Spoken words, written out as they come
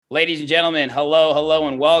Ladies and gentlemen, hello,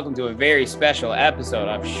 and welcome to a very special episode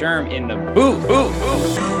of Sherm in the Booth.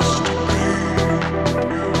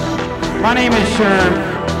 My name is Sherm.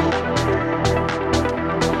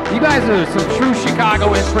 You guys are some true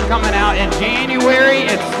Chicagoans for coming out in January.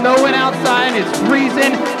 It's snowing outside, it's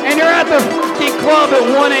freezing, and you're at the fucking club at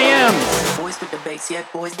 1 a.m. Boys with the bass, yeah,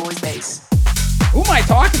 boys, bass. Who am I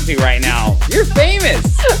talking to right now? You're famous.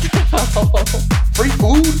 Free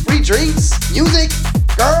food, free drinks, music,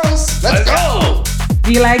 girls. Let's go.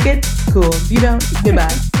 Do you like it? Cool. You don't?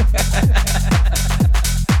 Goodbye.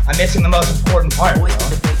 I'm missing the most important part. Boys with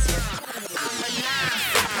the bass,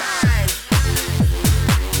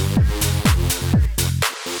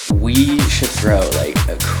 yeah. We should throw like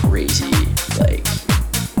a crazy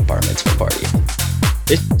bar mitzvah party.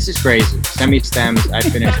 This is crazy. Send me stems. I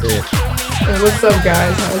finished it. Hey, what's up,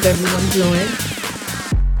 guys? How's everyone doing?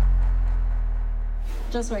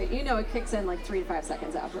 Just wait. You know it kicks in like 3 to 5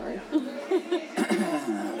 seconds afterward.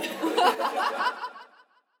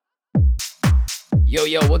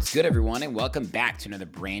 Yo, what's good, everyone, and welcome back to another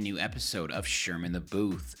brand new episode of Sherm in the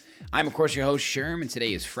Booth. I'm, of course, your host, Sherm, and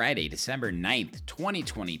today is Friday, December 9th,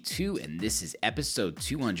 2022, and this is episode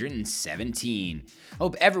 217.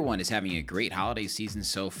 Hope everyone is having a great holiday season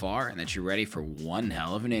so far and that you're ready for one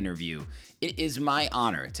hell of an interview. It is my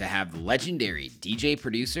honor to have the legendary DJ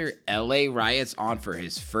producer LA Riots on for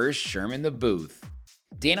his first Sherm in the Booth.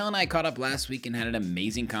 Daniel and I caught up last week and had an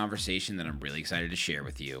amazing conversation that I'm really excited to share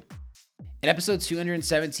with you. In episode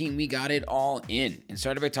 217, we got it all in and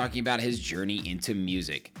started by talking about his journey into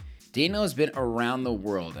music. Daniel has been around the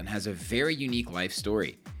world and has a very unique life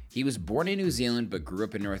story. He was born in New Zealand but grew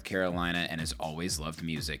up in North Carolina and has always loved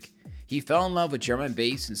music. He fell in love with drum and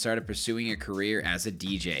bass and started pursuing a career as a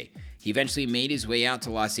DJ. He eventually made his way out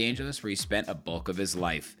to Los Angeles, where he spent a bulk of his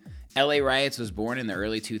life. LA Riots was born in the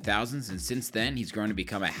early 2000s, and since then, he's grown to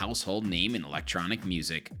become a household name in electronic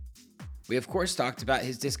music. We of course talked about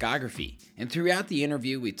his discography, and throughout the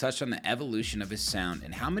interview we touched on the evolution of his sound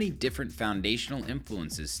and how many different foundational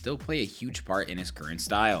influences still play a huge part in his current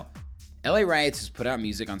style. LA Riots has put out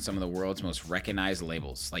music on some of the world's most recognized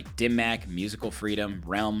labels like Dim Mak, Musical Freedom,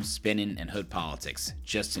 Realm, Spinnin', and Hood Politics,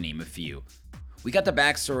 just to name a few. We got the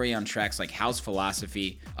backstory on tracks like House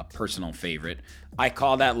Philosophy, a personal favorite, I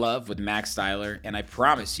Call That Love with Max Styler, and I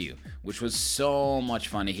Promise You, which was so much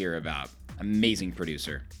fun to hear about. Amazing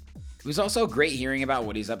producer. It was also great hearing about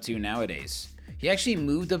what he's up to nowadays. He actually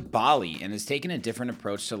moved to Bali and has taken a different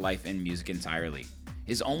approach to life and music entirely.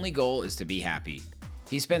 His only goal is to be happy.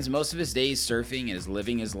 He spends most of his days surfing and is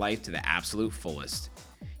living his life to the absolute fullest.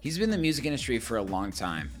 He's been in the music industry for a long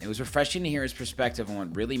time. It was refreshing to hear his perspective on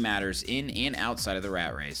what really matters in and outside of the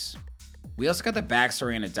rat race. We also got the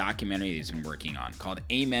backstory on a documentary he's been working on called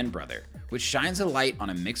Amen Brother, which shines a light on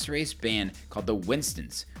a mixed race band called the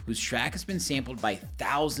Winstons, whose track has been sampled by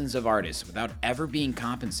thousands of artists without ever being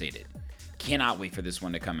compensated. Cannot wait for this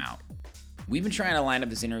one to come out. We've been trying to line up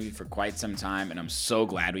this interview for quite some time, and I'm so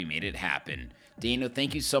glad we made it happen. Daniel,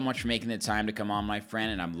 thank you so much for making the time to come on, my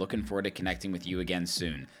friend, and I'm looking forward to connecting with you again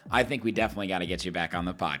soon. I think we definitely got to get you back on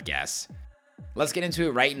the podcast. Let's get into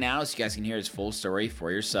it right now so you guys can hear his full story for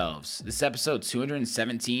yourselves. This is episode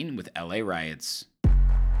 217 with LA Riots.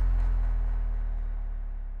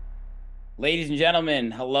 Ladies and gentlemen,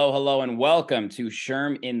 hello, and welcome to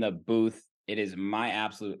Sherm in the Booth. It is my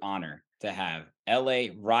absolute honor to have LA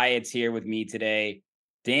Riots here with me today.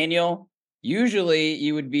 Daniel, usually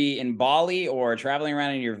you would be in Bali or traveling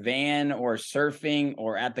around in your van or surfing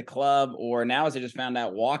or at the club, or now, as I just found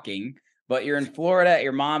out, walking. But you're in Florida at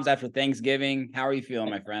your mom's after Thanksgiving. How are you feeling,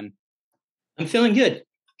 my friend? I'm feeling good.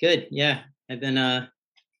 Good. Yeah. I've been I'm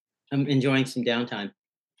enjoying some downtime.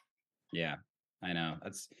 Yeah, I know.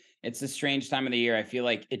 It's a strange time of the year. I feel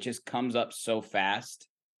like it just comes up so fast.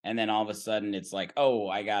 And then all of a sudden it's like, oh,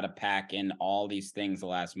 I got to pack in all these things the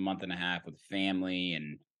last month and a half with family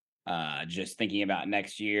and just thinking about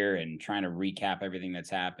next year and trying to recap everything that's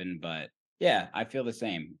happened. But yeah, I feel the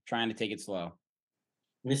same. Trying to take it slow.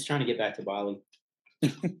 I'm just trying to get back to Bali.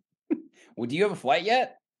 Well, do you have a flight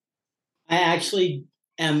yet? I actually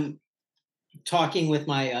am talking with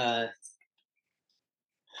my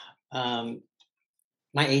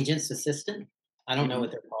my agent's assistant. I don't know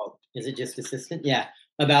what they're called. Is it just assistant? Yeah,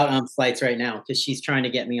 about flights right now because she's trying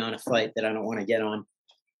to get me on a flight that I don't want to get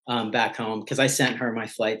on back home because I sent her my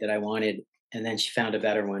flight that I wanted and then she found a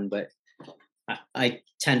better one. But I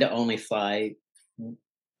tend to only fly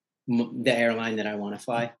the airline that I want to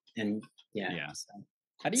fly, and yeah.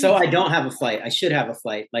 So I don't have a flight. I should have a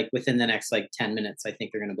flight like within the next 10 minutes. I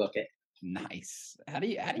think they're going to book it. Nice. How do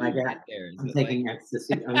you get there? I'm taking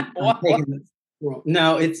ecstasy. I'm taking Well,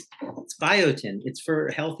 no, it's biotin. It's for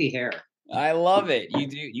healthy hair. I love it. You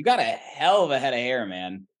do. You got a hell of a head of hair,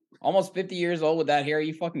 man. Almost 50 years old with that hair. Are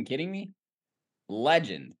you fucking kidding me?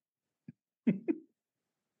 Legend.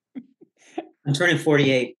 I'm turning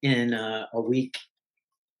 48 in a week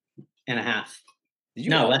and a half. Did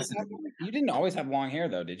you No, always less than have, you didn't always have long hair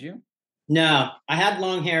though, did you? No, I had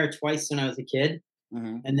long hair twice when I was a kid,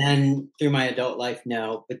 and then through my adult life,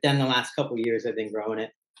 no. But then the last couple of years, I've been growing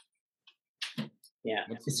it. Yeah,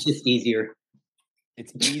 it's just easier.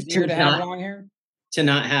 It's easier to have long hair? To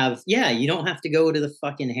not have, yeah, you don't have to go to the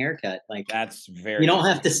fucking haircut. Like, That's very you don't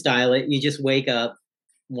have to style it. You just wake up,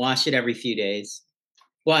 wash it every few days.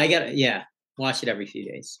 Well, wash it every few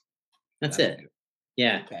days. That's it. Good.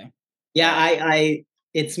 Yeah. Okay. Yeah, I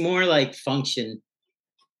it's more like function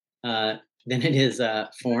than it is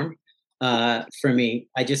form for me.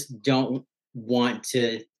 I just don't want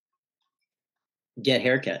to get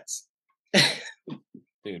haircuts.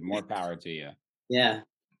 Dude, more power to you. Yeah.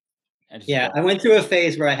 Yeah, I went through a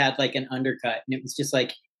phase where I had like an undercut, and it was just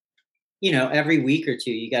like, every week or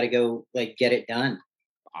two, you got to go like get it done.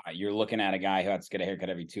 You're looking at a guy who has to get a haircut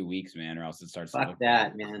every 2 weeks, man, or else it starts to Fuck look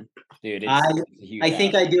that, man. Dude, I it's a huge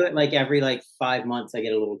think I do it like every 5 months. I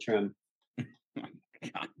get a little trim.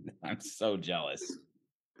 God, I'm so jealous.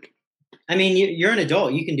 I mean, you're an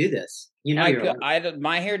adult. You can do this.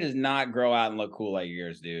 My hair does not grow out and look cool like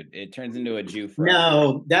yours, dude. It turns into a Jew.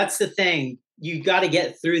 No, that's the thing. You got to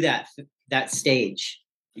get through that stage.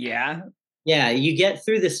 Yeah. Yeah, you get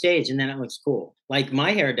through the stage, and then it looks cool. Like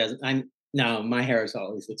my hair doesn't. My hair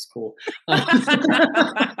always looks cool. No,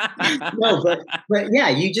 but yeah,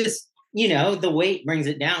 you just the weight brings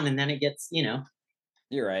it down, and then it gets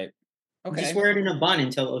You're right. Okay. Just wear it in a bun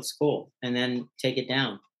until it looks cool, and then take it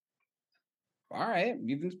down. All right,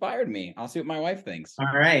 you've inspired me. I'll see what my wife thinks.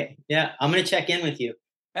 All right, yeah, I'm gonna check in with you.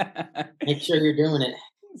 Make sure you're doing it.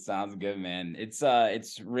 Sounds good, man.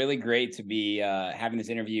 It's really great to be having this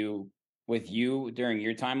interview with you during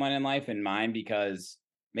your timeline in life and mine, because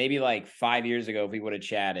maybe 5 years ago, if we would have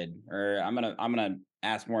chatted, or I'm gonna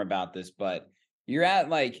ask more about this, but you're at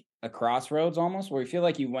a crossroads almost where you feel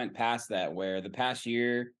like you went past that, where the past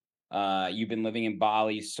year you've been living in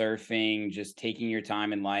Bali, surfing, just taking your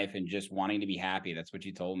time in life and just wanting to be happy. That's what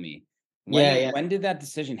you told me. When did that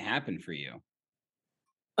decision happen for you?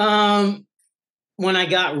 When I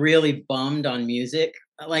got really bummed on music,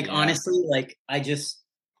 honestly, I just,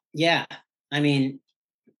 I mean,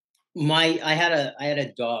 I had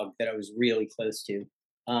a dog that I was really close to,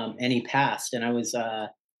 and he passed, and I was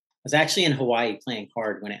actually in Hawaii playing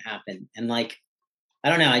hard when it happened, and I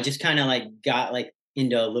don't know, I just kind of got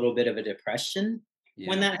into a little bit of a depression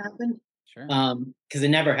when that happened. Sure. Because I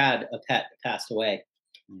never had a pet that passed away.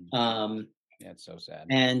 It's so sad.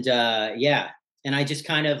 And and I just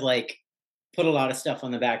kind of put a lot of stuff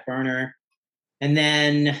on the back burner, and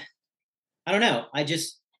then I don't know, I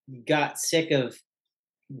just got sick of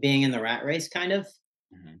being in the rat race, kind of.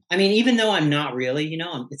 I mean, even though I'm not really,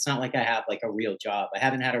 it's not like I have a real job. I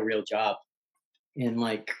haven't had a real job in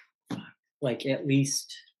at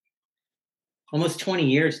least almost 20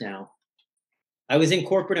 years now. I was in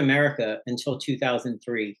corporate America until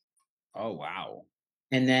 2003. Oh, wow.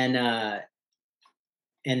 And then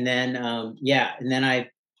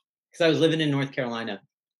because I was living in North Carolina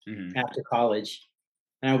after college,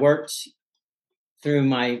 and I worked through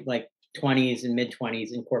my 20s and mid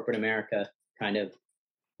 20s in corporate America, kind of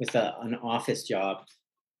with an office job.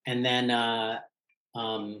 And then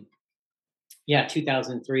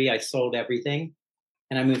 2003, I sold everything,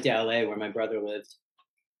 and I moved to LA where my brother lived,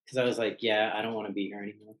 because I was I don't want to be here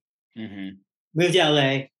anymore. Moved to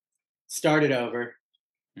LA, started over.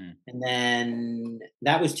 And then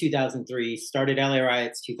that was 2003, started LA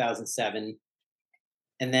Riots 2007.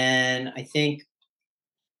 And then I think,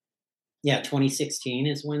 2016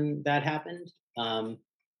 is when that happened. And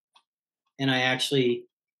I actually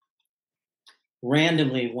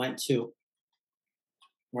randomly went to,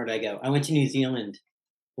 where did I go? I went to New Zealand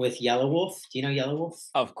with Yelawolf. Do you know Yelawolf?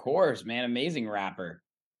 Of course, man. Amazing rapper.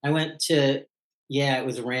 I went to, it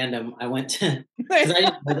was random. I went to, because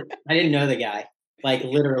I didn't know the guy.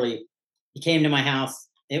 Literally, he came to my house.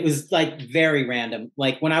 It was very random.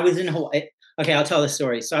 When I was in Hawaii. Okay, I'll tell the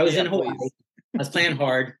story. So I was in Hawaii. Please. I was playing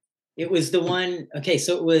hard. It was the one. Okay,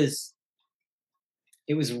 so it was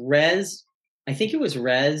Rez. I think it was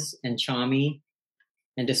Rez and Chami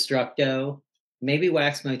and Destructo, maybe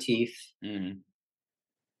Wax Motif, and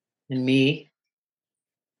me.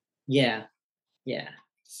 Yeah.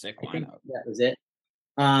 Sick I think lineup. that was it.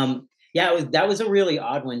 That was a really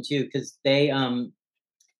odd one too, because they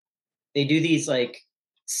do these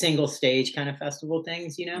single stage kind of festival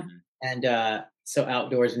things, and so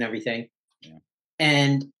outdoors and everything. Yeah.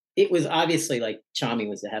 And it was obviously like Chami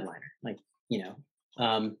was the headliner, like, you know.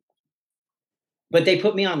 But they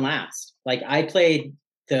put me on last. Like I played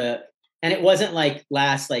and it wasn't like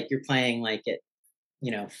last, like you're playing like at,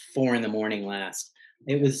 4 a.m. last.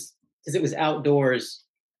 It was because it was outdoors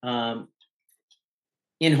in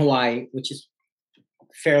Hawaii, which is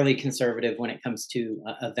fairly conservative when it comes to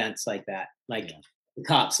events like that. Like the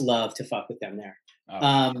cops love to fuck with them there.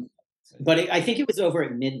 But I think it was over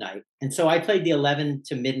at midnight. And so I played the 11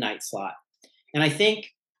 to midnight slot. And I think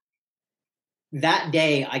that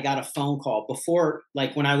day I got a phone call before,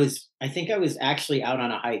 like when I was actually out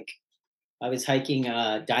on a hike. I was hiking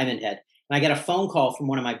Diamond Head, and I got a phone call from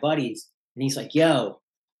one of my buddies, and he's like, "Yo,"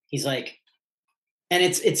 he's like, and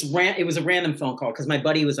it was a random phone call because my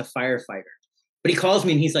buddy was a firefighter, but he calls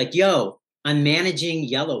me and he's like, "Yo, I'm managing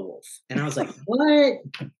Yellow Wolf," and I was like, "What?"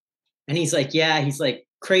 And he's like, "Yeah," he's like,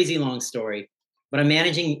 "Crazy long story, but I'm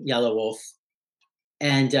managing Yellow Wolf,"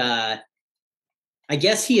 and I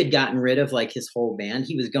guess he had gotten rid of like his whole band.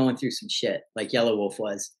 He was going through some shit, like Yellow Wolf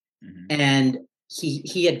was, and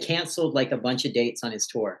he had canceled like a bunch of dates on his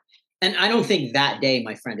tour. And I don't think that day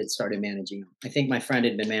my friend had started managing him. I think my friend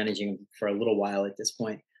had been managing him for a little while at this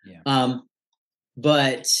point. Yeah.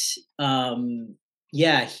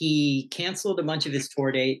 Yeah, he canceled a bunch of his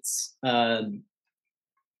tour dates. And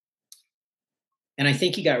I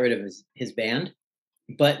think he got rid of his band.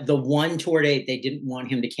 But the one tour date they didn't want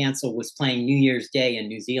him to cancel was playing New Year's Day in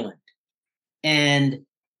New Zealand. And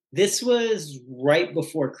this was right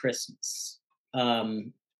before Christmas.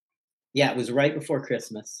 Yeah, it was right before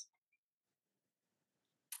Christmas.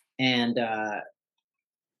 And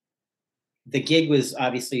the gig was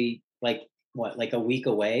obviously like a week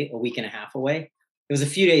away, a week and a half away. It was a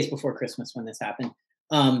few days before Christmas when this happened.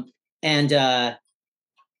 And I'm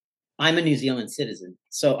a New Zealand citizen,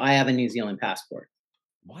 so I have a New Zealand passport.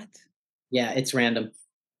 What? Yeah, it's random.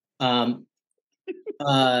 Yeah,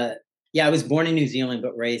 I was born in New Zealand,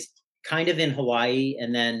 but raised kind of in Hawaii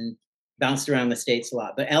and then bounced around the States a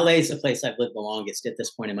lot. But LA is the place I've lived the longest at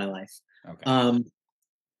this point in my life. Okay.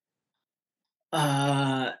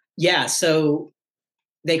 Yeah, so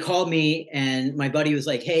they called me and my buddy was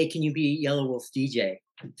like, "Hey, can you be Yellow Wolf's DJ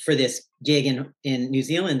for this gig in New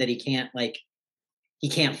Zealand that he can't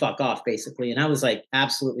fuck off, basically?" And I was like,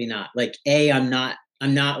 absolutely not. Like, I'm not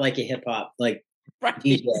like a hip hop like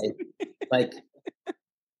DJ. Like,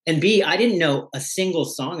 and B, I didn't know a single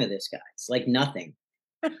song of this guy's, like nothing.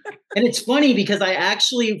 And it's funny because I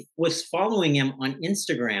actually was following him on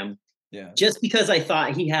Instagram just because I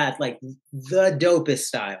thought he had like the dopest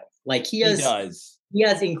style. Like he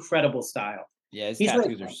has incredible style. Yeah, his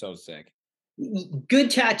tattoos are so sick.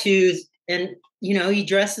 Good tattoos, and he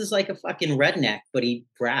dresses like a fucking redneck, but he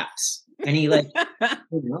raps, and he like,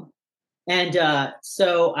 And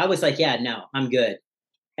so I was like, yeah, no, I'm good.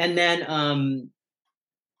 And then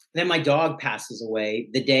my dog passes away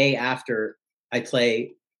the day after I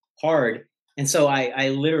play hard, and so I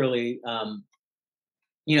literally,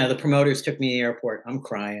 the promoters took me to the airport. I'm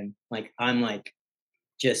crying, like I'm like,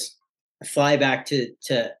 just fly back to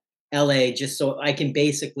LA just so I can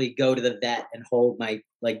basically go to the vet and hold my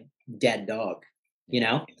like dead dog,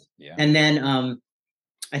 Yeah. And then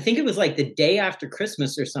I think it was like the day after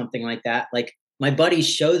Christmas or something like that. Like my buddy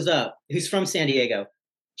shows up, who's from San Diego,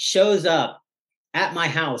 shows up at my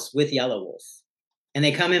house with Yellow Wolf, and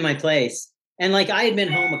they come in my place. And like I had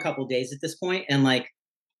been home a couple days at this point, and like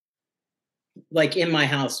in my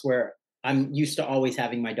house where I'm used to always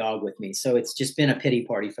having my dog with me. So it's just been a pity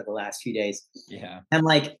party for the last few days. Yeah. And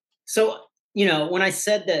like, so, when I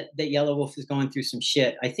said that Yellow Wolf is going through some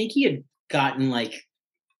shit, I think he had gotten like,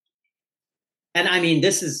 and I mean,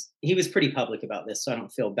 he was pretty public about this, so I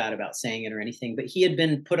don't feel bad about saying it or anything, but he had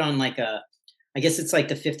been put on like I guess it's like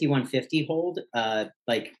the 5150 hold.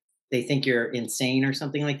 Like they think you're insane or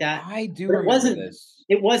something like that. I do but remember this.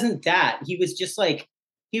 It wasn't that. He was just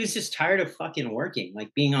tired of fucking working,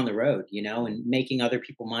 like being on the road, and making other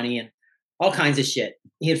people money and all kinds of shit.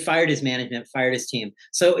 He had fired his management, fired his team.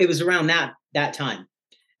 So it was around that time.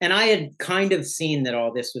 And I had kind of seen that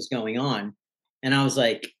all this was going on. And I was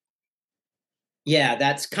like, yeah,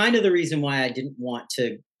 that's kind of the reason why I didn't want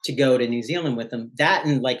to go to New Zealand with him. That,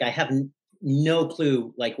 and like, I have no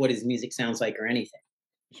clue like what his music sounds like or anything.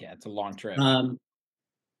 Yeah, it's a long trip.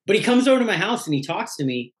 But he comes over to my house and he talks to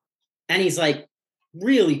me and he's like,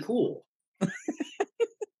 really cool.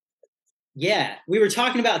 Yeah, we were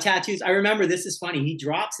talking about tattoos. I remember, this is funny. He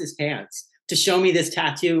drops his pants to show me this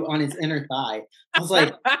tattoo on his inner thigh. I was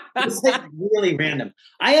like, it's like really random.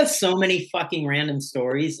 I have so many fucking random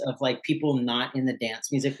stories of like people not in the dance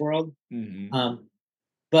music world. Mm-hmm.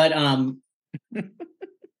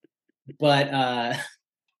 But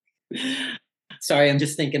sorry, I'm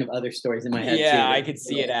just thinking of other stories in my head too. Yeah, I could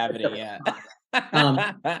see it happening. Yeah.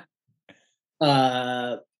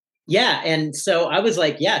 Yeah, and so I was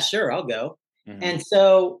like, yeah, sure, I'll go. Mhm. And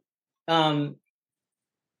so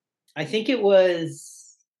I think it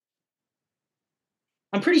was,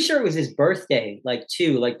 I'm pretty sure it was his birthday, like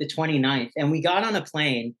the 29th. And we got on a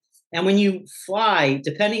plane. And when you fly,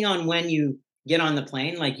 depending on when you get on the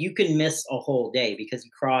plane, like you can miss a whole day because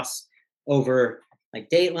you cross over like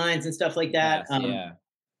date lines and stuff like that. Yes, yeah.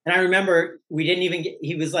 And I remember we didn't even get,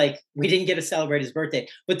 he was like, we didn't get to celebrate his birthday.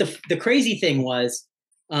 But the crazy thing was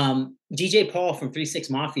DJ Paul from 3-6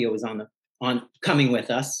 Mafia was on coming with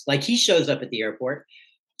us. Like he shows up at the airport.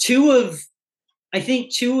 Two of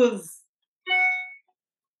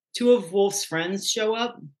Wolf's friends show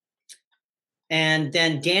up. And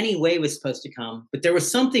then Danny Way was supposed to come, but there was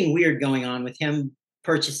something weird going on with him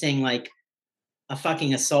purchasing like a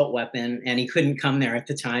fucking assault weapon, and he couldn't come there at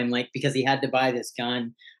the time, like because he had to buy this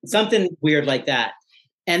gun, something weird like that.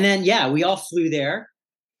 And then yeah, we all flew there.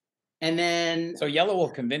 And then So Yellow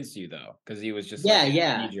Wolf convinced you though, because he was just yeah, like,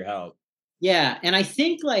 yeah, I need your help. Yeah, and I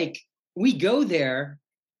think like we go there,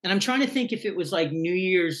 and I'm trying to think if it was like New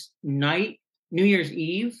Year's night, New Year's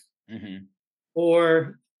Eve,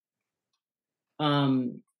 or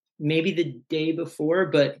maybe the day before.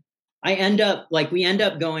 But we end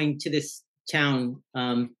up going to this town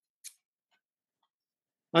on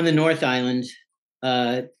the North Island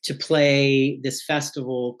to play this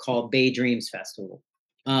festival called Bay Dreams Festival.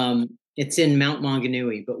 It's in Mount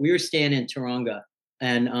Maunganui, but we were staying in Taronga,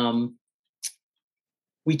 and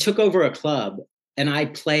we took over a club, and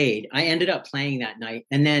I ended up playing that night.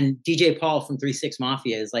 And then DJ Paul from 3-6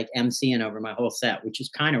 Mafia is like MCing over my whole set, which is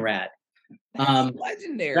kind of rad. That's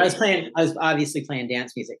legendary. I was obviously playing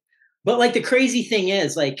dance music. But like the crazy thing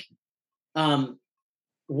is like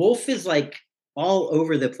Wolf is like all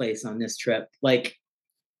over the place on this trip. Like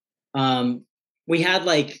we had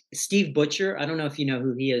like Steve Butcher. I don't know if you know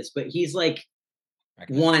who he is, but he's like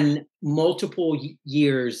won multiple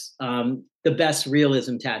years the best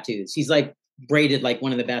realism tattoos. He's like braided like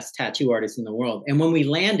one of the best tattoo artists in the world. And when we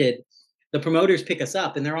landed, the promoters pick us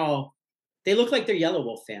up, and they look like they're Yellow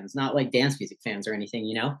Wolf fans, not like dance music fans or anything,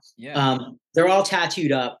 you know? Yeah. They're all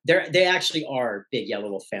tattooed up. They actually are big Yellow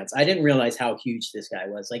Wolf fans. I didn't realize how huge this guy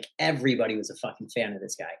was. Like everybody was a fucking fan of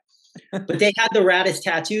this guy. But they had the raddest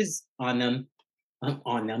tattoos on them. Like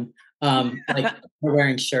they're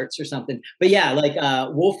wearing shirts or something. But yeah, like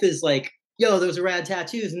Wolf is like, yo, those are rad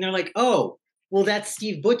tattoos. And they're like, oh, well, that's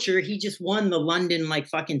Steve Butcher. He just won the London like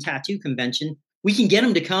fucking tattoo convention. We can get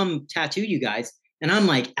him to come tattoo you guys. And I'm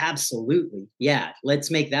like, absolutely. Yeah, let's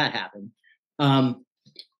make that happen.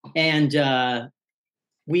 And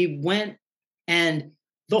we went, and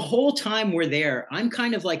the whole time we're there, I'm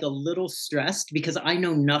kind of like a little stressed because I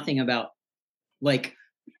know nothing about like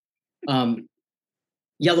Yellow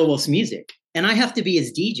Wolf's music. And I have to be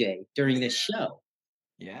his DJ during this show.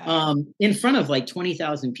 Yeah. In front of like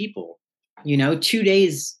 20,000 people, you know, 2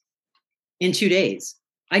 days.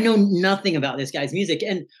 I know nothing about this guy's music.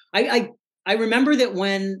 And I remember that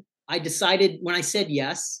when I said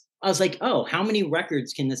yes, I was like, oh, how many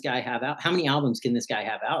records can this guy have out? How many albums can this guy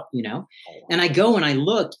have out? You know? And I go and I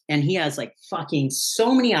look, and he has like fucking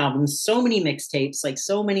so many albums, so many mixtapes, like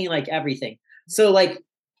so many, like everything. So like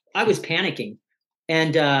I was panicking.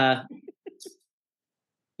 And yeah,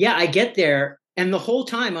 I get there, and the whole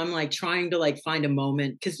time I'm like trying to like find a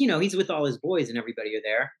moment, because you know, he's with all his boys and everybody are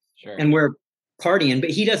there. Sure. And we're partying, but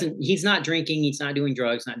he's not drinking, he's not doing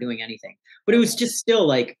drugs, not doing anything. But it was just still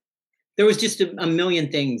like, there was just a million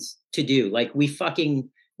things to do. Like we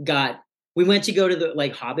went to go to the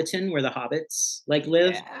like Hobbiton, where the hobbits like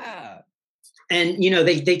live. Yeah. And you know,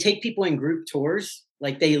 they take people in group tours.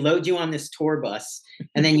 Like they load you on this tour bus,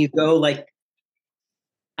 and then you go like,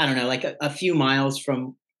 I don't know, like a few miles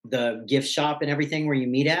from the gift shop and everything where you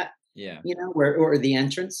meet at. Yeah. You know, or the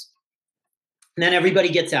entrance. And then everybody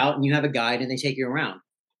gets out, and you have a guide, and they take you around.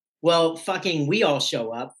 Well, fucking, we all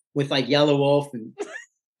show up with like Yellow Wolf and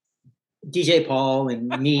DJ Paul and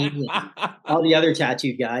me and all the other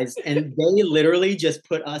tattooed guys. And they literally just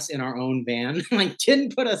put us in our own van, like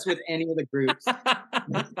didn't put us with any of the groups.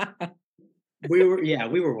 We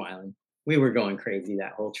were wilding. We were going crazy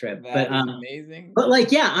that whole trip. That is amazing. But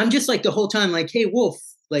like, yeah, I'm just like the whole time like, hey, Wolf,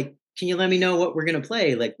 like, can you let me know what we're going to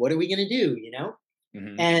play? Like, what are we going to do? You know?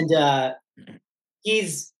 Mm-hmm. And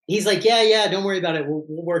he's like, yeah, don't worry about it. We'll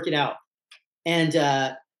work it out. And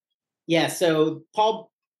yeah, so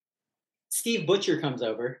Steve Butcher comes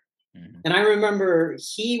over. Mm-hmm. And I remember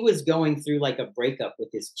he was going through like a breakup with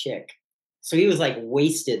his chick. So he was like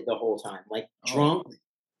wasted the whole time, like Oh. drunk.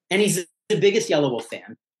 And he's the biggest Yellow Wolf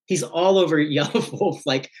fan. He's all over Yellow Wolf,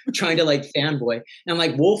 like trying to like fanboy. And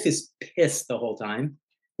like Wolf is pissed the whole time.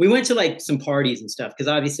 We went to like some parties and stuff because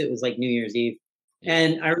obviously it was like New Year's Eve. Yeah.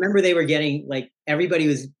 And I remember they were getting like everybody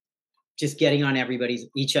was just getting on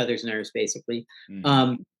each other's nerves basically.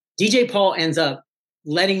 Mhm. DJ Paul ends up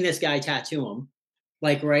letting this guy tattoo him,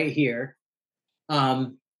 like right here,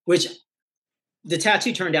 which the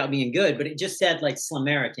tattoo turned out being good, but it just said like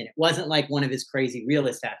Slumerican. It wasn't like one of his crazy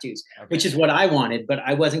realist tattoos, Okay. which is what I wanted, but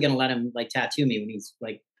I wasn't going to let him like tattoo me when he's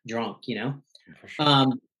like drunk, you know? For sure.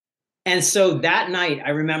 And so that night I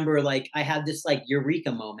remember like I had this like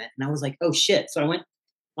eureka moment and I was like, oh shit. So I went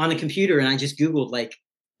on the computer and I just Googled like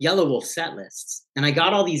Yellow Wolf set lists and I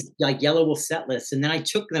got all these like Yellow Wolf set lists and then I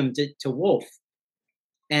took them to Wolf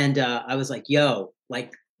and I was like, yo,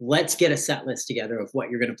 like, let's get a set list together of what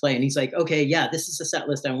you're going to play. And he's like, okay, yeah, this is the set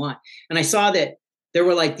list I want. And I saw that there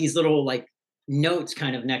were like these little like notes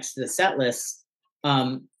kind of next to the set list.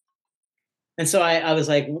 And so I was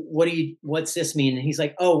like, what's this mean? And he's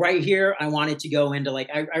like, oh, right here, I wanted to go into like,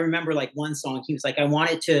 I remember like one song, he was like, I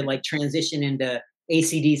wanted to like transition into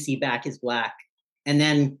AC/DC Back is Black and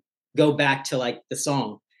then go back to like the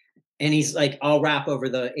song. And he's like, I'll rap over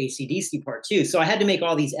the AC/DC part too. So I had to make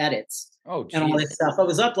all these edits. Oh, And all this stuff. I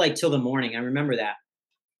was up like till the morning. I remember that.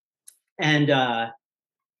 And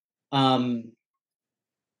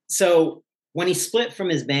so when he split from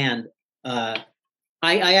his band, I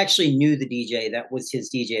actually knew the DJ that was his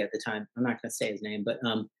DJ at the time. I'm not gonna say his name, but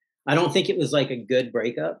I don't think it was like a good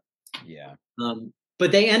breakup. Yeah.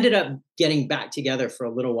 But they ended up getting back together for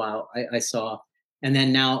a little while, I saw. And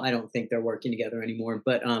then now I don't think they're working together anymore.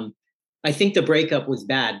 But I think the breakup was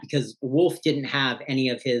bad because Wolf didn't have any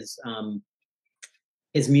of his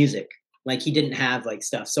music. Like he didn't have like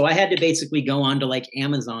stuff. So I had to basically go on to like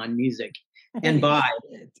Amazon Music and buy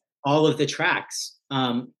all of the tracks.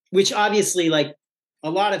 Which obviously like a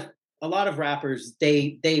lot of rappers,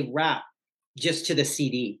 they rap just to the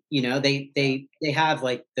CD, you know, they have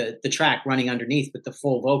like the track running underneath with the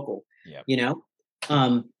full vocal, Yep. you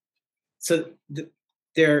know? So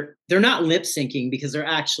they're not lip syncing because they're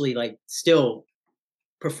actually like still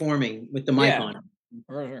performing with the mic Yeah. on.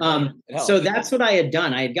 For sure. It So helps. that's what I had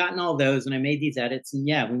done. I had gotten all those and I made these edits and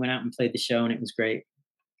yeah, we went out and played the show and it was great.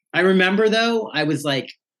 I remember though, I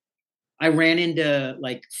ran into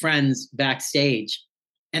like friends backstage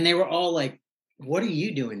and they were all like, what are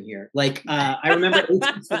you doing here? Like, I remember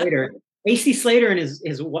AC Slater and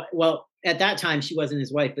his, well, at that time she wasn't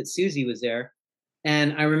his wife, but Susie was there.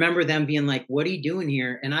 And I remember them being like, what are you doing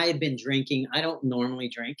here? And I had been drinking. I don't normally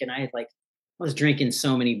drink. And I was drinking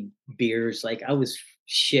so many beers. Like I was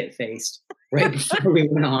shit faced right before we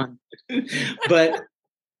went on. But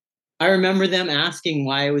I remember them asking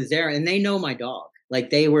why I was there and they know my dog.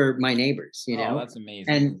 Like they were my neighbors, you know? Oh, that's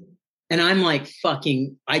amazing. And I'm like,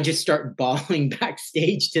 I just start bawling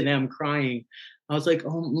backstage to them crying. I was like,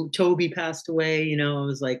 oh, Toby passed away. You know, I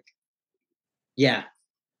was like, yeah.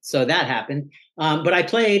 So that happened. But I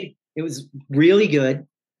played, it was really good.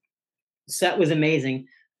 Set was amazing.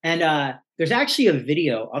 And there's actually a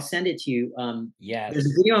video, I'll send it to you. Yes. There's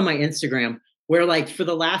a video on my Instagram where like for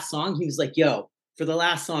the last song, he was like, yo, for the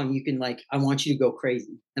last song, you can like, I want you to go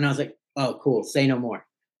crazy. And I was like, oh, cool. Say no more.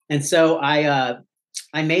 And so I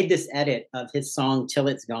made this edit of his song Till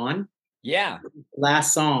It's Gone. Yeah.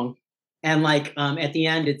 Last song. And like at the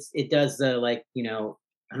end it does the like, you know,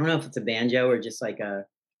 I don't know if it's a banjo or just like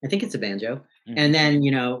I think it's a banjo. Mhm. And then,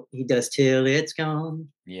 you know, he does Till It's Gone.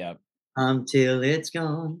 Yep. Till it's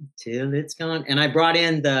gone, till it's gone. And I brought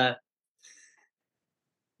in the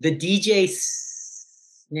DJ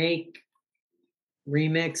Snake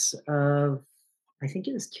remix of I think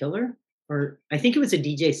it was Killer, or I think it was a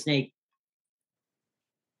DJ Snake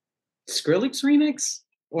Skrillex remix,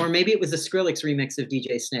 or maybe it was a Skrillex remix of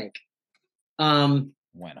DJ Snake.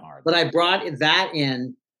 Went hard. But I brought that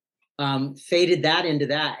in, faded that into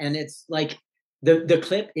that, and it's like the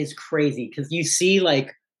clip is crazy because you see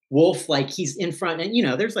like Wolf, like he's in front, and you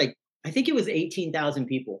know, there's like I think it was 18,000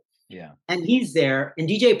 people. Yeah. And he's there, and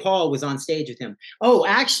DJ Paul was on stage with him. Oh,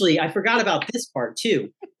 actually, I forgot about this part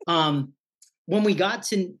too. When we got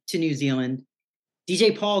to New Zealand,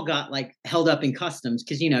 DJ Paul got like held up in customs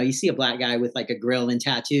because, you know, you see a black guy with like a grill and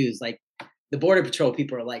tattoos, like the Border Patrol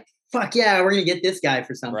people are like, fuck yeah, we're going to get this guy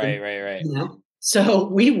for something. Right. You know? So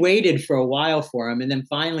we waited for a while for him. And then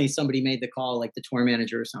finally somebody made the call, like the tour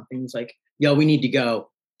manager or something. He was like, yo, we need to go.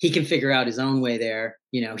 He can figure out his own way there.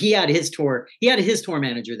 You know, he had his tour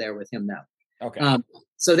manager there with him though. Okay.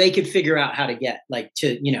 So they could figure out how to get like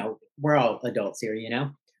to, you know, we're all adults here, you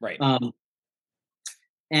know? Right.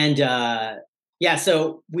 And yeah,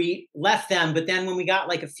 so we left them. But then when we got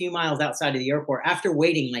like a few miles outside of the airport, after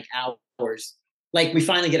waiting like hours, like we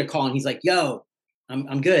finally get a call and he's like, yo,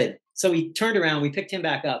 I'm good. So we turned around, we picked him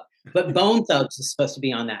back up. But Bone Thugs is supposed to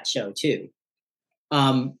be on that show too.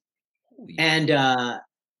 And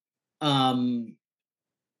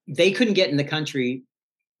they couldn't get in the country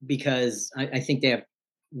because I think they have,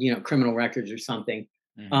 you know, criminal records or something.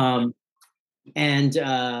 Mhm.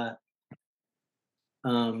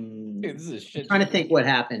 Dude, this is a shit I'm trying to show. think what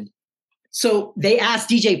happened. So they asked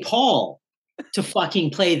DJ Paul to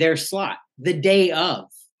fucking play their slot the day of.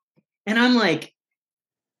 And I'm like,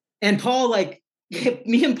 and Paul, like,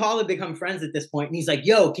 me and Paul have become friends at this point, and he's like,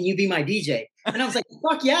 yo, can you be my DJ? And I was like,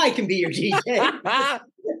 fuck yeah, I can be your DJ.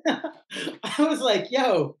 I was like,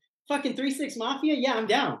 yo, fucking 3 6 Mafia? Yeah, I'm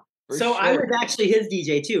down. For so I sure. was actually his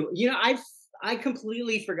DJ too. You know, I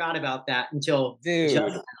completely forgot about that until Dude.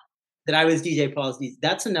 just now, that I was DJ Paul's DJ.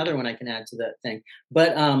 That's another one I can add to that thing.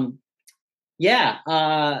 But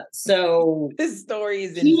yeah, so This story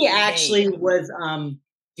is he insane. actually was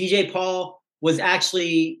DJ Paul was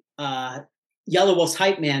actually Yellow Wolf's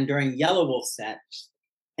hype man during Yellow Wolf set.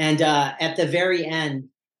 And at the very end,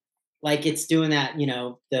 like it's doing that, you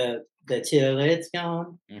know, the till it's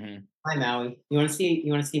gone. Mhm. Hi Maui. You wanna see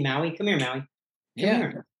Maui? Come here, Maui. Come Yeah.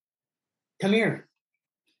 here. Come here.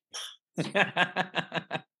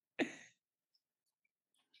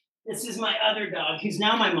 This is my other dog, who's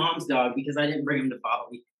now my mom's dog because I didn't bring him to follow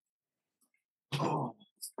me. Oh.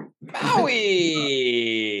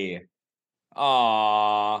 Maui.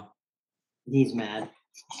 Aw, He's mad.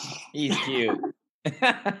 he's cute.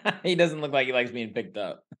 He doesn't look like he likes being picked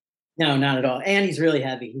up. No, not at all. And he's really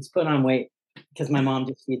heavy. He's put on weight because my mom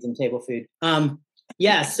just feeds him table food.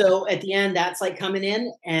 Yeah, so at the end, that's like coming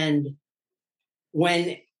in, and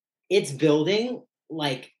when it's building,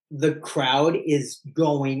 like the crowd is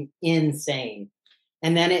going insane.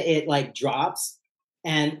 And then it like drops.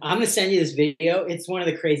 And I'm gonna send you this video. It's one of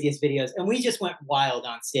the craziest videos. And we just went wild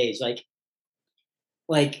on stage.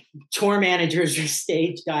 Like tour managers are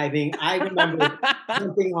stage diving. I remember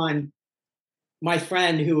jumping on my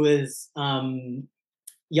friend who was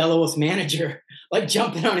Yellow Wolf's manager, like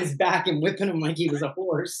jumping on his back and whipping him like he was a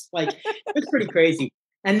horse. Like it was pretty crazy.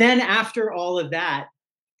 And then after all of that,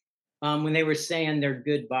 when they were saying their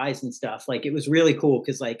goodbyes and stuff, like it was really cool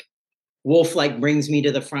because like Wolf like brings me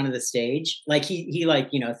to the front of the stage. Like he like,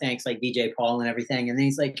 you know, thanks like DJ Paul and everything. And then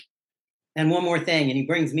he's like, and one more thing, and he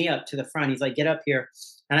brings me up to the front. He's like, get up here.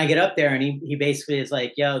 And I get up there and he basically is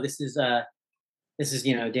like, yo, this is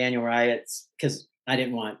you know, Daniel Riott's, because I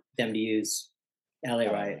didn't want them to use LA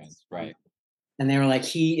Riots. Right. And they were like,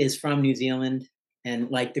 he is from New Zealand, and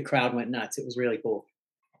like the crowd went nuts. It was really cool.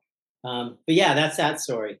 But yeah, that's that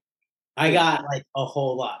story. I got like a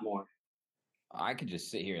whole lot more. I could just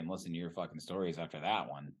sit here and listen to your fucking stories after that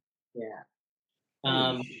one. Yeah.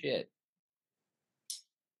 Holy shit.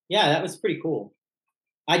 Yeah, that was pretty cool.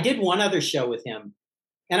 I did one other show with him,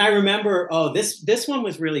 and I remember, this one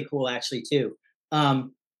was really cool actually too. I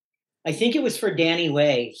think it was for Danny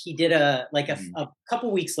Way. He did a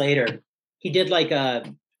couple weeks later. He did like I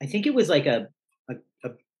think it was like a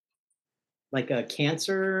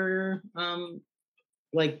cancer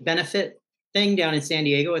like benefit thing down in San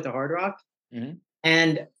Diego at the Hard Rock. Mhm.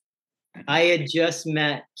 And I had just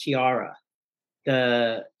met Kiara.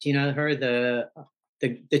 Do you know her? The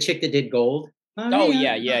chick that did Gold. Oh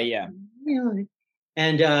yeah.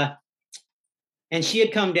 And she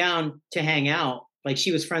had come down to hang out. Like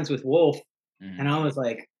she was friends with Wolf. Mhm. And I was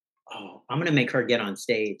like, oh, I'm gonna make her get on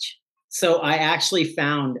stage. So I actually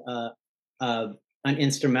found an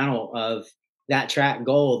instrumental of that track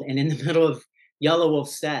Gold, and in the middle of Yellow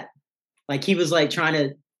Wolf's set, like he was like trying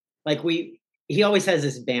to, like he always has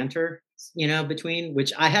this banter, you know, between,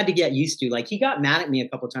 which I had to get used to. Like he got mad at me a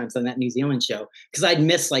couple times on that New Zealand show because I'd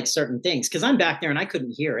miss like certain things because I'm back there and I couldn't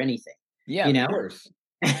hear anything. Yeah, you know? Of course.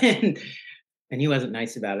 and he wasn't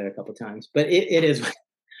nice about it a couple times, but it is.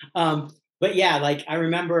 But yeah, like I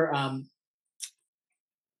remember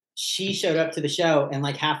she showed up to the show, and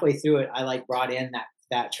like halfway through it, I like brought in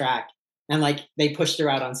that track, and like they pushed her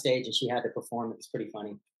out on stage and she had to perform. It was pretty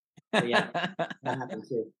funny. But yeah, that happened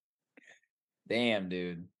too. Damn,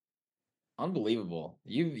 dude. Unbelievable.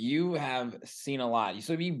 You have seen a lot.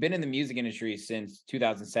 So you've been in the music industry since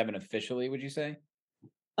 2007 officially, would you say?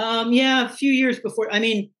 Yeah, a few years before. I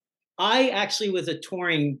mean, I actually was a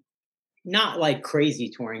touring, not like crazy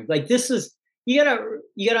touring. Like this is, you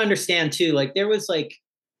gotta understand too. Like there was like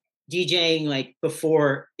DJing like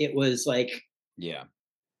before it was like, Yeah,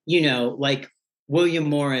 you know, like William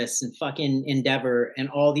Morris and fucking Endeavor and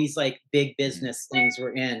all these like big business things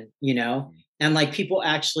were in, you know, and like people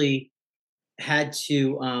actually had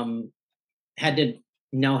to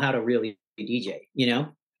know how to really DJ, you know.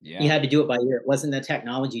 Yeah. You had to do it by ear. It wasn't the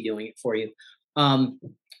technology doing it for you.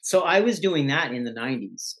 So I was doing that in the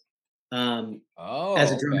 90s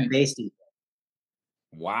as a drum and bass DJ.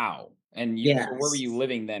 Wow. And Yeah. so where were you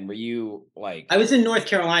living then? Were you like? I was in North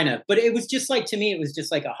Carolina, but it was just like, to me, it was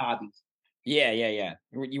just like a hobby. Yeah.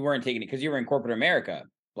 You weren't taking it because you were in corporate America.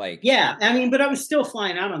 Like, Yeah, I mean, but I was still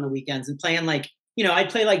flying out on the weekends and playing like, you know, I'd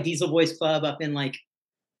play like Diesel Boys Club up in like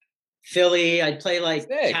Philly. I'd play like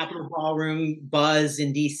Sick. Capitol Ballroom, Buzz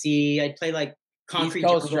in DC. I'd play like Concrete East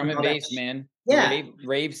Coast Jungle drum and and all that bass, shit. man. Yeah.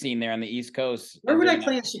 Rave scene there on the East Coast. Where would I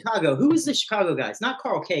play in Chicago? Who was the Chicago guys? Not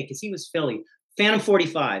Carl K, because he was Philly. Phantom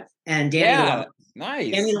 45 and Danny the Wild.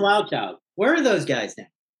 Nice. Danny the Wild Child. Where are those guys now?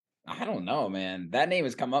 I don't know, man. That name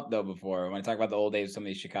has come up though before when I talk about the old days of some of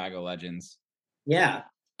these Chicago legends. Yeah.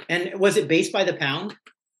 And was it Bass by the Pound?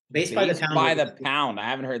 Bass by the Pound. By the Pound. I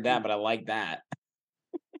haven't heard that, but I like that.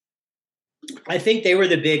 I think they were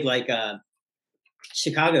the big like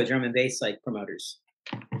Chicago drum and bass like promoters.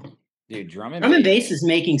 Dude, drum and bass is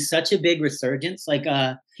making such a big resurgence. Like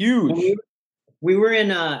huge. We were in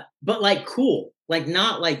but like cool, like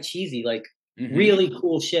not like cheesy, like really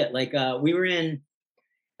cool shit. Like we were in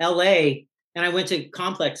LA and I went to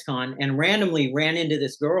Complex Con and randomly ran into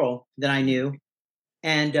this girl that I knew.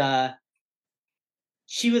 And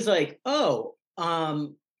she was like, "Oh,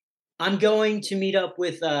 I'm going to meet up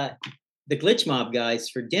with the Glitch Mob guys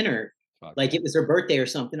for dinner." Like it was her birthday or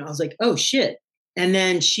something. I was like, "Oh shit." And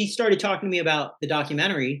then she started talking to me about the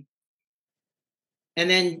documentary. And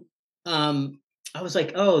then I was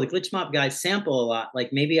like, "Oh, the Glitch Mob guys sample a lot.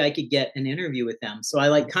 Like maybe I could get an interview with them." So I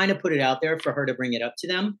like kind of put it out there for her to bring it up to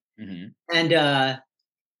them. And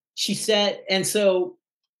she said, and so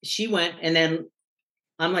she went, and then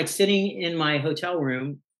I'm like sitting in my hotel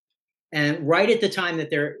room, and right at the time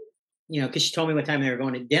that they're, you know, because she told me what time they were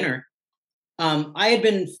going to dinner.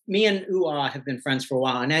 Me and Ooh have been friends for a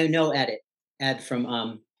while, and I know Ed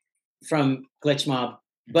from Glitch Mob.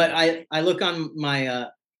 But I look on my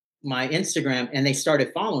my Instagram, and they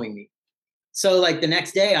started following me. So like the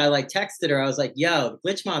next day, I like texted her. I was like, "Yo,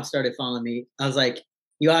 the Glitch Mob started following me." I was like,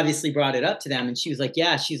 "You obviously brought it up to them," and she was like,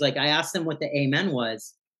 "Yeah." She's like, "I asked them what the Amen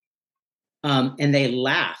was, and they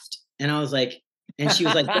laughed." And I was like, and she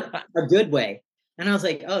was like, "A good way." And I was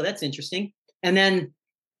like, "Oh, that's interesting." And then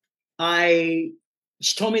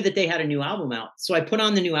she told me that they had a new album out. So I put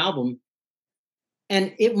on the new album,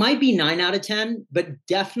 and it might be 9 out of 10, but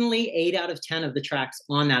definitely 8 out of 10 of the tracks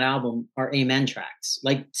on that album are Amen tracks,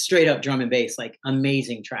 like straight up drum and bass, like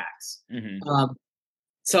amazing tracks.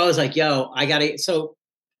 So I was like, "Yo, I gotta," so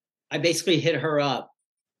I basically hit her up,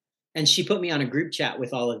 and she put me on a group chat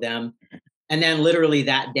with all of them. And then literally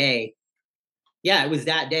that day, yeah, it was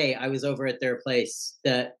that day, I was over at their place,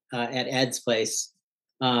 at Ed's place,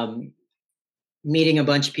 meeting a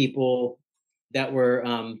bunch of people that were,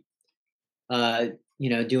 you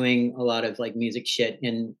know, doing a lot of like music shit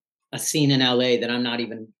in a scene in LA that I'm not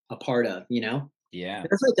even a part of, you know? Yeah.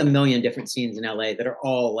 There's like a million different scenes in LA that are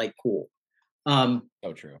all like cool.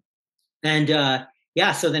 So true. And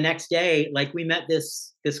yeah, so the next day, like we met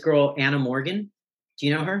this girl, Anna Morgan. Do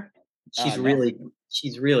you know her? She's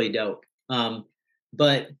really dope.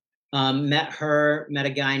 But met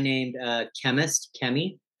a guy named Chemist,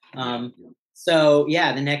 Kemi. So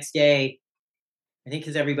yeah, the next day, I think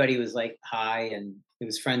because everybody was like high and it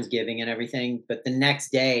was Friendsgiving and everything. But the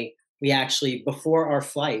next day, we actually, before our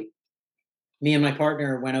flight, me and my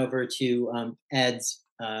partner went over to Ed's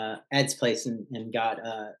place and got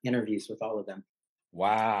interviews with all of them.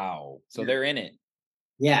 Wow. So they're in it.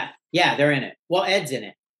 Yeah, they're in it. Well, Ed's in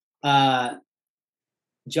it.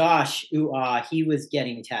 Josh, he was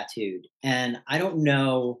getting tattooed. And I don't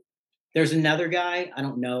know. There's another guy. I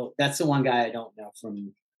don't know. That's the one guy I don't know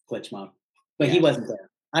from Glitch Mob. But he wasn't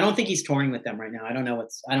there. I don't think he's touring with them right now. I don't know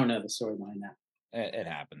the story behind that. It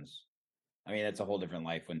happens. I mean, it's a whole different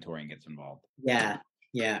life when touring gets involved. Yeah.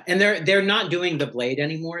 And they're not doing the Blade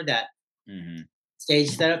anymore, that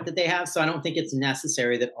stage setup that they have. So I don't think it's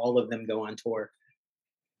necessary that all of them go on tour.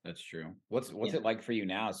 That's true. What's it like for you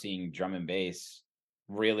now, seeing drum and bass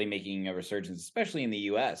really making a resurgence, especially in the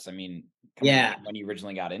US? I mean, when you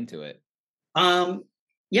originally got into it.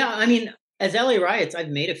 Yeah, I mean, as LA Riots, I've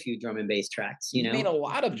made a few drum and bass tracks, you know. Made a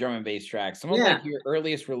lot of drum and bass tracks. Some of like your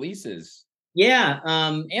earliest releases. Yeah.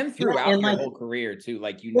 And throughout your whole career too.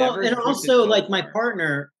 Like you never. Well, and also like my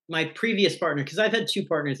previous partner, because I've had 2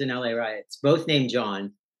 partners in LA Riots, both named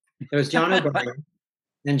John. There was John O'Brien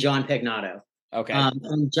and John Pegnato. Okay.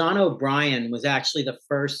 And John O'Brien was actually the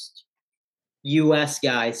first U.S.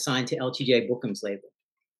 guy signed to LTJ Bookham's label.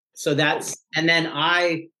 So and then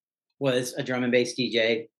I was a drum and bass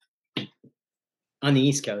DJ on the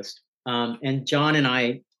East Coast. And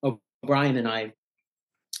O'Brien and I,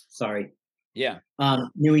 yeah,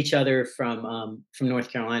 knew each other from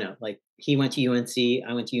North Carolina. Like he went to UNC,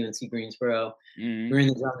 I went to UNC Greensboro. Mm-hmm. We were in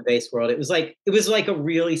the drum and bass world. It was like a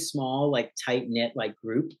really small, like tight knit, like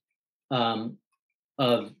group of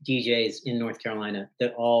DJs in North Carolina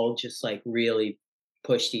that all just like really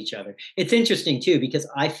pushed each other. It's interesting too, because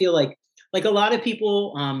I feel like a lot of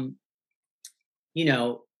people,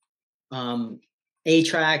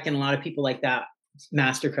 A-Track and a lot of people like that,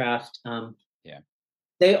 Mastercraft,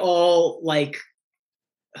 they all like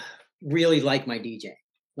really like my DJ.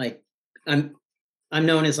 Like I'm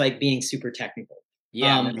known as like being super technical.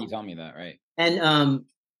 Yeah, I remember you telling me that, right?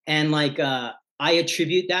 And like I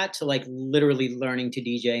attribute that to like literally learning to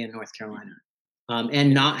DJ in North Carolina,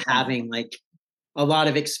 and not having like a lot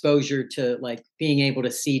of exposure to like being able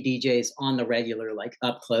to see DJs on the regular, like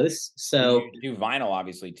up close. So you do vinyl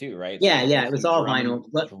obviously too, right? Yeah, so yeah, it was all vinyl.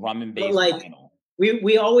 Drum and bass like, vinyl.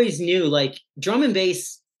 We always knew like drum and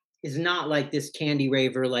bass is not like this candy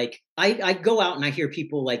raver. Like I go out and I hear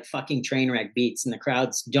people like fucking train wreck beats and the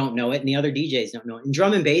crowds don't know it and the other DJs don't know it. In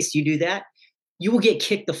drum and bass, you do that, you will get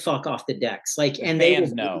kicked the fuck off the decks. Like, and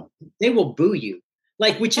they will boo you.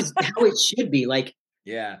 Like, which is how it should be. Like,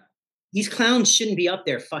 yeah, these clowns shouldn't be up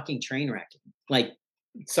there fucking train wrecking. Like,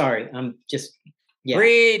 sorry, I'm just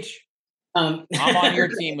Preach. I'm on your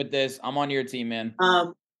team with this. I'm on your team, man.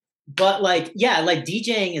 But like, yeah, like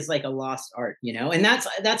DJing is like a lost art, you know? And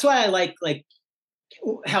that's why I like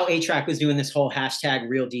how A-Track was doing this whole hashtag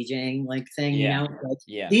real DJing like thing, you know?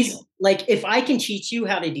 Like, these, like, if I can teach you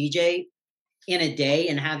how to DJ in a day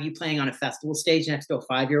and have you playing on a festival stage next to a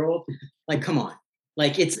 5-year-old, like, come on.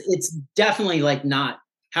 Like, it's definitely like not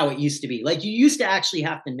how it used to be. Like, you used to actually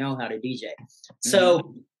have to know how to DJ.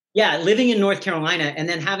 So yeah, living in North Carolina and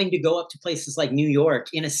then having to go up to places like New York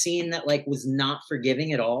in a scene that like was not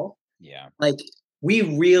forgiving at all. Yeah. Like we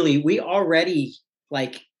already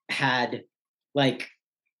like had like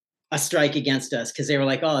a strike against us because they were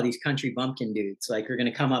like, oh, these country bumpkin dudes like are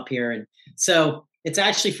going to come up here. And so it's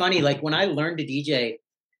actually funny. Like when I learned to DJ,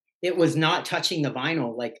 it was not touching the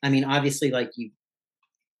vinyl. Like, I mean, obviously like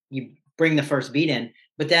you bring the first beat in,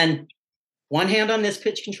 but then one hand on this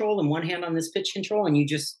pitch control and one hand on this pitch control. And you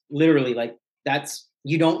just literally like,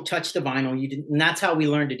 you don't touch the vinyl. And that's how we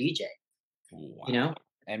learned to DJ, you know?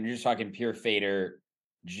 And you're just talking pure fader,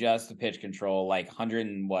 just the pitch control, like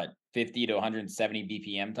 50 to 170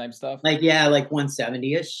 BPM type stuff. Like, yeah, like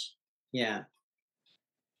 170-ish. Yeah.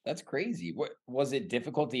 That's crazy. What was it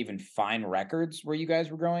difficult to even find records where you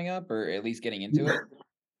guys were growing up or at least getting into it?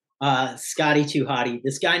 Scotty Too Hottie.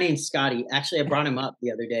 This guy named Scotty. Actually, I brought him up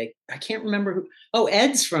the other day. I can't remember who. Oh,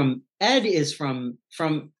 Ed is from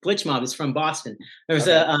Glitch Mob, is from Boston. There's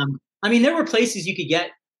I mean, there were places you could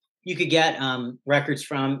get records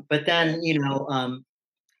from, but then,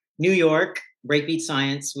 New York, Breakbeat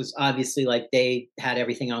Science was obviously like they had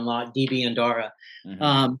everything on lock, DB and Dara.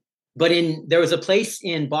 Mm-hmm. But there was a place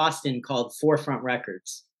in Boston called Forefront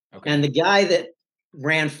Records. Okay. And the guy that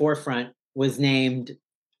ran Forefront was named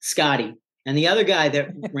Scotty. And the other guy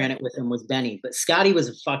that ran it with him was Benny. But Scotty was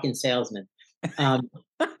a fucking salesman. And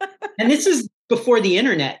this is before the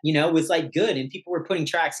internet, was like good. And people were putting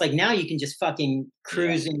tracks. Like now you can just fucking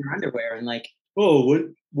cruise in your underwear and like, oh,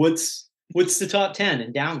 what's the top 10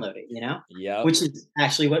 and download it, Yeah. Which is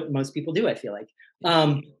actually what most people do, I feel like.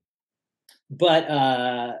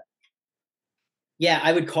 Yeah,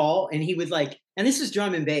 I would call and he would like, and this is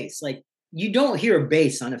drum and bass. Like you don't hear a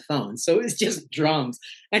bass on a phone. So it's just drums.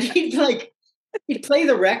 And he'd play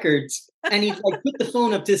the records and he'd like put the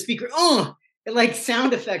phone up to the speaker. Oh, like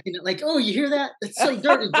sound effect in it. Like, oh, you hear that? It's like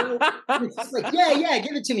dirty. It's just like, yeah,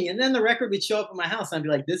 give it to me. And then the record would show up in my house. And I'd be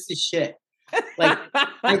like, this is shit. Like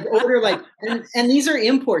I'd order like, and these are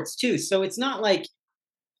imports too. So it's not like,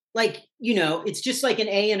 it's just like an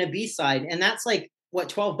A and a B side. And that's like, what,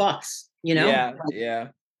 $12, Yeah, like, yeah.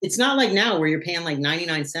 It's not like now where you're paying like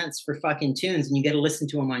 99 cents for fucking tunes and you get to listen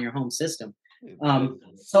to them on your home system.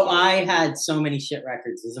 So I had so many shit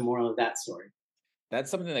records is the moral of that story. That's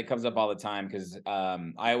something that comes up all the time because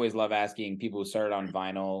I always love asking people who started on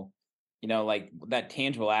vinyl, like that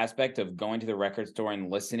tangible aspect of going to the record store and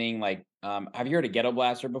listening. Like, have you heard of Ghetto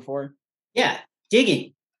Blaster before? Yeah,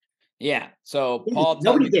 digging. Yeah. So Paul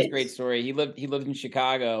told me this great story. He lived in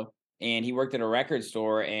Chicago. And he worked at a record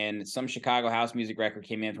store and some Chicago house music record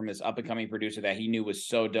came in from this up and coming producer that he knew was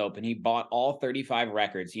so dope. And he bought all 35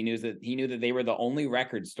 records. He knew that they were the only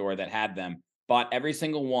record store that had them, bought every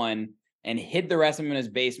single one, and hid the rest of them in his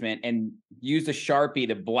basement and used a Sharpie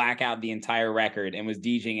to black out the entire record and was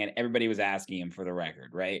DJing, and everybody was asking him for the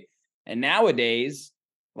record, right? And nowadays,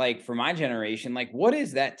 like for my generation, like what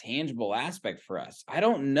is that tangible aspect for us? I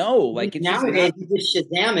don't know. Like it's nowadays, you just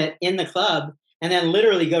Shazam it in the club and then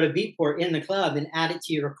literally go to Beatport in the club and add it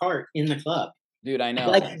to your cart in the club. Dude, I know.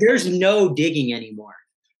 Like there's no digging anymore.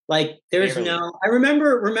 Like there's no. I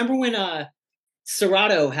remember when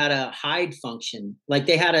Serato had a hide function. Like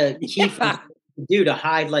they had a key function to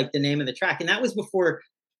hide like the name of the track, and that was before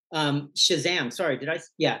Shazam. Sorry, did I?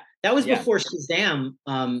 Yeah, that was before Shazam.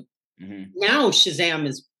 Now Shazam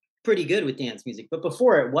is pretty good with dance music, but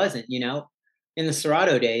before it wasn't. You know, in the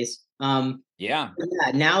Serato days. Now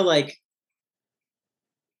like.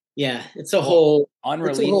 Yeah, it's a whole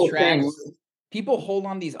unreleased tracks. People hold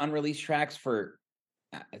on these unreleased tracks for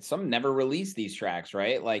some never release these tracks,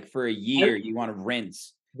 right? Like for a year, you want to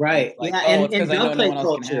rinse, right? Like, and dubplate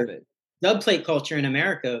culture, dubplate culture in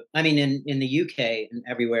America. I mean, in the UK and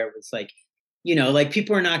everywhere was like, you know, like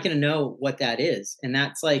people are not going to know what that is, and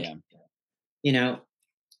that's like, you know,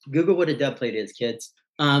 Google what a dubplate is, kids.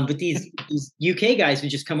 But these UK guys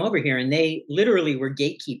would just come over here and they literally were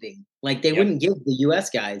gatekeeping. Like they wouldn't give the US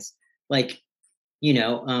guys, like, you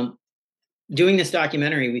know, doing this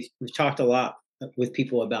documentary, we've talked a lot with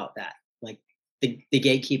people about that, like the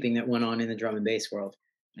gatekeeping that went on in the drum and bass world.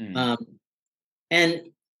 And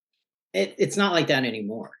it's not like that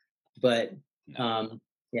anymore, but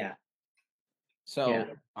yeah. So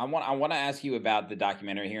I want to ask you about the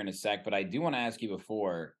documentary here in a sec, but I do want to ask you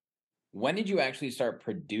before, when did you actually start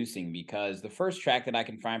producing? Because the first track that I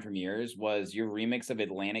can find from yours was your remix of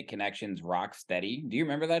Atlantic Connection's Rock Steady. Do you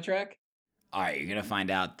remember that track? All right, you're going to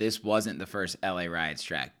find out this wasn't the first LA Riots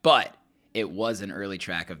track, but it was an early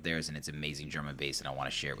track of theirs, and it's amazing drum and bass, and I want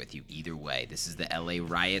to share it with you either way. This is the LA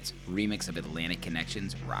Riots remix of Atlantic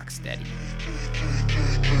Connection's Rock Steady.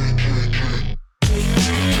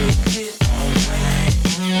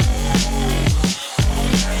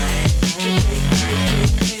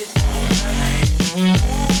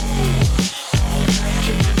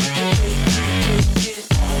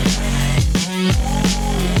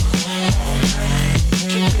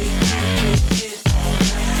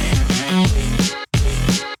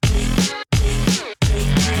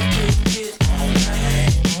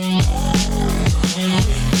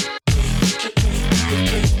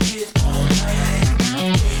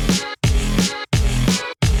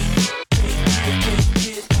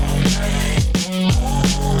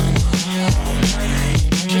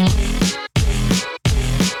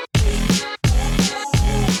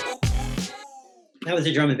 That was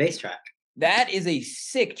a drum and bass track. That is a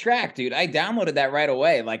sick track, dude. I downloaded that right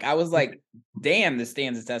away. Like I was like, damn, this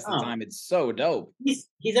stands the test of time. It's so dope.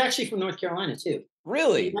 He's actually from North Carolina too.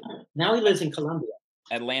 Really? Now he lives in Columbia.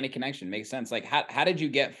 Atlantic Connection makes sense. Like how did you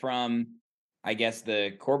get from, I guess,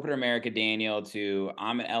 the corporate America Daniel to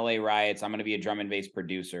I'm at LA Riots, I'm going to be a drum and bass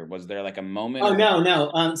producer? Was there like a moment? Oh,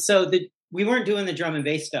 no. So we weren't doing the drum and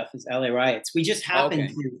bass stuff as LA Riots. We just happened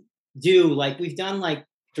to do like, we've done like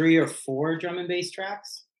 3 or 4 drum and bass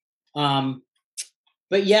tracks.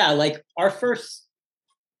 But yeah, like our first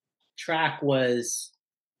track was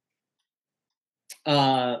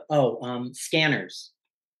Scanners.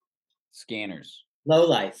 Low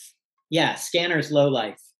Life. Yeah, Scanners Low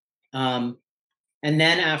Life. And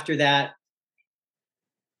then after that,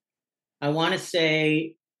 I want to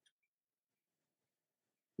say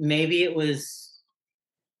maybe it was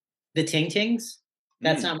the Ting Tings.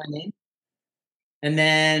 That's not my name. And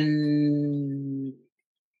then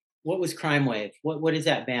what was Crime Wave? What is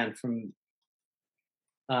that band from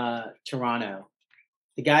Toronto?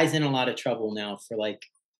 The guy's in a lot of trouble now for like,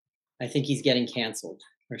 I think he's getting canceled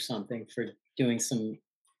or something for doing some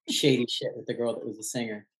shady shit with the girl that was a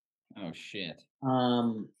singer. Oh shit.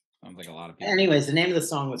 Sounds like a lot of people. Anyways, the name of the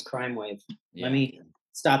song was Crime Wave. Yeah. Let me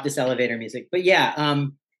stop this elevator music. But yeah,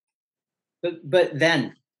 but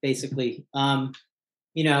then basically,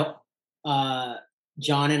 you know,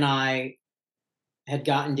 John and I had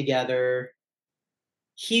gotten together.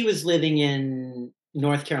 He was living in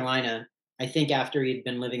North Carolina, I think, after he'd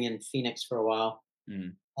been living in Phoenix for a while.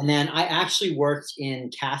 And then I actually worked in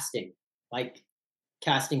casting, like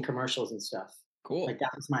casting commercials and stuff. Cool. Like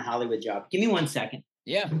that was my Hollywood job. Give me 1 second.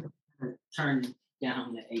 Yeah. Turn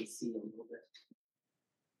down the AC a little bit.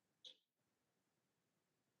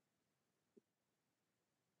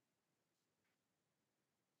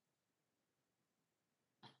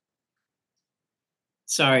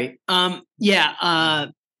 Sorry.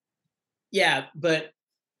 Yeah, but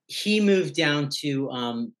he moved down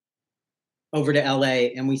to over to LA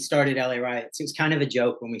and we started LA Riots. It was kind of a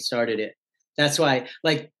joke when we started it. That's why,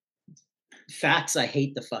 like, Facts, I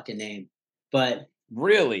hate the fucking name. But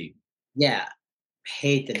Really? yeah,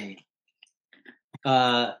 hate the name.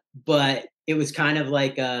 But it was kind of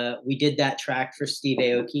like we did that track for Steve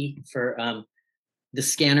Aoki for the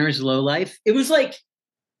Scanners Low Life. It was like,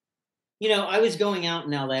 I was going out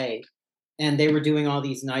in LA and they were doing all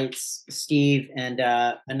these nights, Steve and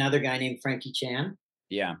another guy named Frankie Chan.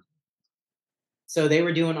 Yeah. So they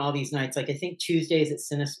were doing all these nights. Like, I think Tuesdays at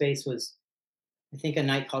Cinespace was, I think, a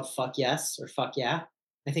night called Fuck Yes or Fuck Yeah.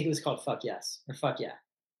 I think it was called Fuck Yes or Fuck Yeah.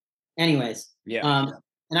 Anyways. Yeah.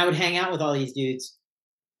 And I would hang out with all these dudes.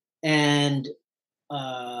 And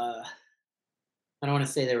I don't want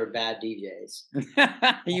to say they were bad DJs.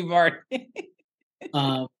 You've already.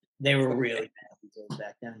 They were really bad DJs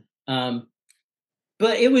back then.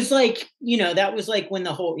 But it was like, that was like when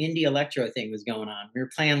the whole indie electro thing was going on. We were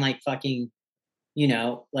playing like fucking,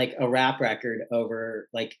 like a rap record over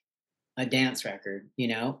like a dance record,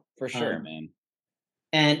 For sure, man.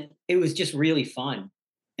 And it was just really fun.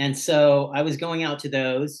 And so I was going out to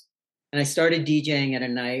those and I started DJing at a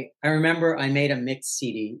night. I remember I made a mix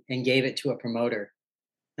CD and gave it to a promoter.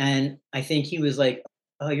 And I think he was like,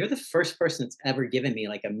 "Oh, you're the first person that's ever given me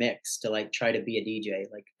like a mix to like try to be a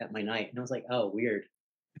DJ like at my night." And I was like, "Oh, weird."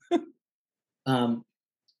 And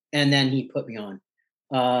then he put me on.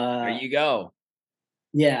 There you go.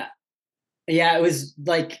 Yeah. Yeah, it was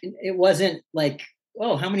like, it wasn't like,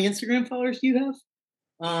 "Oh, how many Instagram followers do you have?"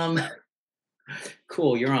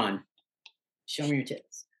 Cool, you're on. Show me your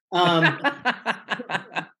tits.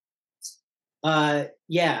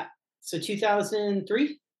 Yeah. So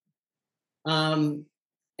 2003. And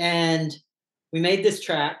we made this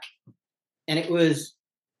track, and it was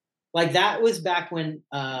like, that was back when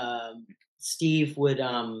Steve would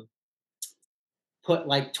put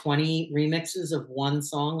like 20 remixes of one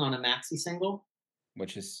song on a maxi single.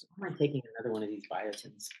 Which is, Am I taking another one of these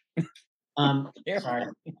biotins? Sorry.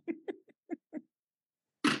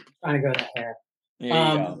 Trying to go to hair. there you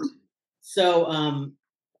go. So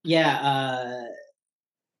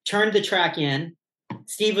turned the track in.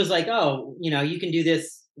 Steve was like, "Oh, you can do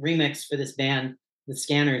this remix for this band, the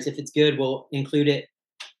Scanners. If it's good, we'll include it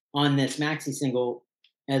on this maxi single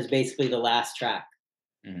as basically the last track."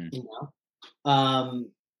 Mhm.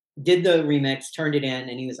 Did the remix, turned it in,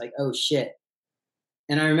 and he was like, "Oh shit."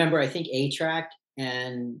 And I remember, I think A-Track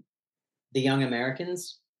and the Young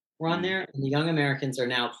Americans were on there, and the Young Americans are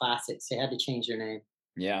now Classics. They had to change their name.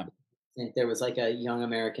 Yeah. I think there was like a Young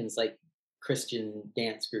Americans like Christian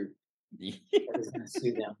dance group that was going to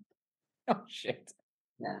sue them. Oh shit.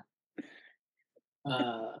 Yeah.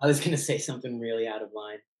 I was going to say something really out of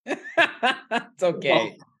line. It's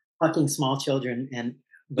okay. Well, fucking small children,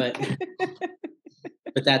 but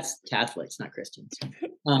that's Catholics, not Christians.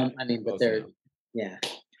 But they're, yeah.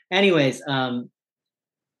 Anyways,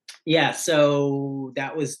 yeah. So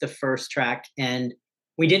that was the first track, and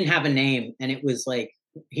we didn't have a name, and it was like,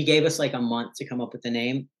 he gave us like a month to come up with the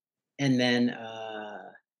name, and then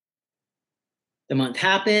the month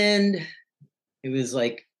happened. It was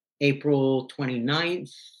like April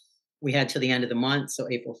 29th. We had till the end of the month, so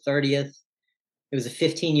April 30th. It was a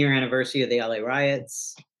 15-year anniversary of the LA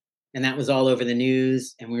riots, and that was all over the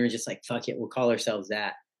news, and we were just like, fuck it, we'll call ourselves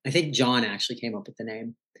that. I think John actually came up with the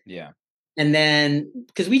name. Yeah. And then,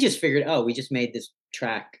 because we just figured, we just made this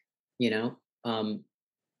track,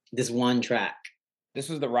 this one track. This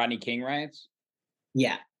was the Rodney King riots?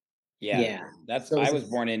 Yeah. Yeah. That's, So I was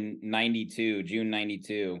born in 92, June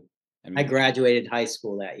 92. I graduated high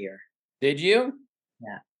school that year. Did you?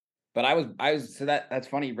 Yeah. But I was, so that's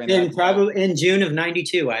funny. You bring that up. Probably in June of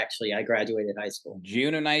 92, I graduated high school.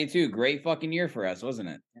 June of 92. Great fucking year for us, wasn't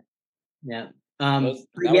it? Yeah. That was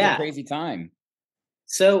a crazy time.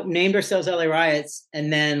 So named ourselves LA Riots,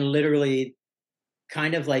 and then literally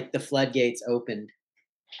kind of like the floodgates opened.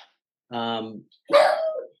 Is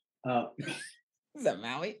that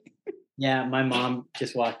Maui? Yeah, my mom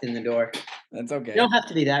just walked in the door. That's okay. You don't have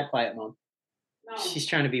to be that quiet, Mom. No. She's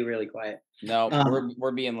trying to be really quiet. No,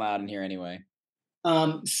 we're being loud in here anyway.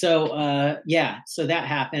 So that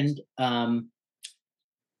happened.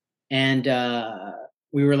 And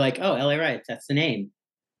we were like, "Oh, LA Riots, that's the name."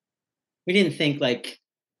 We didn't think like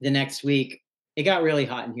the next week. It got really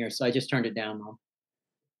hot in here, so I just turned it down,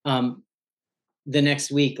 Mom. The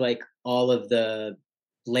next week, like all of the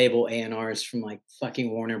label A&Rs from like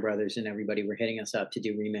fucking Warner Brothers and everybody were hitting us up to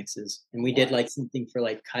do remixes, and we did like something for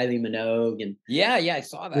like Kylie Minogue, and yeah, I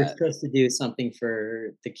saw that. We were supposed to do something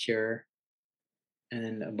for The Cure,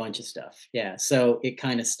 and a bunch of stuff. Yeah, so it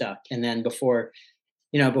kind of stuck. And then before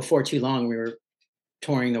too long, we were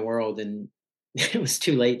touring the world, and it was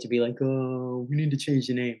too late to be like, "Oh, we need to change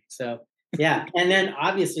the name." So Yeah. And then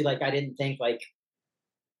obviously, like, I didn't think like,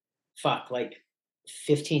 fuck, like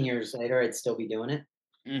 15 years later, I'd still be doing it.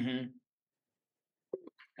 Mm-hmm.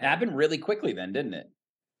 It happened really quickly then, didn't it?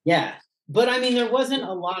 Yeah. But I mean, there wasn't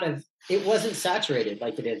a lot of, it wasn't saturated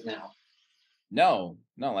like it is now. No,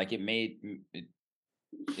 like it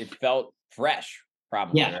felt fresh,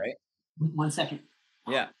 probably, Yeah. right? 1 second.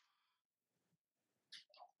 Yeah.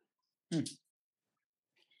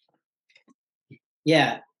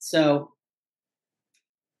 Yeah. So,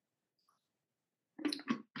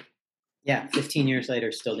 yeah, 15 years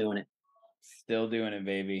later, still doing it. Still doing it,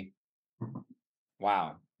 baby.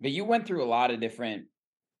 Wow. But you went through a lot of different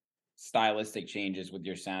stylistic changes with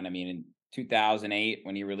your sound. I mean, in 2008,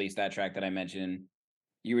 when you released that track that I mentioned,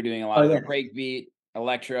 you were doing a lot of the breakbeat,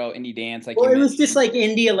 electro, indie dance, like Well, you it was just mentioned. like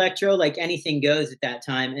indie electro, like anything goes at that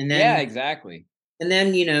time. And Yeah, then, exactly.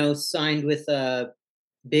 you know, signed with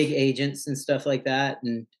big agents and stuff like that,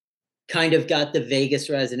 and kind of got the Vegas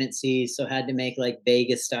residency, so had to make like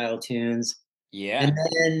Vegas style tunes. Yeah. And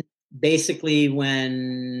then basically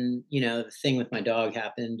when, you know, the thing with my dog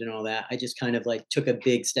happened and all that, I just kind of like took a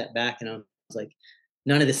big step back, and I was like,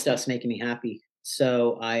 none of this stuff's making me happy.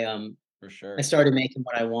 So For sure. I started making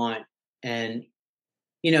what I want. And,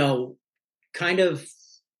 you know, kind of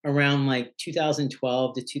around like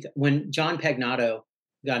 2012 to when John Pagnato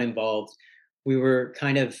got involved, we were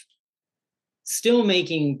kind of still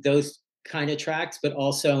making those kind of tracks, but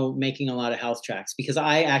also making a lot of house tracks, because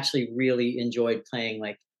I actually really enjoyed playing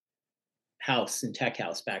like house and tech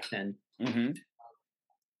house back then. Mm-hmm.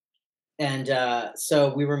 And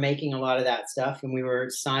so we were making a lot of that stuff, and we were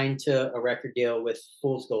signed to a record deal with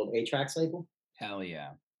Fool's Gold, A-Trax label. Hell yeah.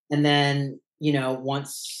 And then, you know,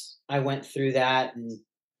 once I went through that and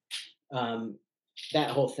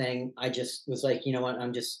that whole thing, I just was like, you know what,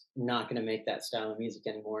 I'm just not going to make that style of music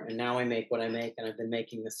anymore. And now I make what I make, and I've been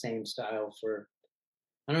making the same style for,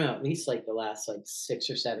 I don't know, at least like the last like 6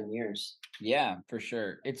 or 7 years. Yeah, for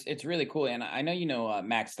sure. It's really cool. And I know you know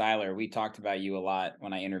Max Styler. We talked about you a lot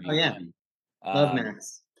when I interviewed yeah. him. Love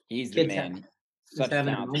Max. He's the Kid's man. Such Such a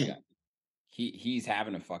having a talented guy. moment. He's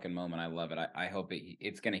having a fucking moment. I love it. I hope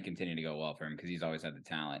it's going to continue to go well for him because he's always had the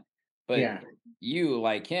talent. But Yeah. you,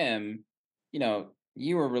 like him, you know,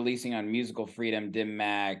 you were releasing on Musical Freedom, Dim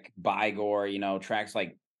Mak, Bygore, you know, tracks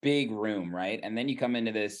like Big Room, right? And then you come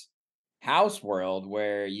into this house world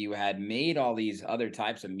where you had made all these other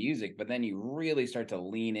types of music, but then you really start to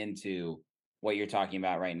lean into what you're talking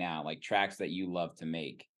about right now, like tracks that you love to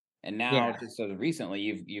make. And now, Yeah. just so recently,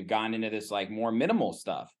 you've gone into this like more minimal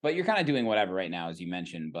stuff, but you're kind of doing whatever right now, as you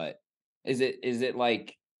mentioned. But is it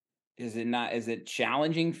like is it not is it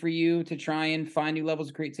challenging for you to try and find new levels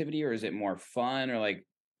of creativity, or is it more fun, or like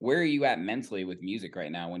where are you at mentally with music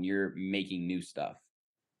right now when you're making new stuff?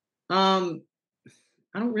 Um,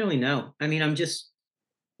 I don't really know. I mean, I'm just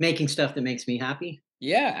making stuff that makes me happy.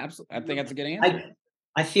 Yeah, absolutely. I think that's a good answer.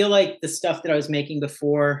 I feel like the stuff that I was making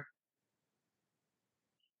before,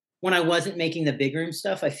 when I wasn't making the big room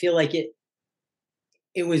stuff, I feel like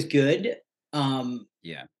it was good.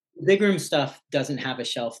 Yeah. Big room stuff doesn't have a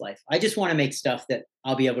shelf life. I just want to make stuff that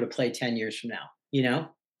I'll be able to play 10 years from now, you know?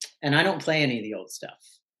 And I don't play any of the old stuff.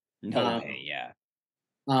 No way, yeah.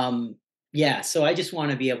 Yeah, so I just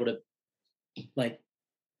want to be able to like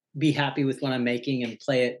be happy with what I'm making and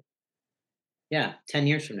play it, yeah, 10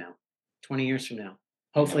 years from now, 20 years from now.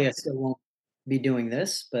 Hopefully I still won't be doing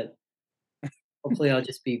this, but hopefully I'll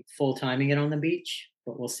just be full timing it on the beach,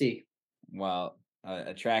 but we'll see. Well,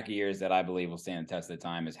 a track of yours that I believe will stand the test of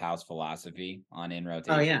time is House Philosophy on In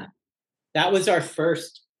Rotation. Oh yeah. That was our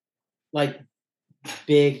first like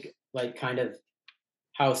big, like kind of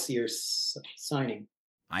houseier signing.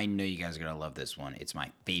 I know you guys are going to love this one. It's my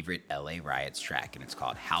favorite LA Riots track, and it's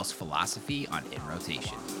called House Philosophy on In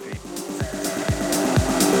Rotation.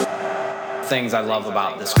 Things I love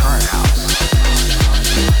about this current house.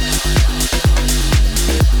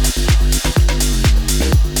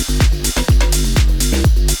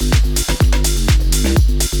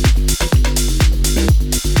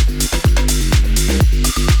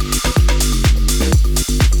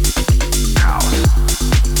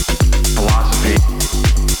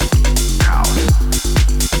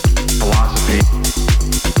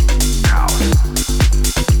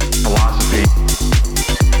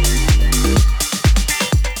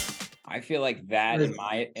 I feel like that,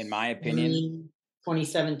 in my opinion,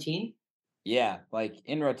 2017. Yeah, like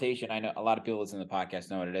In Rotation. I know a lot of people listen to the podcast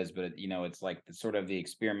know what it is, but you know, it's like the sort of the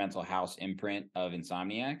experimental house imprint of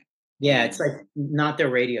Insomniac. Yeah, it's like not their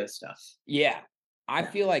radio stuff. Yeah. I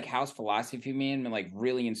feel like House Philosophy, man, like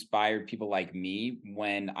really inspired people like me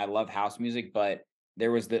when I love house music, but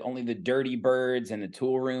there was only the Dirty Birds and the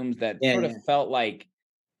Tool Rooms that Yeah, sort yeah. of felt like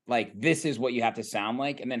this is what you have to sound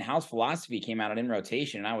like. And then House Philosophy came out in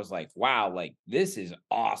rotation, and I was like, wow, like this is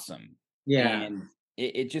awesome. Yeah. And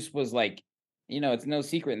it just was like, it's no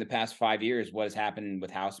secret in the past 5 years what has happened with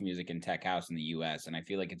house music and tech house in the US. And I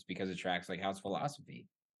feel like it's because of tracks like House Philosophy.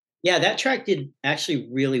 Yeah, that track did actually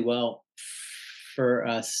really well for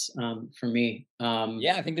us, for me.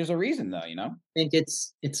 Yeah, I think there's a reason though, I think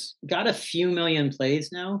it's got a few million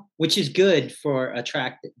plays now, which is good for a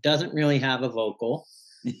track that doesn't really have a vocal.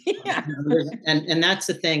 Yeah. And that's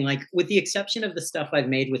the thing, like with the exception of the stuff I've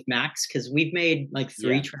made with Max, because we've made like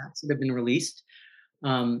 3 Yeah. tracks that have been released.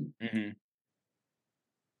 Mhm.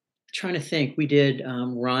 Trying to think, we did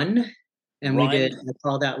Run, and we did Run. I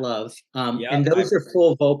Call That Love. Yep, And those are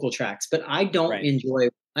full vocal tracks, but I don't Right. enjoy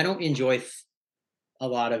a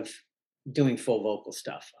lot of doing full vocal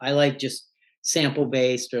stuff. I like just sample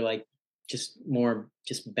based or like just more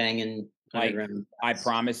just banging Like underground. I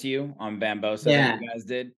Promise You on Bambosa Yeah. that you guys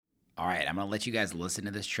did. All right, I'm going to let you guys listen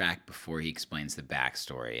to this track before he explains the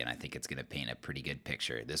backstory, and I think it's going to paint a pretty good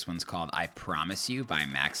picture. This one's called I Promise You by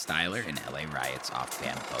Max Styler and LA Riots off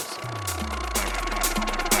Bambosa.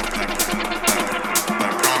 I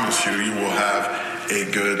promise you, you will have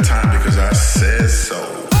a good time because I said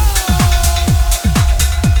so.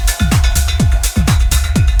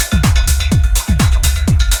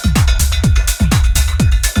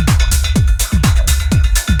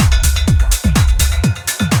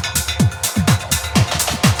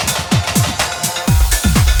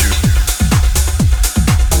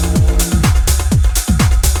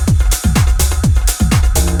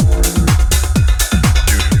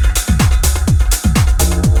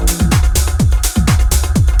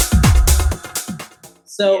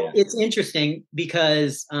 So it's interesting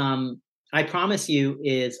because I Promise You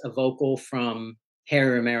is a vocal from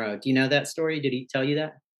Harry Romero. Do you know that story? Did he tell you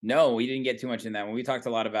that? No, we didn't get too much in that one. We talked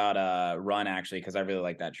a lot about Run, actually, because I really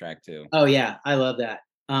like that track too. Oh yeah, I love that.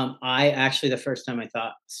 I actually, the first time I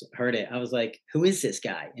heard it, I was like, "Who is this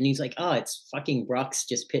guy?" And he's like, "Oh, it's fucking Brooks,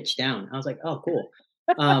 just pitched down." I was like, "Oh, cool,"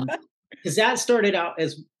 because that started out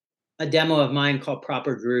as a demo of mine called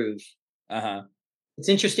Proper Groove. It's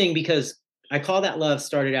interesting because I Call That Love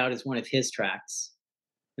started out as one of his tracks,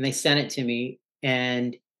 and they sent it to me,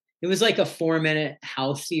 and it was like a 4-minute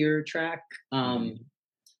houseier track,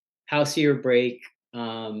 houseier break,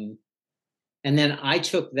 and then I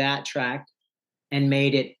took that track and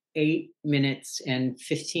made it 8 minutes and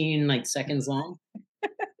 15 seconds long,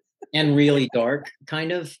 and really dark,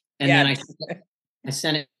 kind of. And then I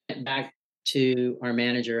sent it back to our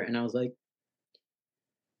manager, and I was like,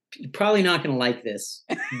 "You're probably not going to like this."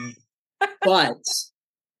 But,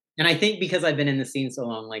 and I think because I've been in the scene so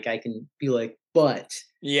long, like I can be like, but.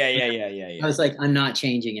 Yeah. I was like, I'm not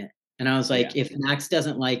changing it. And I was like, if Max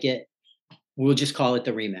doesn't like it, we'll just call it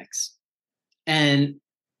the remix. And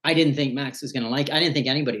I didn't think Max was going to I didn't think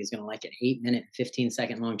anybody was going to like an 8-minute,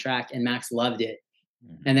 15-second long track. And Max loved it.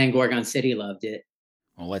 And then Gorgon City loved it.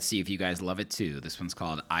 Well, let's see if you guys love it too. This one's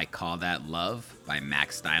called I Call That Love by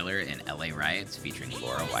Max Styler and LA Riots featuring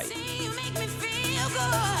Laura White.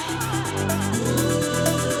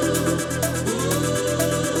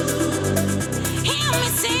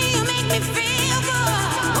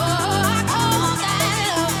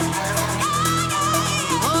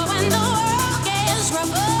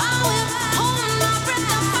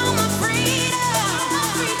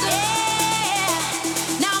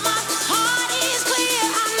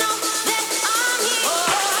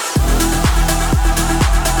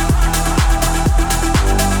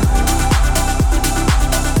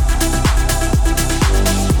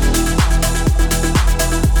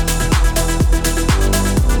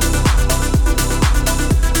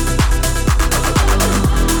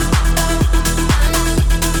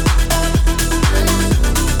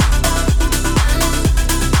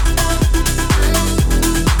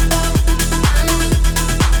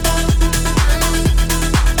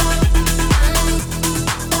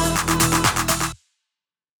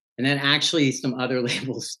 And then actually some other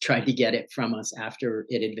labels tried to get it from us after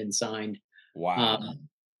it had been signed. Wow.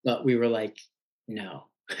 But we were like, no,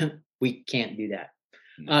 we can't do that.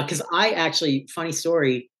 Because I actually, funny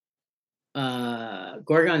story,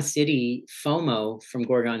 Gorgon City, FOMO from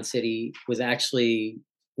Gorgon City was actually,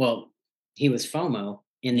 well, he was FOMO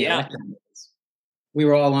in the Electro days. We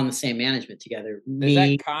were all on the same management together. Is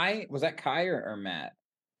that Kai? Was that Kai or Matt?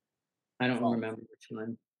 I don't remember which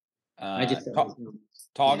one. I just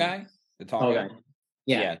tall guy? The tall guy?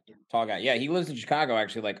 Yeah. Tall guy. Yeah, he lives in Chicago,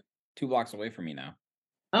 actually, like 2 blocks away from me now.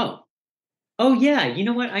 Oh yeah. You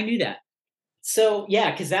know what? I knew that. So yeah,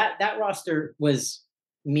 because that roster was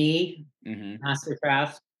me, Mm-hmm.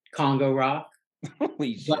 Mastercraft, Congo Rock,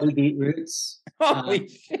 Holy shit. Bloody Beetroots, Holy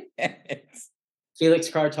shit. Felix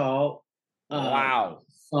Cartal, Wow.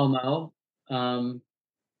 FOMO.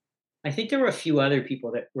 I think there were a few other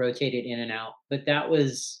people that rotated in and out, but that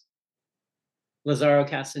was Lazaro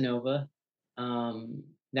Casanova.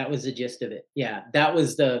 That was the gist of it. Yeah, that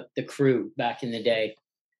was the crew back in the day.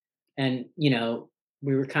 And,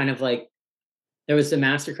 we were kind of like, there was the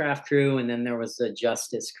Mastercraft crew and then there was the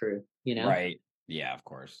Justice crew, Right. Yeah, of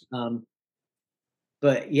course.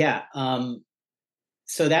 But yeah,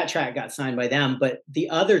 so that track got signed by them. But the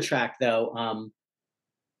other track though,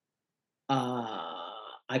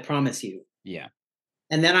 I Promise You. Yeah.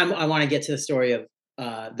 And then I want to get to the story of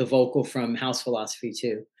the vocal from House Philosophy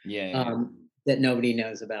too. Yeah. That nobody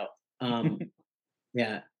knows about.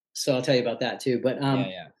 Yeah. So I'll tell you about that too. But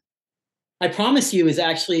yeah. I Promise You is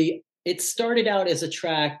actually, it started out as a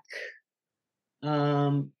track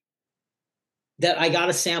that I got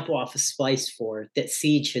a sample off of Splice for that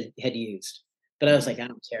Siege had used. But I was like, I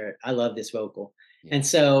don't care. I love this vocal. Yeah. And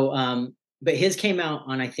so, but his came out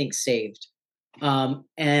on, I think, Saved. And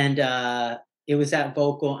it was that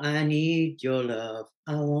vocal, I need your love.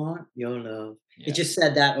 I want your love. Yeah. It just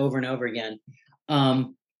said that over and over again.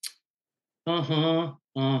 All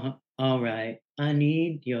right. I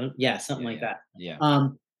need your, something like that. Yeah.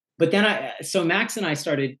 But then so Max and I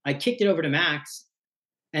kicked it over to Max,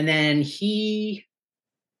 and then he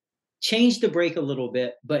changed the break a little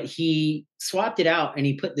bit, but he swapped it out and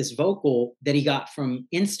he put this vocal that he got from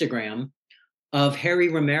Instagram of Harry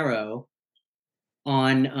Romero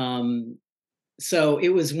on, so it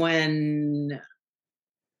was when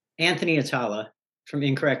Anthony Atala from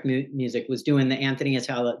Incorrect Music was doing the Anthony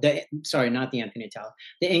Atala, not the Anthony Atala,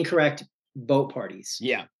 the Incorrect boat parties.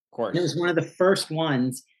 Yeah, of course. And it was one of the first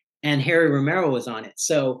ones, and Harry Romero was on it.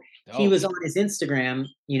 So he was on his Instagram,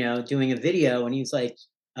 doing a video, and he was like,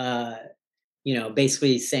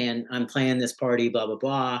 basically saying, I'm playing this party, blah, blah,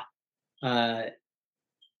 blah.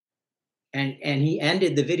 And he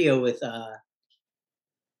ended the video with,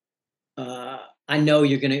 I know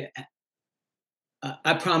you're going to,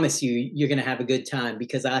 I promise you're going to have a good time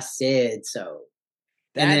because I said so.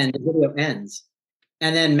 And then the video ends.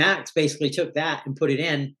 And then Max basically took that and put it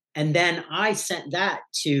in. And then I sent that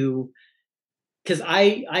to, because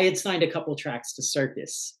I had signed a couple tracks to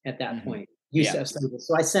Circus at that point. Yusef.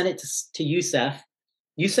 So I sent it to Yusef.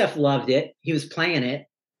 Yusef loved it. He was playing it.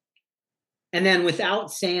 And then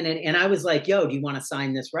without saying it, and I was like, yo, do you want to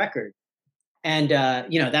sign this record? And,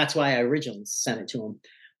 that's why I originally sent it to him.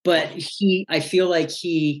 But I feel like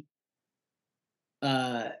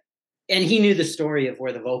and he knew the story of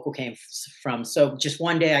where the vocal came from. So just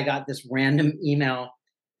one day I got this random email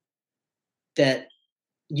that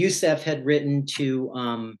Yusef had written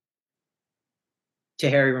to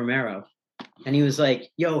Harry Romero. And he was like,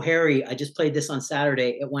 yo, Harry, I just played this on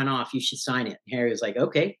Saturday. It went off. You should sign it. And Harry was like,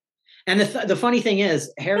 okay. And the funny thing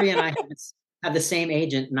is, Harry and I have the same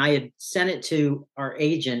agent, and I had sent it to our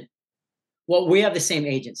agent. Well, we have the same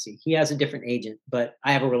agency. He has a different agent, but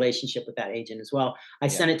I have a relationship with that agent as well. I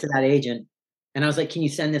sent it to that agent, and I was like, can you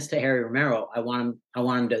send this to Harry Romero? I want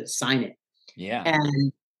him to sign it. Yeah.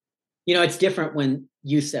 And, it's different when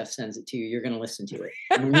Yusef sends it to you. You're going to listen to it.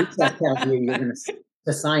 And when Yusef tells you you're going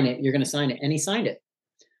to sign it, you're going to sign it. And he signed it.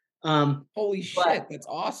 Holy shit, that's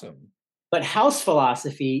awesome. But House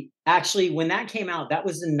Philosophy, actually, when that came out, that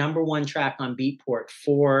was the #1 track on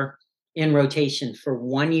Beatport in rotation for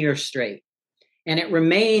 1 year straight. And it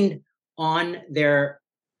remained on their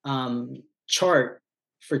chart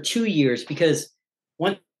for 2 years, because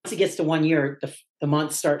once it gets to 1 year, the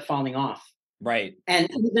months start falling off. Right. And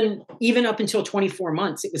even up until 24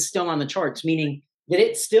 months, it was still on the charts, meaning that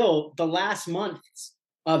it's still the last months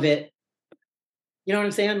of it. You know what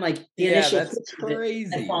I'm saying? Like the initial that's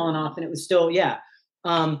crazy. had fallen off, and it was still, that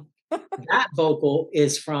vocal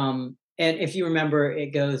is from, and if you remember,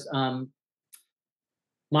 it goes,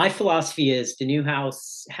 my philosophy is the new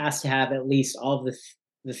house has to have at least all of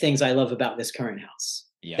the things I love about this current house.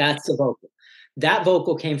 Yeah. That's the vocal. That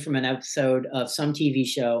vocal came from an episode of some TV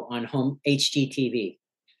show on home HGTV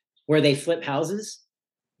where they flip houses.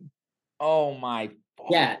 Oh my.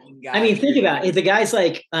 Yeah. God. I mean, think about it. The guy's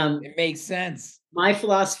like, it makes sense. My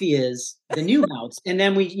philosophy is the new house. And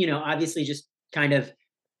then we, obviously just kind of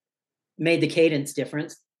made the cadence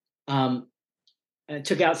different.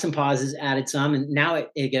 Took out some pauses, added some, and now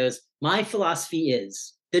it goes, my philosophy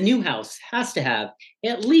is the new house has to have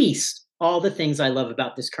at least all the things I love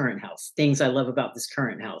about this current house, things I love about this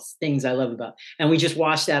current house, things I love about, and we just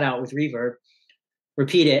wash that out with reverb,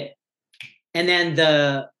 repeat it. And then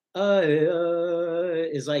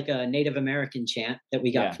is like a Native American chant that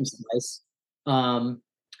we got Yeah. from Slice.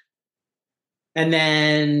 And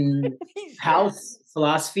then house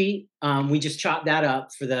philosophy, we just chopped that up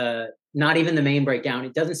for not even the main breakdown.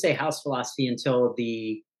 It doesn't say house philosophy until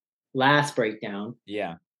the last breakdown.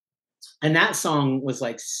 Yeah. And that song was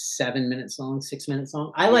like 7 minutes long, 6 minutes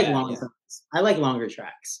long. I like long songs. I like longer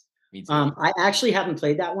tracks. Me too. I actually haven't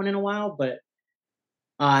played that one in a while, but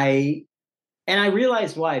I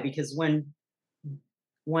realized why, because when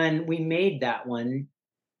we made that one,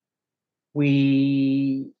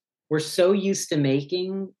 we were so used to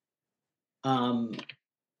making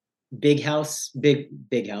big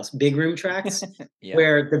room tracks Yeah.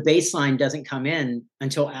 where the bass line doesn't come in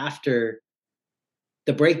until after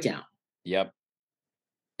the breakdown. Yep.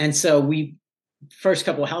 And so first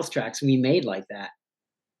couple of house tracks we made like that.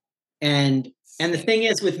 And the thing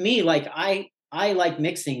is with me, like I like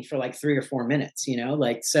mixing for like 3 or 4 minutes, you know,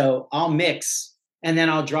 like, so I'll mix and then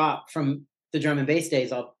I'll drop from the drum and bass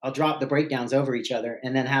days. I'll drop the breakdowns over each other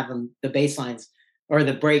and then have the bass lines or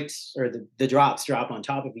the breaks or the drops drop on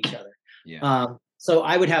top of each other. Yeah. So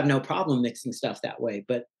I would have no problem mixing stuff that way.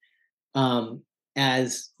 But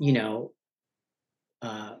as you know,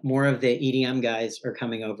 more of the EDM guys are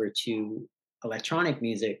coming over to electronic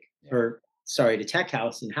music, to tech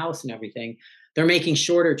house and everything. They're making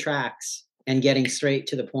shorter tracks and getting straight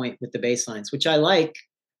to the point with the bass lines, which I like.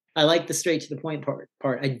 I like the straight to the point part.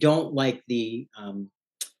 I don't like the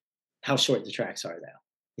how short the tracks are though.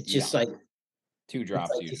 It's just like 2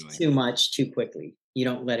 drops like usually. too much too quickly. You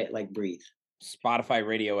don't let it like breathe. Spotify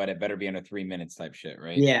radio edit better be under 3 minutes type shit,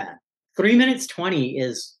 right? Yeah. 3 minutes 20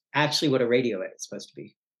 is actually what a radio edit is supposed to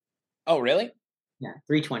be. Oh, really? Yeah,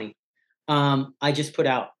 320. I just put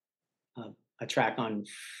out a track on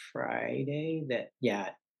Friday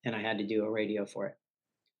and I had to do a radio for it.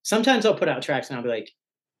 Sometimes I'll put out tracks and I'll be like,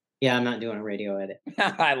 yeah, I'm not doing a radio edit.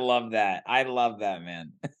 I love that. I love that,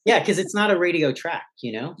 man. Yeah, because it's not a radio track,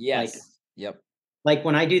 you know? Yes. Like, yep. Like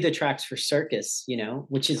when I do the tracks for Circus, you know,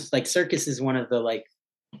 which is like Circus is one of the like,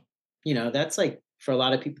 you know, that's like for a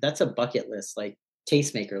lot of people, that's a bucket list, like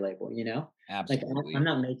tastemaker label, you know? Absolutely. Like I'm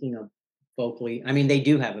not making a vocally, I mean, they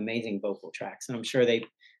do have amazing vocal tracks and I'm sure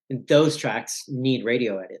those tracks need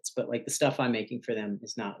radio edits, but like the stuff I'm making for them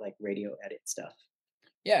is not like radio edit stuff.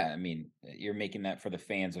 Yeah, I mean, you're making that for the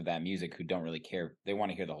fans of that music who don't really care. They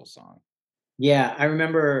want to hear the whole song. Yeah, I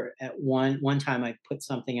remember at one time I put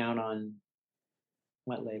something out on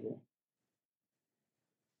what label?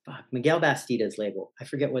 Fuck, Miguel Bastida's label. I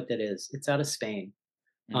forget what that is. It's out of Spain.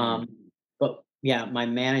 But yeah, my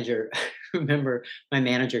manager, remember my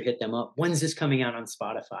manager hit them up. When's this coming out on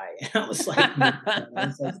Spotify? And I was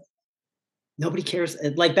like, nobody cares.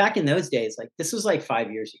 Like back in those days, like this was like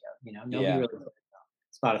 5 years ago, you know, nobody really cared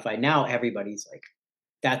about Spotify. Now everybody's like,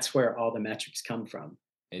 that's where all the metrics come from.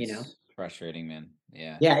 It's you know, frustrating, man.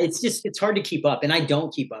 Yeah. Yeah. It's hard to keep up. And I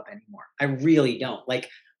don't keep up anymore. I really don't. Like,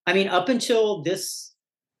 I mean, up until this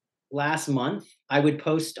last month, I would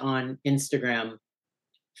post on Instagram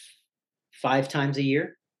 5 times a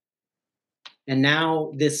year. And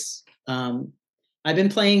now I've been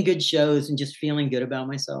playing good shows and just feeling good about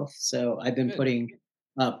myself. So I've been putting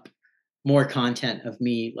up more content of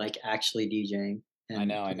me like actually DJing. And I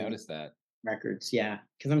know, I noticed that. Records, yeah.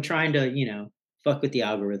 Because I'm trying to, you know, fuck with the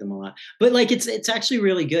algorithm a lot. But like it's actually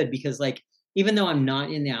really good because like even though I'm not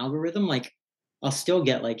in the algorithm, like I'll still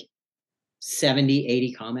get like 70,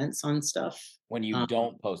 80 comments on stuff. When you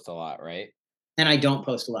don't post a lot, right? And I don't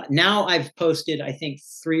post a lot. Now I've posted, I think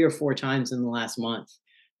 3 or 4 times in the last month.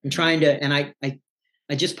 I'm trying to, and I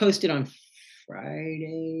just posted on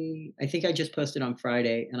Friday. I think I just posted on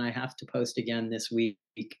Friday and I have to post again this week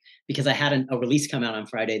because I had a release come out on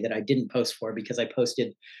Friday that I didn't post for because I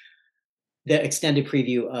posted the extended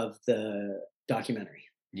preview of the documentary.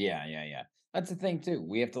 Yeah. That's the thing too.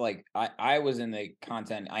 We have to like, I am in the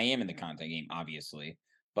content game, obviously.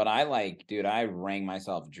 But I rang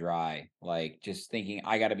myself dry, like just thinking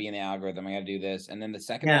I got to be in the algorithm. I got to do this. And then the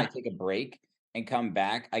second I take a break and come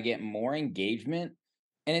back, I get more engagement.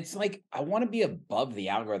 And it's like, I want to be above the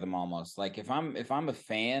algorithm almost. Like if I'm a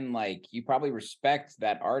fan, like you probably respect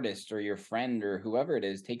that artist or your friend or whoever it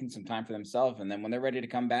is taking some time for themselves. And then when they're ready to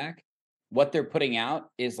come back, what they're putting out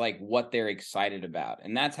is like what they're excited about.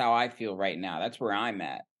 And that's how I feel right now. That's where I'm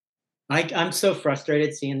at. I'm so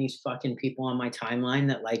frustrated seeing these fucking people on my timeline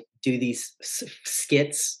that like do these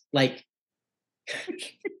skits. Like,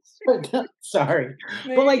 sorry,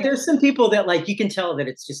 but like there's some people that like you can tell that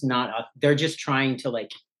it's just not. They're just trying to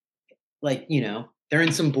like you know they're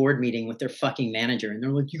in some board meeting with their fucking manager and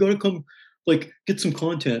they're like, you gotta come. like get some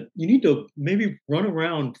content. You need to maybe run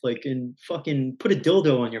around like and fucking put a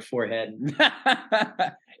dildo on your forehead.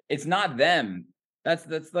 It's not them. That's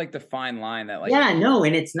like the fine line that like Yeah, no,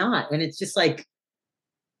 and it's not. And it's just like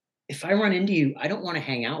if I run into you, I don't want to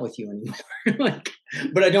hang out with you anymore. Like,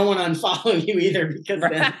 but I don't want to unfollow you either because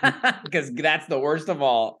then because that's the worst of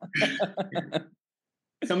all.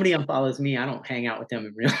 somebody unfollows me, I don't hang out with them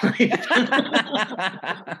in real life.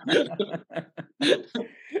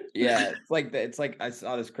 Yeah, it's like I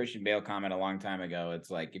saw this Christian Bale comment a long time ago.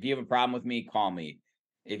 It's like if you have a problem with me, call me.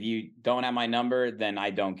 If you don't have my number, then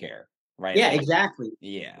I don't care. Right? Yeah, Like, exactly.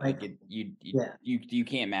 yeah, Like, you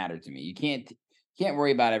can't matter to me. You can't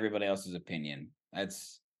worry about everybody else's opinion.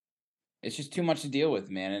 It's just too much to deal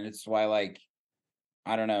with, man. And it's why like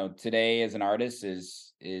I don't know, today as an artist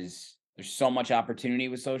is there's so much opportunity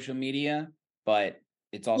with social media, but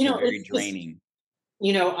it's also very it's just, draining.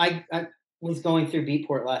 I was going through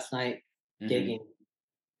Beatport last night gigging.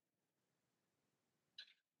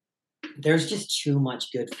 There's just too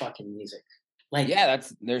much good fucking music. Like, yeah,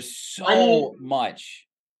 there's so much.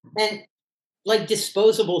 And like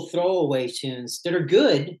disposable throwaway tunes that are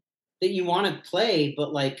good that you want to play,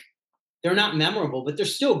 but like they're not memorable, but they're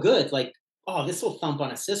still good. Like, oh, this will thump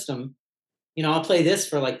on a system. I'll play this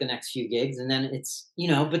for like the next few gigs, and then it's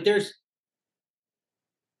but there's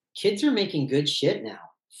kids are making good shit now.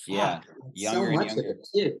 Yeah, younger so and much younger. of it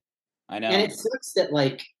too. I know. And it sucks that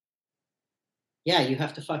like, yeah, you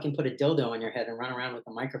have to fucking put a dildo on your head and run around with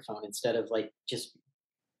a microphone instead of like just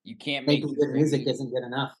you can't make making good music isn't good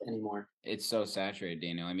enough anymore. It's so saturated,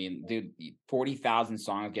 Daniel. I mean, dude, 40,000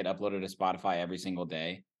 songs get uploaded to Spotify every single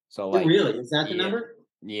day. So like, really, is that the number?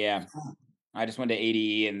 Yeah. I just went to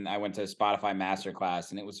ADE and I went to Spotify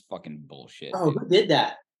Masterclass and it was fucking bullshit. Oh, who did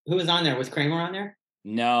that? Who was on there? Was Kramer on there?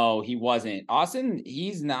 No, he wasn't. Austin,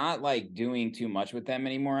 he's not like doing too much with them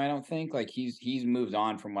anymore. I don't think. Like he's moved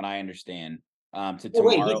on from what I understand. To Tomorrow.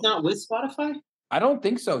 Wait, he's not with Spotify? I don't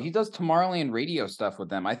think so. He does Tomorrowland radio stuff with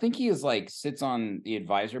them. I think he is like sits on the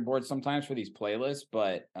advisor board sometimes for these playlists.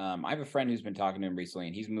 But I have a friend who's been talking to him recently,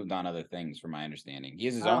 and he's moved on other things, from my understanding. He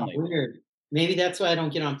has his own label. Weird. Maybe that's why I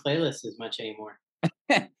don't get on playlists as much anymore.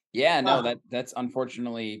 Yeah, no, that's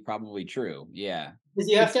unfortunately probably true. Yeah.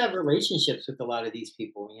 Because you have to have relationships with a lot of these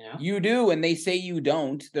people, You do, and they say you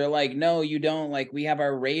don't. They're like, no, you don't. Like, we have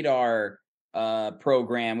our radar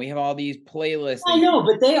program. We have all these playlists. I know,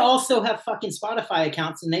 but they also have fucking Spotify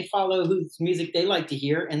accounts and they follow whose music they like to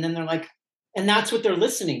hear, and then they're like, and that's what they're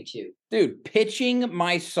listening to. Dude, pitching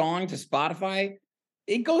my song to Spotify,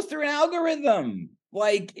 it goes through an algorithm.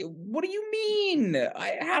 Like, what do you mean?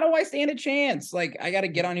 How do I stand a chance? Like, I got to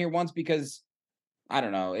get on here once because I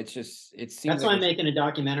don't know. It seems that's why I'm making a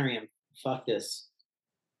documentary and fuck this.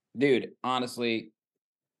 Dude, honestly.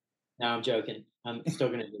 No, I'm joking. I'm still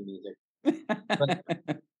going to do music. But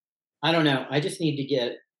I don't know. I just need to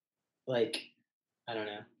get like, I don't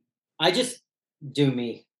know. I just do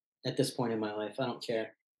me at this point in my life. I don't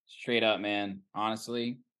care. Straight up, man.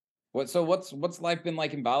 Honestly. What's life been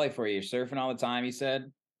like in Bali for you? You're surfing all the time, you said?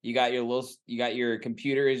 You got your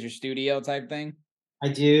computer as your studio type thing? I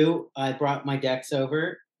do. I brought my decks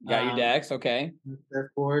over. Got your decks, okay.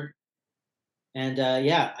 Surfboard. And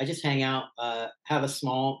yeah, I just hang out, have a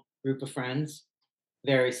small group of friends.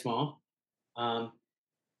 Very small.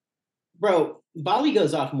 Bro, Bali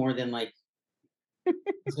goes off more than like I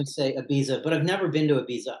was gonna say Ibiza, but I've never been to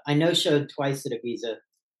Ibiza. I know showed twice at Ibiza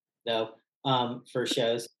though, for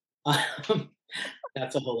shows.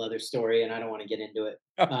 That's a whole other story, and I don't want to get into it.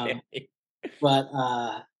 Okay.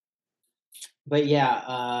 But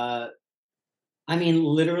yeah, I mean,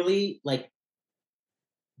 literally, like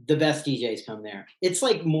the best DJs come there. It's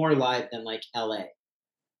like more live than like LA,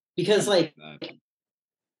 because like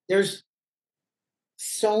there's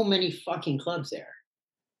so many fucking clubs there.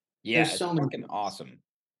 Yeah, there's so it's many fucking awesome.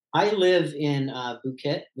 I live in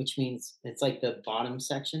Phuket, which means it's like the bottom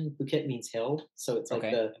section. Phuket means hill, so it's like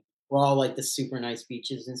where all like the super nice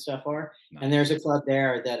beaches and stuff are. Nice. And there's a club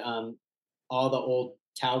there that all the old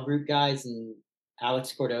Tao Group guys and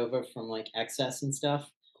Alex Cordova from like Excess and stuff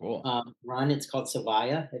run. It's called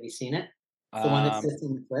Savaya. Have you seen it? It's the one that sits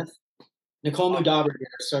on the cliff. Nicole Mudaber did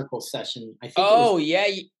a circle session. I think. Oh yeah,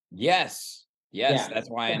 yes, that's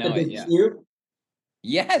why I know it. Yeah.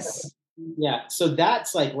 Yes. Yeah, so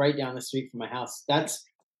that's like right down the street from my house. That's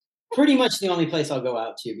pretty much the only place I'll go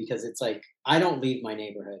out to because it's like I don't leave my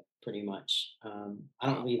neighborhood pretty much. I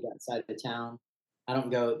don't leave that side of the town. I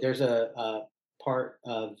don't go. There's a part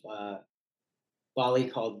of Bali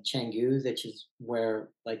called Canggu, which is where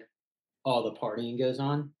like all the partying goes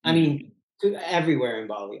on. I mean, everywhere in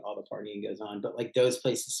Bali, all the partying goes on, but like those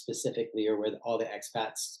places specifically are where all the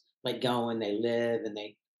expats like go and they live and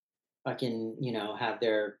they fucking, have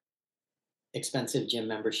their expensive gym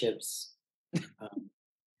memberships. Um,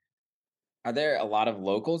 Are there a lot of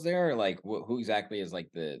locals there, or like who exactly is like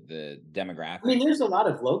the I mean, demographic? there's a lot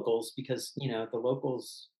of locals because, the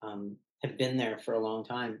locals have been there for a long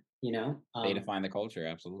time, They define the culture,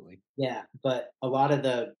 absolutely. yeah, but a lot of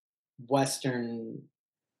the Western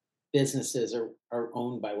businesses are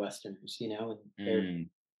owned by Westerners, and they're Mm,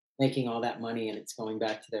 making all that money and it's going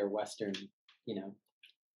back to their Western, you know,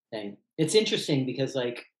 thing. It's interesting because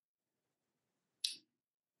like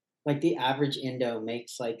the average Indo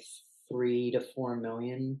makes like 3 to 4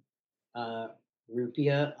 million uh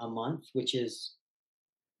rupiah a month, which is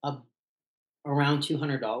a, around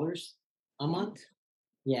 $200 a month. what?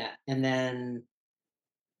 Yeah, and then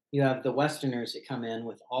you have the Westerners that come in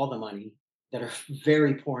with all the money that are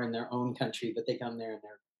very poor in their own country, but they come there and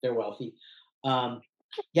they're wealthy. Um,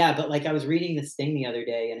 yeah, but like I was reading this thing the other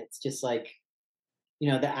day, and it's just like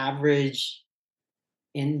the average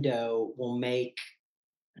Indo will make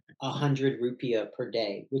 100 rupiah per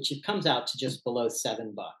day, which it comes out to just below $7.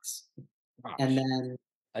 And Gosh, then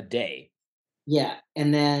a day. yeah,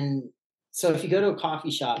 and then so if you go to a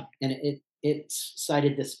coffee shop, and it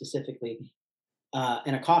cited this specifically,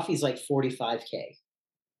 and a coffee's like 45K.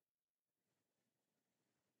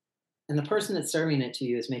 And the person that's serving it to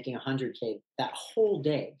you is making 100K that whole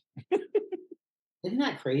day. Isn't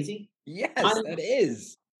that crazy? My Yes, that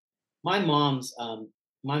is. my mom's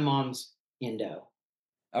my mom's Indo.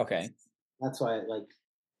 Okay. That's why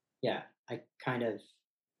yeah, I kind of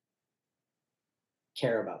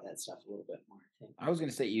care about that stuff a little bit more, I think. I was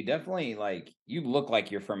gonna say you definitely like you look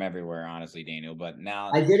like you're from everywhere, honestly, Daniel. But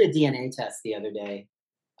now, I did a DNA test the other day.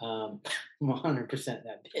 I'm 100%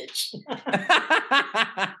 that bitch.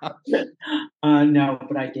 No,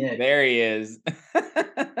 but I did. there he is. Hold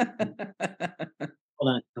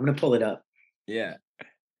on, I'm gonna pull it up. Yeah.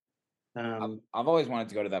 I've always wanted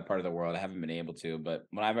to go to that part of the world. I haven't been able to, but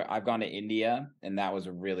when I've gone to India, and that was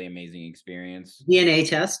a really amazing experience. DNA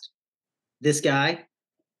test. This guy.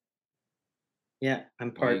 Yeah,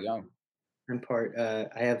 I'm There you part. go. I'm part.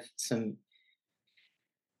 I have some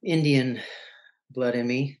Indian blood in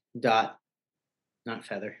me. Dot, not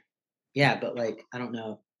feather. Yeah, but like I don't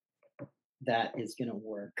know if that is gonna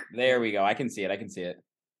work. There we go. I can see it. I can see it.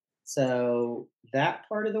 So that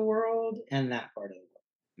part of the world and that part of the world.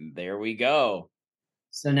 There we go.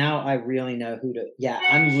 So now I really know who to. Yeah,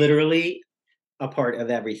 I'm literally a part of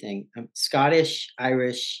everything. I'm Scottish,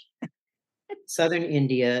 Irish, Southern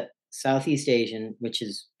India, Southeast Asian, which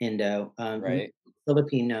is Indo, Right.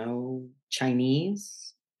 Filipino,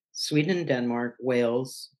 Chinese, Sweden and Denmark,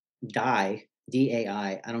 Wales, Dai,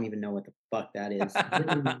 DAI. I don't even know what the fuck that is.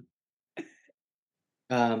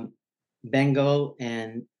 Bengal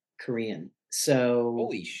and Korean. So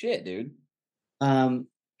Holy shit, dude.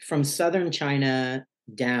 from southern China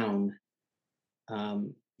down,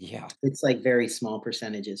 um, Yeah. it's like very small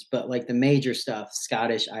percentages, but like the major stuff,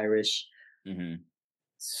 Scottish, Irish, Hmm.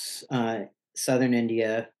 Southern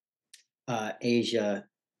India, Asia,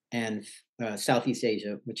 and Southeast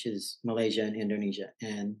Asia, which is Malaysia and Indonesia,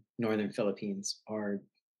 and Northern Philippines are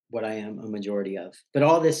what I am a majority of. But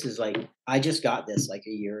all this is like, I just got this like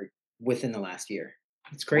a year within the last year.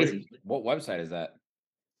 It's crazy. What website is that?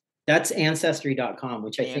 That's ancestry.com,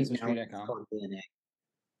 which I think now is Ancestry.com. called DNA.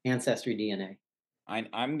 Ancestry DNA.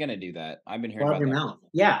 I'm gonna do that. I've been hearing Love about your that. mouth.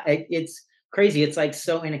 Yeah, it's crazy. It's like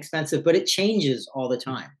so inexpensive, but it changes all the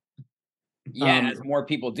time. Yeah, as more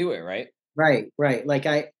people do it, right? Right, right. Like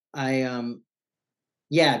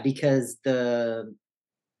yeah, because the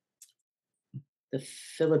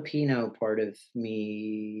Filipino part of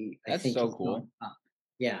me, I That's think, so is cool. going up.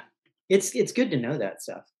 Yeah, it's good to know that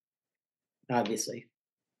stuff. Obviously,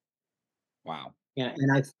 Wow. yeah.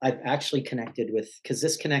 And I've actually connected with, because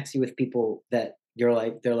this connects you with people that they're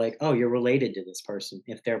like, oh, you're related to this person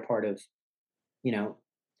if they're part of, you know.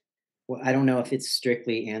 Well, I don't know if it's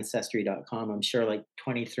strictly ancestry.com. I'm sure like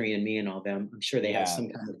 23andMe and all them. I'm sure they have Yeah, some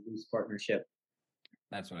kind of loose partnership.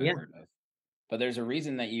 that's what I've Yeah, heard of. But there's a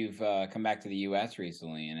reason that you've come back to the U.S.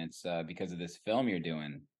 recently, and it's because of this film you're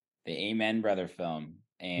doing, the Amen Brother film,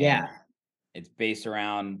 and yeah. it's based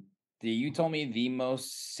around you told me the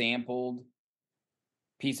most sampled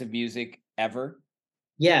piece of music ever.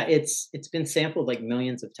 Yeah, it's been sampled like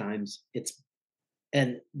millions of times.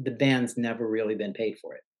 And the band's never really been paid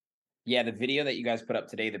for it. Yeah, the video that you guys put up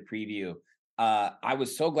today, the preview. I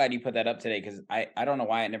was so glad you put that up today because I don't know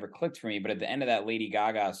why it never clicked for me, but at the end of that Lady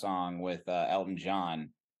Gaga song with Elton John,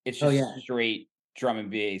 it's Oh just yeah. straight drum and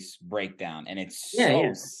bass breakdown, and it's Yeah, so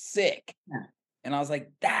yeah. sick. Yeah. And I was like,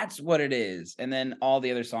 that's what it is. And then all the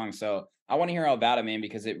other songs. So I want to hear all about it, man,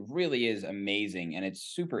 because it really is amazing and it's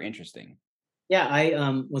super interesting. Yeah,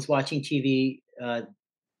 I was watching TV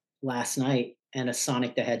last night, and a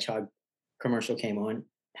Sonic the Hedgehog commercial came on.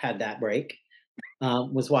 Had that break.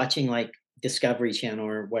 Was watching like Discovery Channel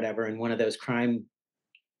or whatever, and one of those crime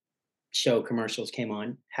show commercials came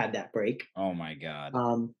on. Had that break. Oh my God.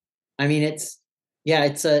 I mean, it's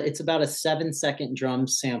about a 7-second drum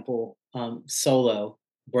sample solo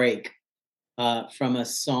break from a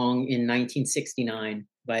song in 1969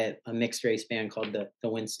 by a mixed race band called the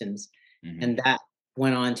Winstons, and that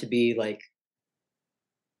went on to be like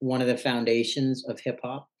one of the foundations of hip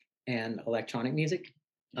hop and electronic music.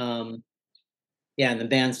 Yeah, and the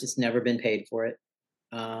band's just never been paid for it.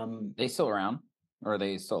 They still around, or are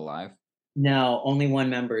they still alive? No, only one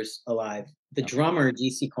member's alive. The Okay. drummer,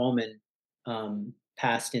 GC Coleman,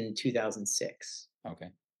 passed in 2006. Okay.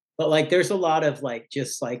 But like, there's a lot of like,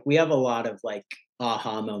 just like, we have a lot of like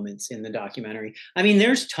aha moments in the documentary. I mean,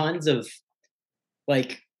 there's tons of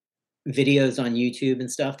like videos on YouTube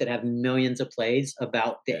and stuff that have millions of plays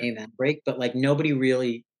about the Yeah. Amen break, but like nobody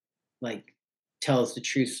really like tells the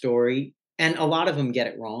true story, and a lot of them get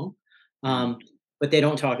it wrong. But they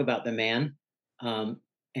don't talk about the man.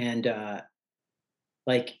 And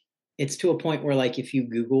like, it's to a point where like if you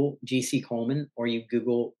Google GC Coleman or you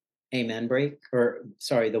Google Amen break, or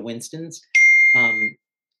sorry, the Winstons,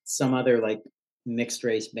 some other like mixed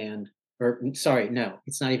race band, or sorry, no,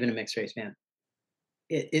 it's not even a mixed race band.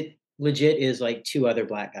 It legit is like two other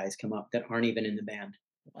black guys come up that aren't even in the band.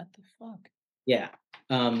 What the fuck? Yeah.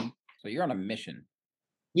 So you're on a mission.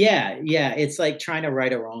 Yeah, it's like trying to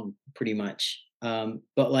right a wrong pretty much.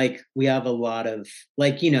 But like we have a lot of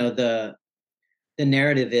like, you know, the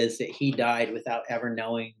narrative is that he died without ever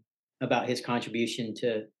knowing about his contribution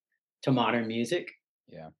to modern music.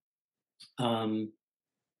 Yeah. And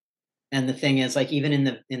the thing is, like, even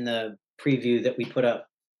in the preview that we put up,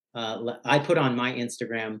 I put on my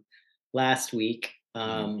Instagram last week,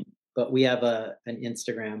 but we have an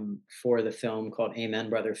Instagram for the film called Amen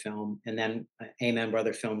Brother Film, and then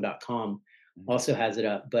amenbrotherfilm.com also has it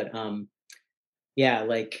up. But yeah,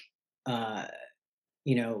 like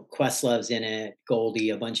you know, Questlove's in it, Goldie,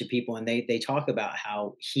 a bunch of people, and they talk about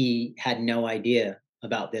how he had no idea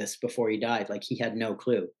about this before he died. Like he had no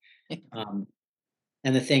clue.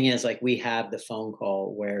 And the thing is, like, we have the phone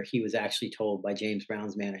call where he was actually told by James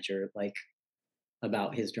Brown's manager, like,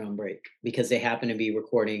 about his drum break, because they happen to be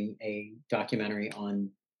recording a documentary on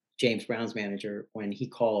James Brown's manager when he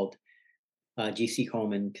called GC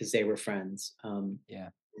Coleman because they were friends. Yeah.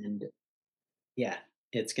 And yeah,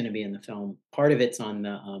 it's going to be in the film. Part of it's on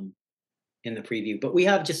the in the preview, but we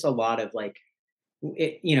have just a lot of like,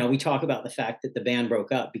 you know, we talk about the fact that the band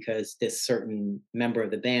broke up because this certain member of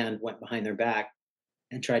the band went behind their back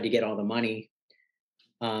and tried to get all the money.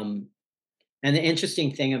 And the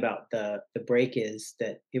interesting thing about the break is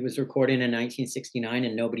that it was recorded in 1969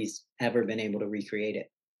 and nobody's ever been able to recreate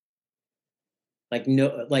it. Like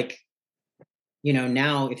no, like, you know,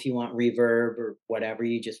 now if you want reverb or whatever,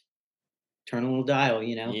 you just turn a little dial,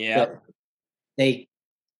 you know. Yeah. But they,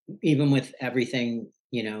 even with everything,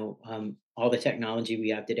 you know, all the technology we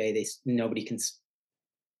have today, nobody can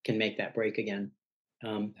make that break again.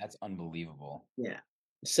 That's unbelievable. Yeah.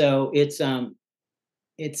 So it's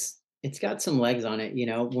got some legs on it, you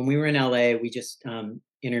know. When we were in LA, we just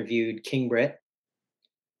interviewed King Britt,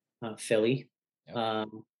 Philly. Yep.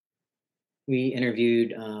 We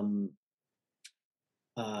interviewed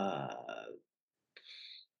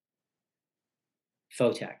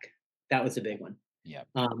Photech. That was a big one. Yeah.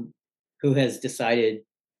 Who has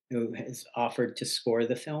offered to score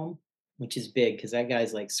the film, which is big because that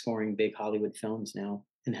guy's like scoring big Hollywood films now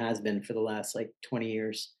and has been for the last like 20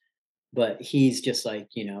 years. But he's just like,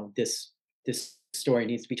 you know, this story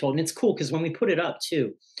needs to be told. And it's cool because when we put it up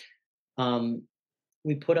too,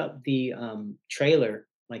 we put up the trailer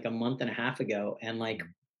like a month and a half ago, and like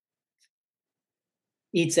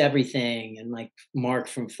Eats Everything and like Mark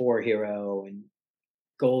from Four Hero and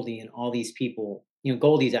Goldie and all these people, you know,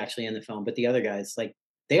 Goldie's actually in the film, but the other guys, like,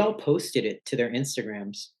 they all posted it to their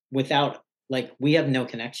Instagrams without, like, we have no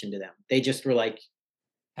connection to them. They just were like,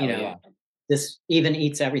 you Hell know, yeah. this even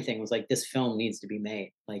Eats Everything was like, this film needs to be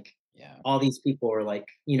made. Like, Yeah. all these people are like,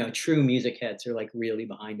 you know, true music heads are like really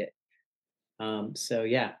behind it. So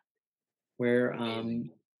yeah,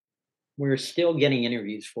 Amazing. we're still getting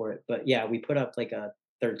interviews for it, but yeah, we put up like a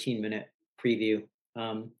 13-minute preview.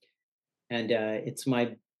 And it's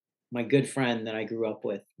my good friend that I grew up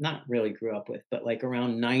with, not really grew up with, but like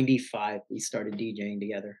around 95, we started DJing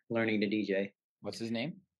together, learning to DJ. What's his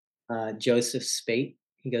name? Joseph Spate.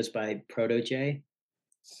 He goes by Proto J.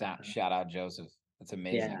 Shout out Joseph. That's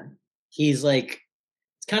amazing. Yeah. he's like,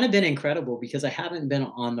 it's kind of been incredible because I haven't been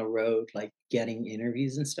on the road like getting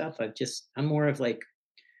interviews and stuff. I'm more of like,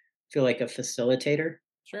 feel like a facilitator,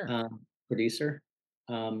 Sure. producer.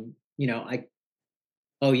 Oh,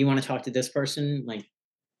 you want to talk to this person? Like,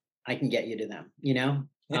 I can get you to them, Yeah.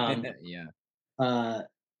 Uh,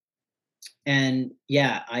 and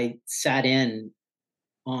yeah, I sat in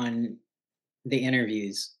on the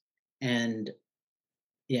interviews, and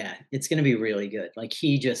yeah, it's going to be really good. Like,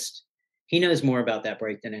 he knows more about that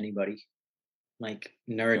break than anybody, like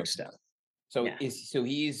nerd Okay. stuff. So Yeah.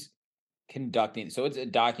 he's conducting. So it's a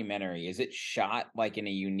documentary. Is it shot like in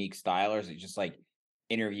a unique style, or is it just like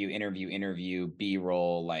interview,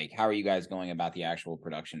 B-roll? Like, how are you guys going about the actual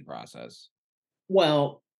production process?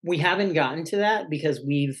 Well, we haven't gotten to that because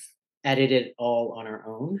we've edited all on our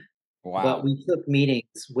own, but Wow. we took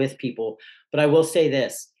meetings with people. But I will say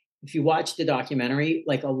this, if you watch the documentary,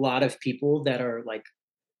 like a lot of people that are like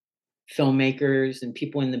filmmakers and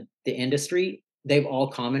people in the industry, they've all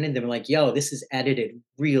commented, they were like, "Yo, this is edited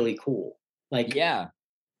really cool." Like, Yeah.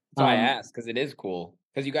 So I um, asked because it is cool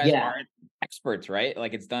because you guys yeah, aren't experts, right?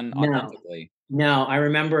 Like it's done no, authentically. no, I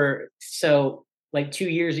remember so like 2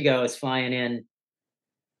 years ago, I was flying in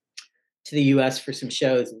to the US for some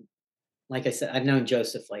shows. And like I said, I've known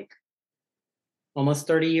Joseph like almost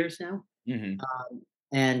 30 years now. Hmm.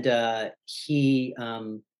 And he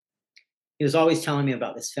was always telling me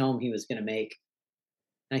about this film he was going to make.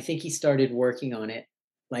 And I think he started working on it,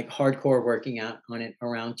 like hardcore working out on it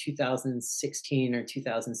around 2016 or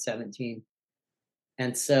 2017.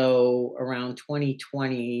 And so around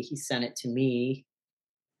 2020, he sent it to me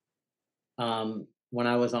when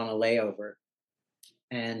I was on a layover.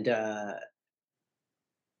 And I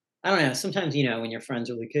don't know. Sometimes, when your friends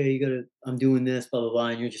are like, "Hey, I'm doing this, blah, blah, blah,"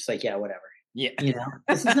 and you're just like, "Yeah, whatever." Yeah.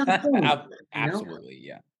 This is not film, you know? Absolutely.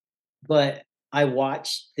 Yeah. But I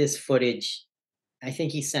watched this footage. I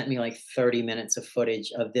think he sent me like 30 minutes of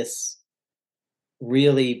footage of this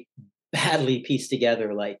really badly pieced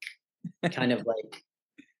together, like kind of like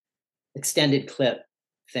extended clip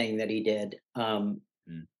thing that he did. Mm.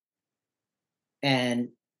 And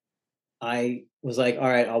I was like, all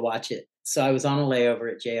right, I'll watch it. So I was on a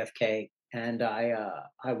layover at JFK, and I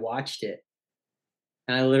watched it,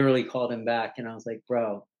 and I literally called him back and I was like,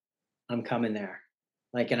 bro, I'm coming there.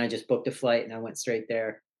 Like, and I just booked a flight and I went straight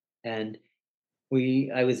there. And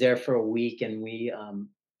I was there for a week, and we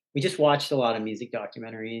just watched a lot of music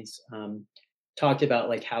documentaries, talked about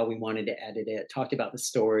like how we wanted to edit it, talked about the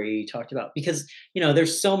story, talked about, because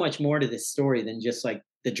there's so much more to this story than just like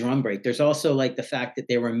the drum break. There's also like the fact that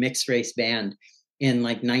they were a mixed race band in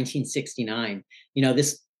like 1969.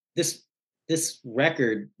 This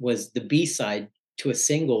record was the B-side to a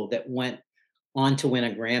single that went on to win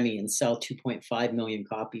a Grammy and sell 2.5 million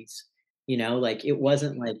copies. Like it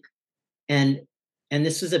wasn't like, and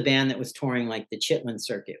this was a band that was touring like the Chitlin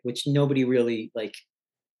circuit, which nobody really like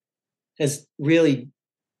has really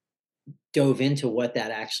dove into what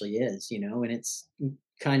that actually is, and it's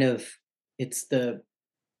kind of, it's the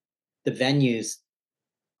venues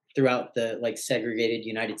throughout the like segregated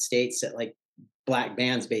United States that like black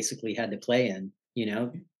bands basically had to play in.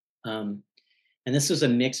 And this was a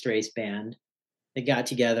mixed race band that got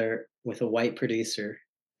together with a white producer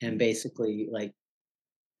and basically like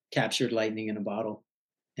captured lightning in a bottle.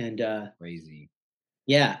 And Crazy.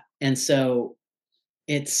 yeah, and so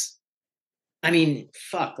it's, I mean,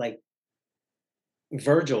 fuck, like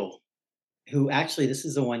Virgil, who actually, this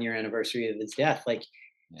is the 1 year anniversary of his death. Like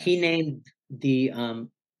Yeah. he named the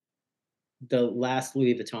last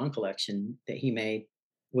Louis Vuitton collection that he made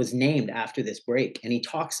was named after this break. And he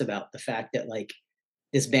talks about the fact that like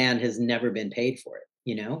this band has never been paid for it.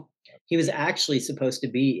 He was actually supposed to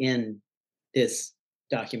be in this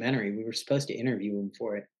documentary. We were supposed to interview him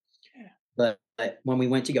for it. But when we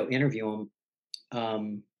went to go interview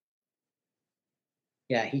him,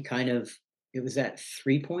 yeah, he kind of, it was at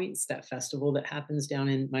 3 Points, that festival that happens down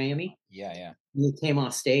in Miami. Yeah. Yeah. He came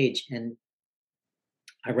off stage, and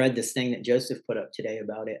I read this thing that Joseph put up today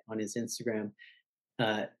about it on his Instagram,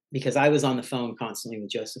 because I was on the phone constantly with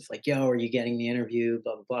Joseph, like, "Yo, are you getting the interview?"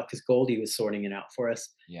 Blah blah blah, because Goldie was sorting it out for us.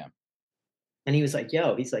 Yeah. And he was like,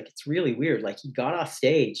 "Yo," he's like, "it's really weird. Like, he got off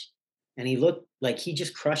stage, and he looked like he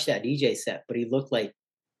just crushed that DJ set, but he looked like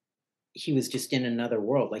he was just in another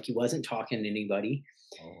world. Like he wasn't talking to anybody.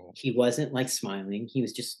 Oh. He wasn't like smiling. He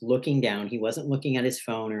was just looking down. He wasn't looking at his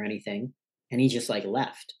phone or anything. And he just like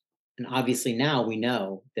left. And obviously now we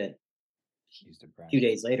know that He's 2 depressed.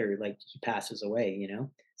 days later, like he passes away.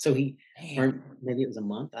 So or maybe it was a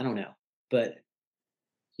month. I don't know. But,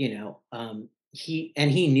 he knew,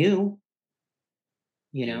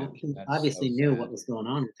 Yeah, he that's so obviously knew sad. what was going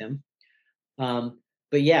on with him.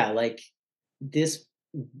 But yeah, like this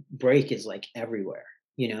break is like everywhere,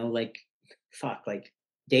 like fuck, like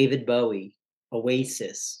David Bowie,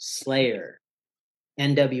 Oasis, Slayer,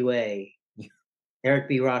 NWA, Eric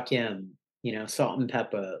B. Rakim, Salt and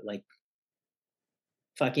Pepper, like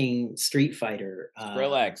fucking Street Fighter,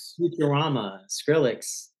 Skrillex. Futurama,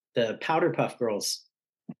 Skrillex, the Powder Puff Girls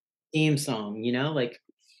theme song, like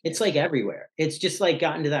it's like everywhere. It's just like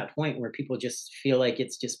gotten to that point where people just feel like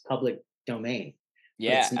it's just public domain.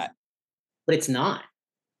 Yeah. But it's not.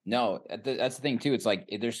 No, that's the thing too. It's like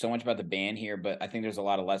there's so much about the band here, but I think there's a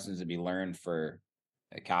lot of lessons to be learned for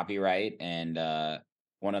copyright. And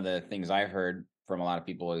one of the things I've heard from a lot of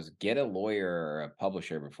people is get a lawyer or a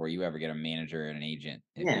publisher before you ever get a manager and an agent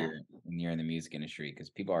if you're in the music industry, because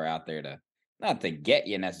people are out there to not to get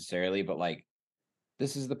you necessarily, but like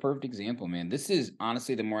this is the perfect example, man. This is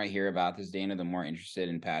honestly, the more I hear about this, Dana, the more interested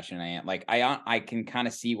and passionate I am. Like I can kind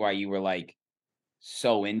of see why you were like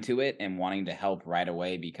so into it and wanting to help right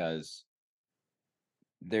away, because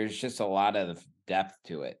there's just a lot of depth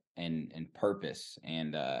to it and purpose,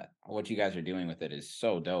 and what you guys are doing with it is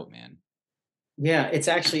so dope, man. Yeah, it's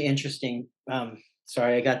actually interesting.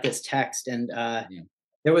 Sorry, I got this text, and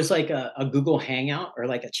there was like a Google Hangout or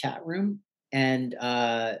like a chat room, and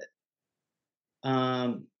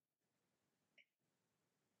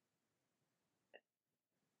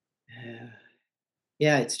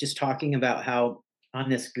yeah, it's just talking about how on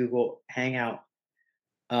this Google Hangout,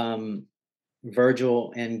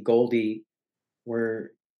 Virgil and Goldie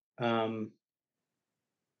were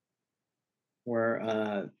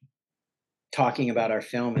talking about our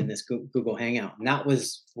film in this Google Hangout, and that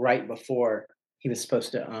was right before he was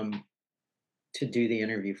supposed to do the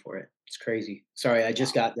interview for it. It's crazy. Sorry, I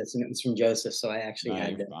just got this, and it was from Joseph, so I actually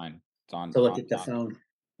had to look at the phone.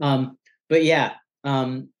 But yeah,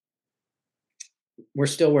 we're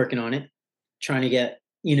still working on it, trying to get,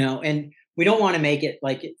 and we don't want to make it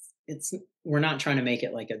like we're not trying to make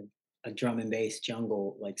it like a drum and bass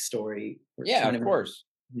jungle like story. We're of course.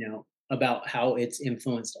 About how it's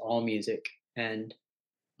influenced all music, and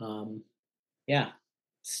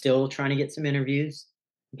still trying to get some interviews.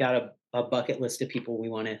 Got a bucket list of people we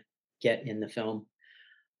want to get in the film,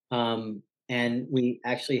 and we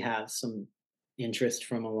actually have some interest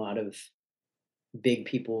from a lot of big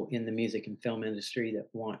people in the music and film industry that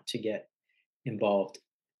want to get involved.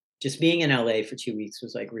 Just being in LA for 2 weeks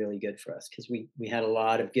was like really good for us, because we had a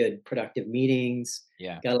lot of good productive meetings,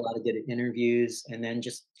 got a lot of good interviews, and then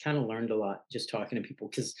just kind of learned a lot just talking to people,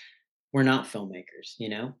 because we're not filmmakers,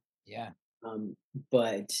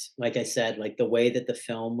 but like I said, like the way that the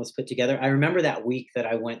film was put together, I remember that week that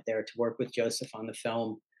I went there to work with Joseph on the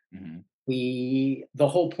film. The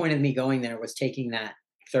whole point of me going there was taking that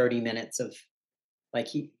 30 minutes of like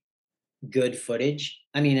good footage.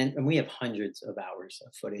 I mean, and we have hundreds of hours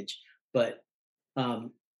of footage, but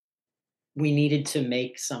we needed to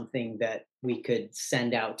make something that we could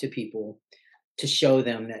send out to people to show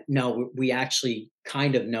them that no, we actually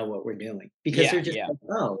kind of know what we're doing, because they're just like,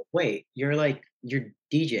 oh wait, you're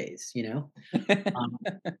DJs,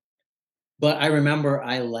 but I remember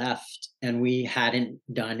I left and we hadn't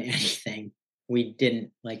done anything. We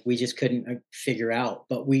just couldn't figure out,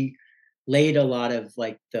 but we laid a lot of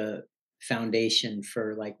like the foundation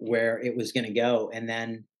for like where it was going to go. And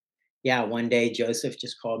then one day Joseph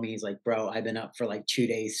just called me. He's like, bro, I've been up for like 2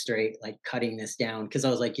 days straight, like cutting this down, because I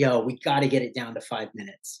was like, yo, we got to get it down to 5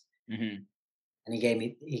 minutes. And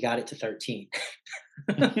he got it to 13.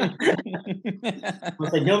 I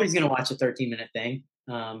was like, nobody's gonna watch a 13-minute thing,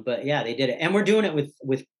 but yeah, they did it, and we're doing it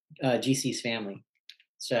with GC's family,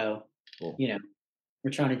 so cool.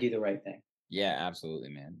 We're trying to do the right thing. Yeah, absolutely,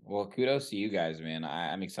 man. Well, kudos to you guys, man.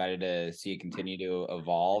 I'm excited to see it continue to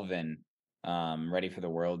evolve, and ready for the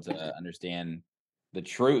world to understand the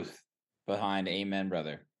truth behind Amen,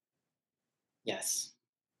 brother. Yes.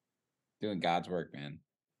 Doing God's work, man.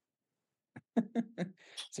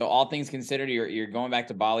 So all things considered, you're going back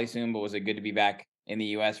to Bali soon, but was it good to be back in the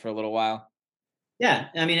US for a little while? Yeah,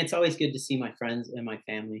 I mean, it's always good to see my friends and my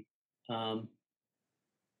family. I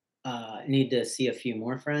need to see a few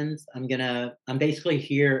more friends. I'm basically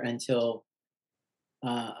here until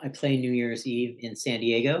I play New Year's Eve in San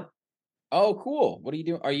Diego. Oh, cool. What are you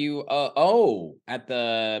doing? Are you at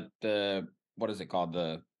the what is it called?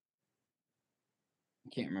 I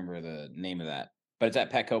can't remember the name of that, but it's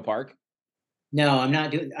at Petco Park. No, I'm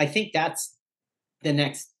not doing. I think that's the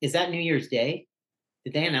next. Is that New Year's Day?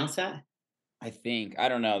 Did they announce that? I think. I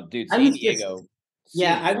don't know, dude. San Diego.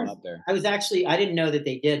 I was actually. I didn't know that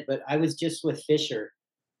they did, but I was just with Fisher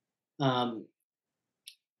the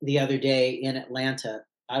other day in Atlanta.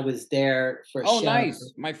 I was there for a Oh, show.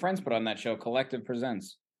 nice. My friends put on that show, Collective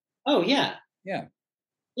Presents. Oh yeah, Yeah.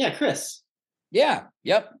 yeah, Chris. Yeah.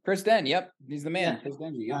 Yep. Chris Den. Yep. He's the man. Yeah. Chris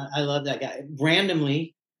Denji. Yep. I love that guy.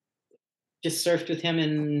 Randomly, just surfed with him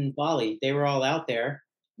in Bali. They were all out there,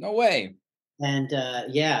 No way. and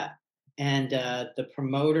yeah, and the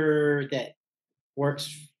promoter that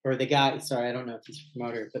works, or the guy. Sorry, I don't know if he's a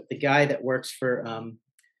promoter, but the guy that works for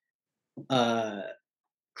uh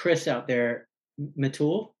Chris out there,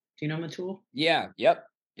 Matul. Do you know Matul? Yeah. Yep.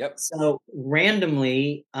 Yep. So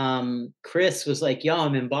randomly, Chris was like, "Yo,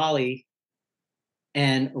 I'm in Bali,"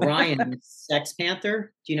 and Ryan, Sex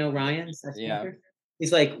Panther. Do you know Ryan, Sex Yeah. Panther?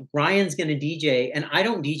 He's like, "Ryan's gonna DJ," and I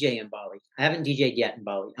don't DJ in Bali. I haven't DJed yet in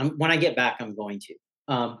Bali. When I get back, I'm going to.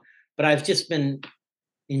 But I've just been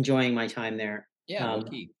enjoying my time there. Yeah.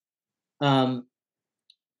 Low-key.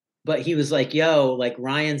 But he was like, "Yo, like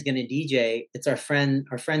Ryan's gonna DJ. It's our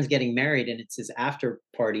friend's getting married, and it's his after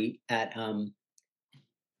party at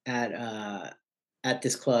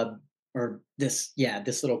this club, or this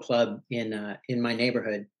little club in my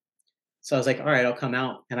neighborhood." So I was like, "All right, I'll come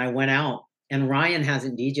out." And I went out, and Ryan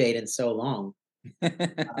hasn't DJ'd in so long.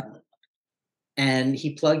 And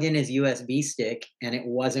he plugged in his USB stick and it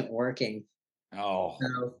wasn't working. Oh.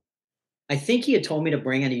 So I think he had told me to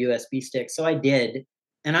bring in a USB stick, so I did.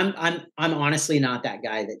 And I'm honestly not that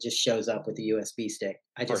guy that just shows up with a USB stick.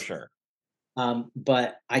 For sure.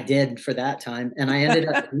 But I did for that time, and I ended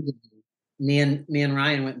up me and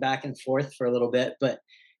Ryan went back and forth for a little bit, but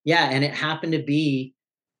yeah, and it happened to be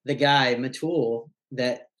the guy Matul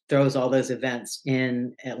that throws all those events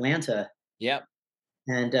in Atlanta. Yep.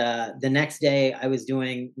 And the next day, I was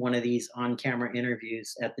doing one of these on-camera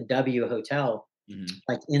interviews at the W Hotel,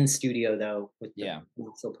 like in studio though, with the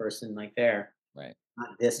actual person like there, right?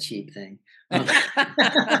 Not this cheap thing.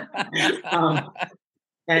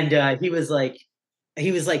 And he was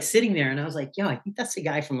like sitting there, and I was like, "Yo, I think that's the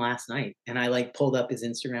guy from last night." And I like pulled up his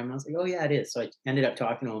Instagram, and I was like, "Oh yeah, it is." So I ended up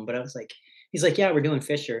talking to him, but I was like, he's like, "Yeah, we're doing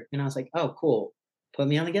Fisher," and I was like, "Oh, cool, put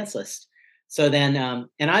me on the guest list." So then,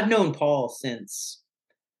 and I've known Paul since,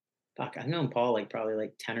 I've known Paul like probably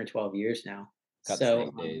like 10 or 12 years now. Cut So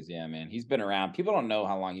days, yeah, man, he's been around. People don't know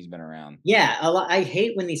how long he's been around. yeah, I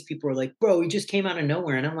hate when these people are like, "Bro, he just came out of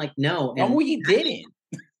nowhere," and I'm like, "No, no, he didn't."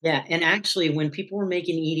 Yeah, and actually, when people were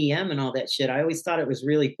making EDM and all that shit, I always thought it was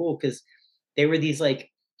really cool because they were these like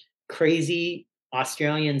crazy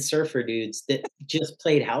Australian surfer dudes that just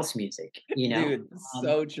played house music, you know? Dude,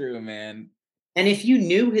 so true, man. And if you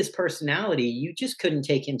knew his personality, you just couldn't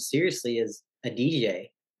take him seriously as a DJ.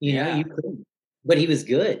 You know, you couldn't. But he was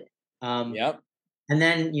good. Yep. And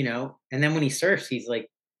then, and then when he surfs, he's like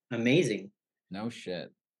amazing. No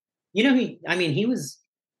shit. You know, he was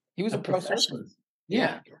a pro surfer.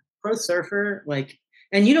 Yeah. Pro surfer, like,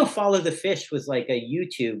 and Follow the Fish was like a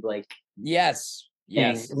YouTube like yes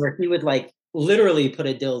where he would like literally put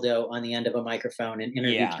a dildo on the end of a microphone and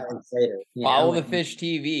interview Kelly Slater. Follow the Fish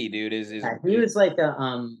TV, dude, is he was like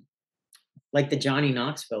like the Johnny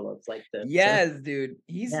Knoxville of like the dude.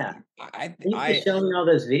 He's I used to show me all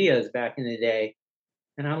those videos back in the day,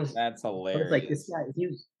 and that's hilarious. I was like, this guy, he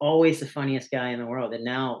was always the funniest guy in the world, and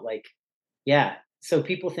now like so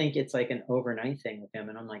people think it's like an overnight thing with him,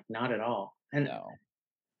 and I'm like, not at all. And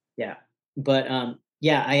but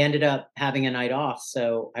I ended up having a night off,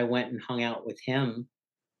 so I went and hung out with him,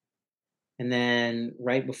 and then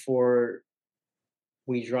right before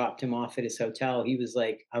we dropped him off at his hotel,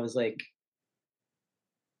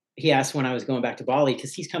 he asked when I was going back to Bali,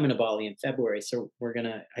 because he's coming to Bali in February, so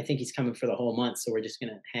I think he's coming for the whole month, so we're just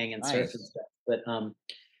gonna hang and surf and stuff. But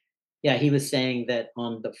he was saying that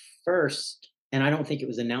on the 1st, and I don't think it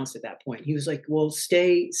was announced at that point. He was like, "Well,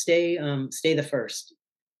 stay the 1st.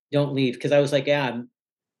 Don't leave." Because I was like, "Yeah,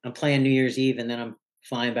 I'm playing New Year's Eve, and then I'm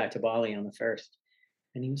flying back to Bali on the 1st."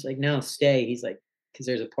 And he was like, "No, stay." He's like, "Because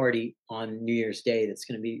there's a party on New Year's Day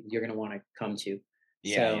you're gonna want to come to."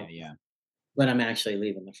 Yeah. But I'm actually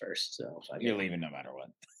leaving the 1st, so you're leaving no matter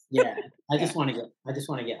what. Yeah, I just want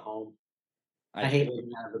to get home. I hate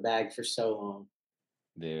living out of a bag for so long,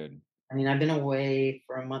 dude. I mean, I've been away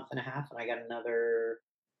for a month and a half, and I got another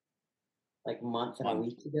like month and a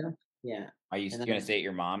week to go. Yeah. Are you gonna stay at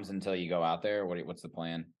your mom's until you go out there? What's the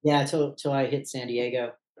plan? Yeah, till I hit San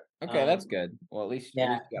Diego. Okay, that's good. Well, at least you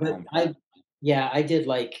got home. I did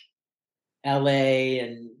like LA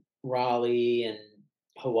and Raleigh and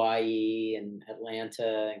Hawaii and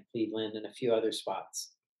Atlanta and Cleveland and a few other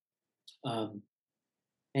spots. And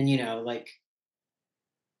like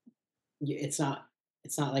it's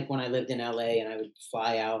not like when I lived in LA and I would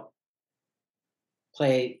fly out,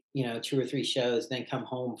 play, 2 or 3 shows, then come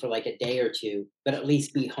home for like a day or two, but at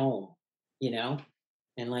least be home,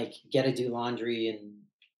 and and like get to do laundry and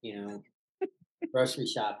you know grocery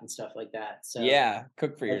shop and stuff like that. So Yeah,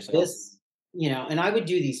 cook for like yourself. this, and I would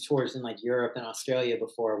do these tours in like Europe and Australia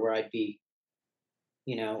before, where I'd be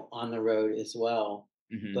on the road as well,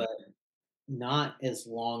 Mhm. but not as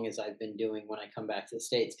long as I've been doing when I come back to the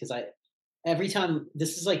States. Because every time,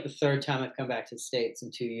 this is like the third time I've come back to the States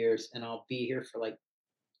in 2 years, and I'll be here for like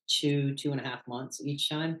 2.5 months each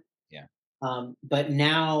time. Yeah. But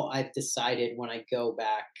now I've decided when I go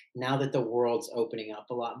back, now that the world's opening up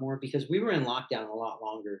a lot more, because we were in lockdown a lot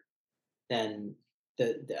longer than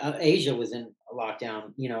Asia was in a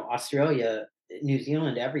lockdown, Australia, New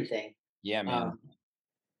Zealand, everything. Yeah, man. Um,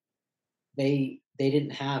 they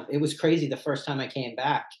didn't have, it was crazy the first time I came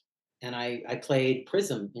back, and I played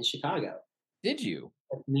Prism in Chicago. Did you?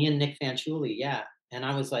 With me and Nick Fanciulli, yeah. And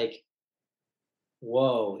I was like,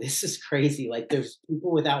 whoa, this is crazy. Like there's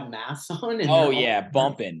people without masks on and Oh, they're all yeah,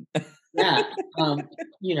 bumping. yeah.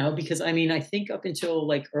 Because I mean, I think up until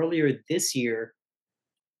like earlier this year,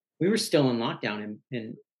 we were still in lockdown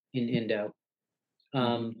in Indo.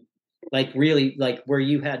 Mhm. Like really like where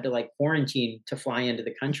you had to like quarantine to fly into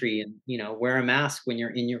the country and, wear a mask when you're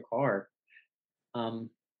in your car. Um,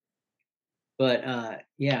 but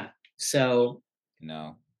yeah. So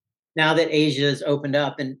No. now that Asia's opened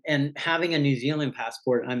up, and having a New Zealand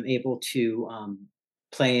passport, I'm able to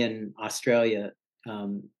play in Australia,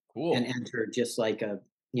 and Cool. enter just like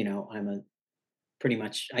I'm a pretty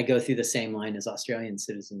much, I go through the same line as Australian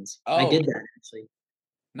citizens. I Oh, did that actually.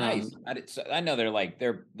 nice. I know they're like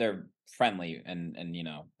they're friendly and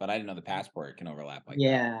but I didn't know the passport can overlap like that.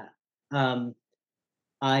 Yeah. Um,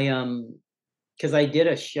 I because I did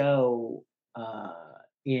a show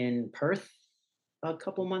in Perth a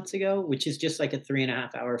couple months ago, which is just like a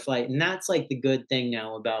 3.5 hour flight, and that's like the good thing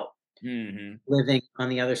now about Mhm. living on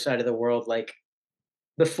the other side of the world. Like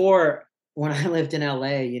before, when I lived in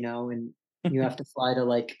LA, and you have to fly to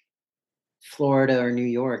like Florida or New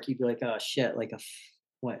York, you'd be like, oh shit, like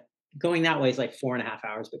what? Going that way is like 4.5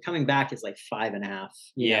 hours, but coming back is like 5.5.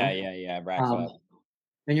 Yeah, yeah, yeah, it racks Um, up.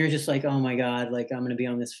 and you're just like, oh my God, like I'm gonna be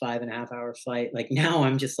on this 5.5 hour flight. Like now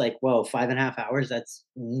I'm just like, whoa, 5.5 hours, that's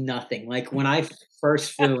nothing. Like when I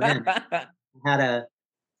first flew in, had a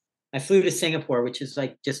I flew to Singapore, which is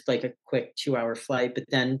like just like a quick 2 hour flight, but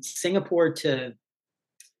then Singapore to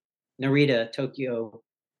Narita, Tokyo,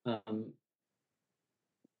 um,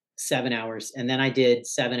 7 hours, and then I did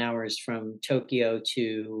 7 hours from Tokyo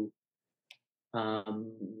to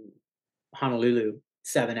um, Honolulu,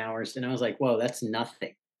 7 hours, and I was like, "Whoa, that's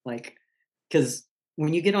nothing." Like, because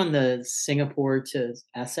when you get on the Singapore to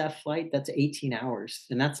SF flight, that's 18 hours,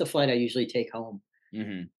 and that's the flight I usually take home.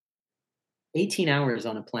 Mhm. 18 hours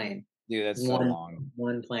on a plane, Dude, that's so one long.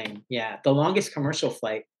 one plane. Yeah, the longest commercial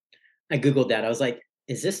flight. I googled that. I was like,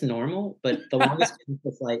 "Is this normal?" But the longest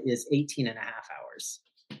commercial flight is 18 and a half hours.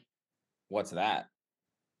 What's that?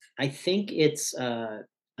 I think it's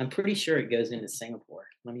I'm pretty sure it goes into Singapore.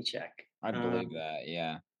 Let me check. I believe Um, that,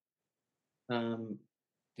 yeah. um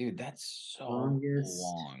Dude, that's so longest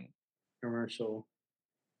long. commercial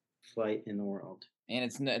flight in the world. And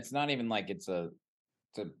it's not even like it's a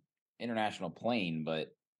international plane,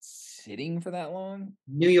 but sitting for that long?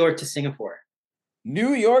 New York to Singapore.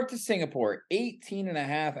 New York to Singapore, 18 and a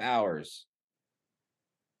half hours.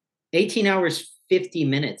 18 hours 50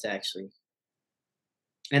 minutes actually.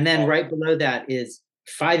 And then right below that is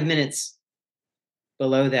 5 minutes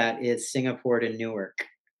below that is Singapore to Newark.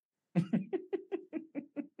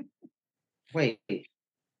 Wait.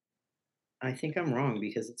 I think I'm wrong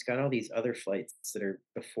because it's got all these other flights that are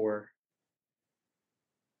before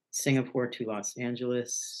Singapore to Los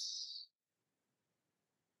Angeles.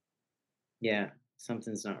 Yeah,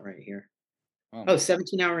 something's not right here. Oh, Oh,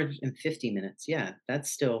 17 hours and 50 minutes. Yeah,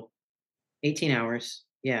 that's still 18 hours.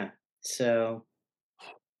 Yeah. So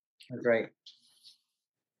that's right.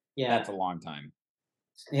 Yeah. that's a long time.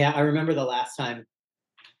 Yeah, I remember the last time.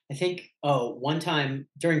 I think, one time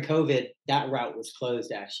during COVID, that route was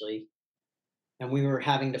closed actually. And we were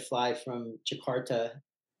having to fly from Jakarta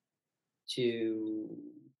to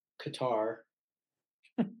Qatar,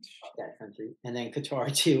 that country, and then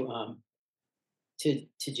Qatar to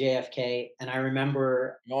JFK. And I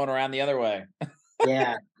remember, Going around the other way.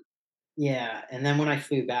 yeah, yeah. And then when I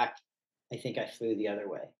flew back, I think I flew the other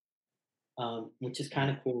way, which is kind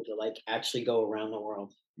of cool to like actually go around the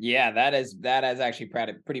world. Yeah, that is actually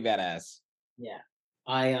pretty badass. Yeah.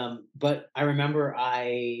 But I remember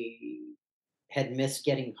I had missed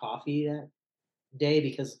getting coffee that day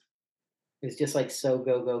because it was just like so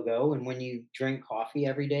go, go, go. And when you drink coffee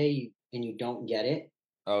every day and you don't get it,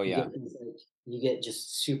 Oh you yeah. get these like you get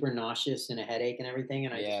just super nauseous and a headache and everything.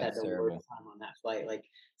 And I just Yeah, had it's the terrible. worst time on that flight, like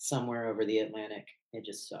somewhere over the Atlantic. It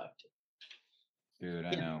just sucked. Dude,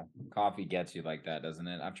 I Yeah. know. Coffee gets you like that, doesn't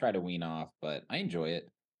it? I've tried to wean off, but I enjoy it.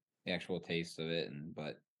 The actual taste of it, and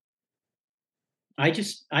but I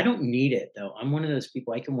don't need it though. I'm one of those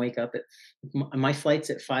people. I can wake up at my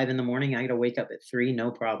flight's at 5 in the morning. I got to wake up at 3,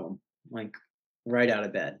 no problem. Like right out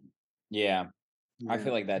of bed. yeah, I Yeah.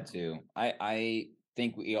 feel like that too. I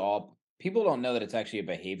think we all people don't know that it's actually a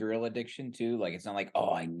behavioral addiction too. Like it's not like,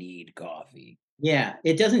 oh, I need coffee. Yeah,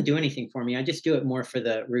 it doesn't do anything for me. I just do it more for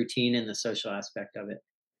the routine and the social aspect of it.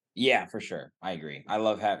 Yeah, for sure. I agree. I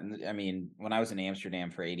love having I mean, when I was in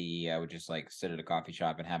Amsterdam for ADE, I would just like sit at a coffee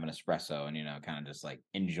shop and have an espresso and kind of just like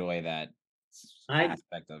enjoy that I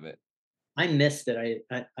aspect of it. I miss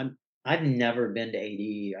that. I've never been to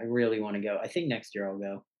ADE. I really want to go. I think next year I'll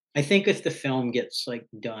go. I think if the film gets like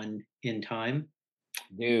done in time,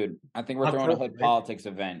 Dude, I think we're I'll throwing a throw Hood it. Politics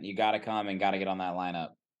event. You got to come and got to get on that lineup.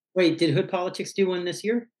 Wait, did Hood Politics do one this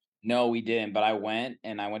year? No, we didn't, but I went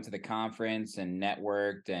and I went to the conference and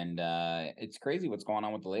networked and it's crazy what's going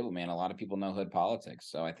on with the label, man. A lot of people know Hood Politics,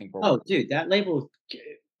 so I think we're Oh, working. dude, that label.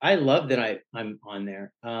 I love that I'm on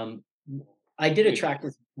there. I did a Dude, track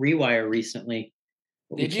with Rewire recently.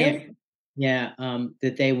 But we did can't. you? Yeah,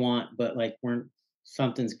 that they want, but like we're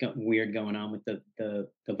something's weird going on with the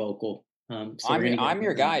vocal. So we're gonna I'm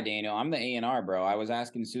your get. guy, Daniel. I'm the A&R, bro. I was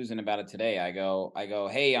asking Susan about it today. I go,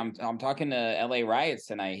 hey, I'm talking to LA Riots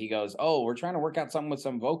tonight. He goes, oh, we're trying to work out something with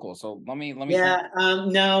some vocals. So let me send. Yeah,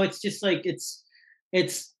 no, it's just like it's.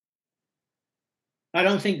 I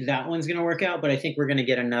don't think that one's gonna work out, but I think we're gonna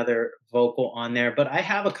get another vocal on there. But I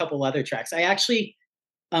have a couple other tracks. I actually,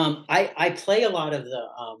 I play a lot of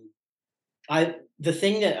the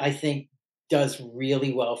thing that I think does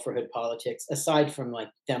really well for Hood Politics, aside from like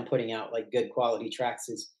them putting out like good quality tracks,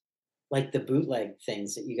 is like the bootleg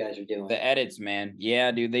things that you guys are doing. The edits, man.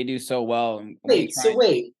 Yeah, dude, they do so well. And we Wait, try. so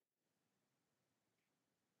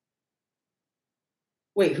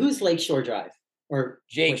wait, who's Lakeshore Drive? Or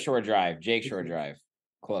Jake wait, Shore Drive. Jake Shore Drive.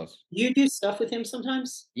 Close. you do stuff with him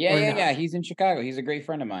sometimes? Yeah, Or yeah, no? yeah. He's in Chicago. He's a great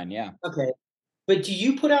friend of mine. Yeah. Okay. But do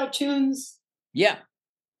you put out tunes? Yeah.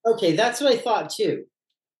 Okay, that's what I thought too.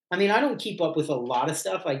 I mean, I don't keep up with a lot of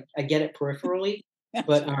stuff. I get it peripherally,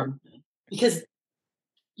 but because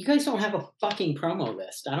you guys don't have a fucking promo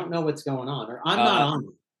list. I don't know what's going on, or I'm not on it.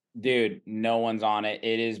 Dude, no one's on it.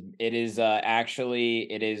 It is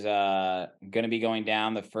gonna be going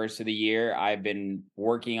down the first of the year. I've been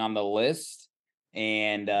working on the list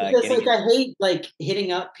and Because getting like I hate like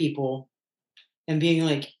hitting up people and being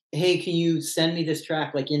like, "Hey, can you send me this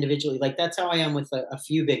track like individually?" Like that's how I am with a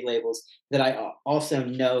few big labels that I also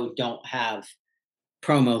know don't have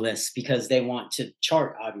promo lists because they want to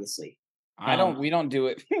chart, obviously. we don't do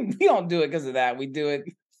it. We don't do it because of that. We do it.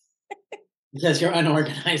 Because you're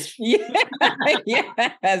unorganized. Yeah,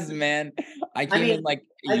 yes, man. I came in like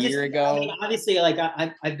a year ago. I mean, obviously, like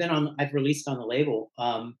I've released on the label.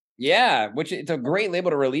 Yeah, which it's a great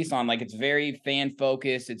label to release on. Like it's very fan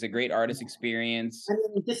focused. It's a great artist experience. I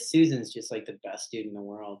mean, this Susan's just like the best dude in the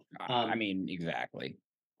world. I mean, exactly.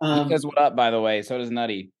 He Um, does what up, by the way. So does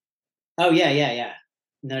Nutty. oh yeah,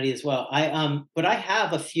 Nutty as well. But I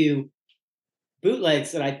have a few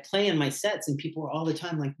bootlegs that I play in my sets, and people are all the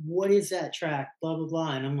time like, "What is that track?" Blah blah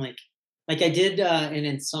blah, and I'm like I did an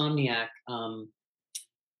Insomniac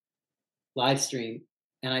live stream,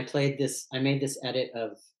 and I played this. I made this edit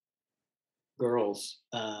of Girls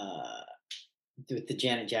with the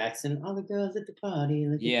Janet Jackson. All the girls at the party.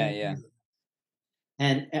 Look at Yeah, that yeah. girl."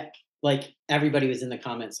 And like everybody was in the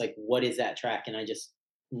comments like, "What is that track?" And I just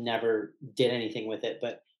never did anything with it.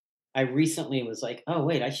 But I recently was like, "Oh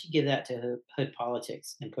wait, I should give that to Hood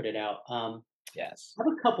Politics and put it out." Yes. I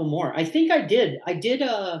have a couple more. I think I did. I did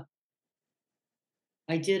a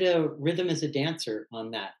Rhythm as a Dancer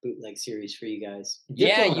on that bootleg series for you guys.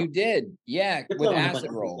 Yeah, Diplo- you did. Yeah, Diplo with and a bunch Acid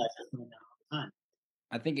of Roll. bootlegs are coming out all the time.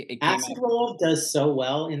 I think it came Acid out. Roll does so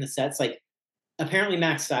well in the sets. Like apparently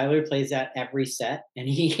Max Styler plays that every set, and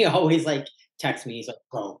he always like texts me. He's like,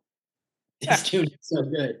 "Bro, this tune is so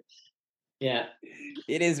good." Yeah,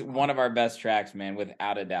 It is one of our best tracks, man,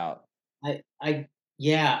 without a doubt.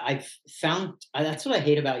 I've found that's what I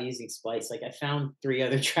hate about using Splice. Like I found 3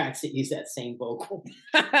 other tracks that use that same vocal.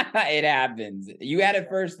 It happens. You had it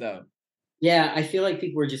first, though. Yeah, I feel like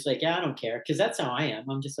people were just like, "Yeah, I don't care," because that's how I am.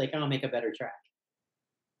 I'm just like, "I'll make a better track."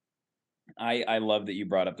 I love that you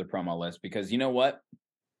brought up the promo list because you know what?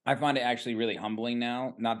 I find it actually really humbling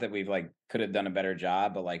now. Not that we've like could have done a better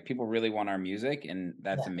job, but like people really want our music, and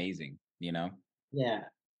that's Yeah. amazing. Yeah,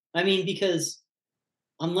 I mean, because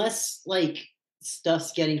unless like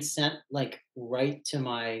stuff's getting sent like right to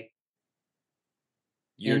my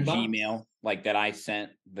Your inbox. Gmail, like that I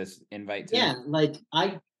sent this invite to. Yeah, like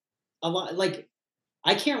a lot like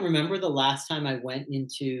I can't remember the last time I went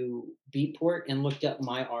into Beatport and looked up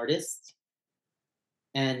my artists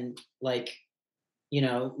and like,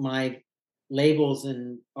 my labels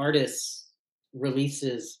and artists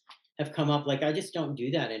releases have come up. Like I just don't do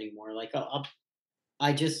that anymore. Like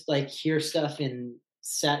I just like hear stuff in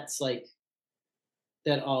sets like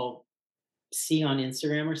that I'll see on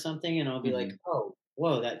Instagram or something, and I'll be like, Mhm. oh,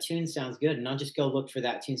 whoa, that tune sounds good, and I'll just go look for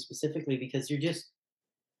that tune specifically because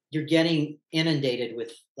you're getting inundated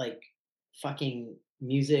with like fucking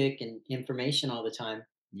music and information all the time,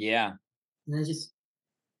 Yeah. and I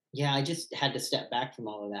just had to step back from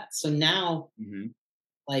all of that. So now, Mhm.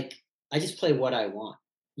 like, I just play what I want.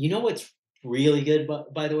 You know what's really good,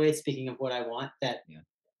 but by the way, speaking of what I want, that Yeah.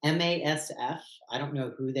 MASF, I don't know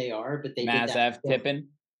who they are, but they did Maz that. F Tippin.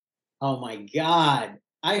 Oh my god.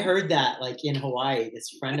 I heard that like in Hawaii. This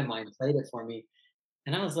friend of mine played it for me.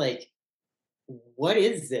 And I was like, what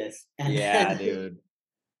is this? And Yeah, dude.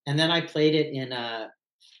 then I played it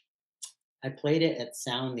I played it at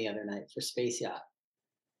Sound the other night for Space Yacht.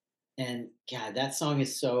 And God, that song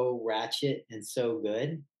is so ratchet and so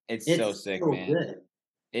good. It's so It's sick, so man. good.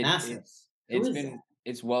 Massive. Who It's is that? been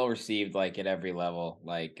it's well received like at every level.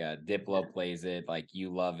 Like Diplo plays it, like you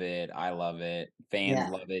love it, I love it, fans Yeah.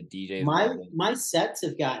 love it, DJs My love it. my sets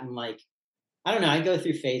have gotten like, I don't know, I go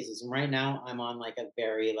through phases. And right now I'm on like a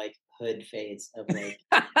very like hood phase of like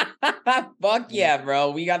Fuck yeah, bro.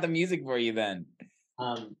 We got the music for you then.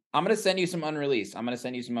 um I'm gonna send you some unreleased. I'm gonna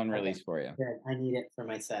send you some okay, unreleased for you. good. I need it for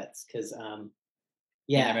my sets because Can't have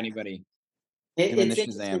yeah, anybody doing the it's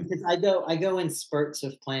interesting Shazam. because I go in spurts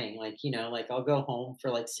of playing. Like, like I'll go home for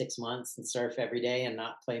like 6 months and surf every day and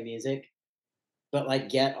not play music, but like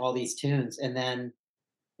get all these tunes. And then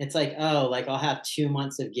it's like, oh, like I'll have 2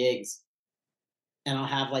 months of gigs and I'll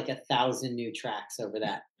have like 1,000 new tracks over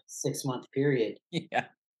that 6 month period. Yeah.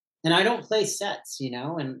 And I don't play sets,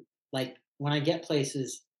 and like when I get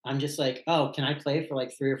places, I'm just like, oh, can I play for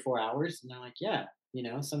like 3 or 4 hours? And they're like, yeah,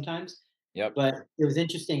 sometimes. Yep. But it was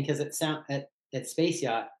interesting because at Space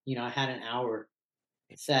Yacht, I had an hour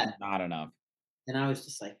set, Not enough. and I was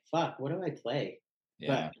just like, fuck, what do I play?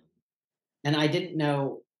 Yeah. But and I didn't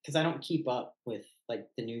know because I don't keep up with like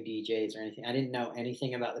the new DJs or anything. I didn't know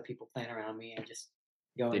anything about the people playing around me. I just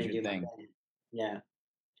go in Did and your do my thing. thing. Yeah.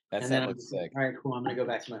 That And then set I'm looks just like, sick. all right, cool. I'm gonna go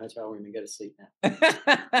back to my hotel room and go to sleep now.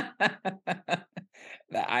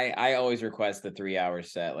 I always request the 3 hour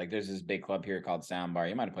set. Like there's this big club here called Soundbar.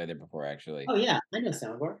 You might have played there before actually. Oh yeah, I know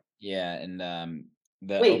Soundbar. Yeah, and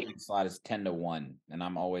the Wait, opening slot is 10 to 1. And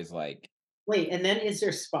I'm always like wait, and then is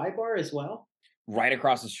there Spy Bar as well? right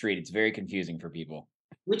across the street. It's very confusing for people.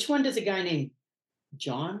 Which one does a guy named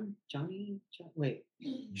Johnny? Wait,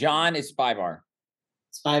 John is Spy Bar.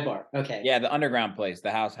 Spy Bar. Okay. Yeah, the underground place,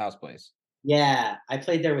 the house place. Yeah, I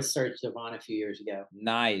played there with Serge Devon a few years ago.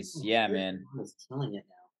 Nice. Oh, Yeah, Serge man. Devon is killing it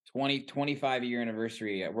now. 25 year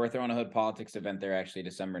anniversary. We're throwing a Hood Politics event there actually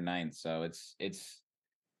December 9th. So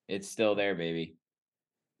it's still there, baby.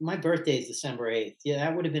 My birthday is December 8th. Yeah,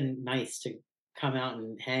 that would have been nice to come out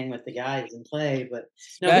and hang with the guys and play, but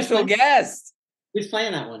no, Special guest. Who's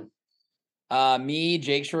playing that one? Me,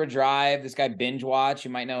 Jake Shore Drive, this guy Binge Watch,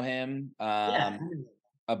 you might know him. Yeah.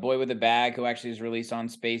 A Boy with a Bag, who actually is released on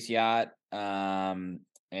Space Yacht. And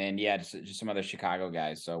yeah, just some other Chicago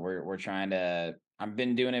guys. So we're trying to. I've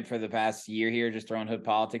been doing it for the past year here, just throwing Hood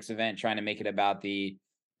Politics event, trying to make it about the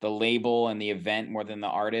label and the event more than the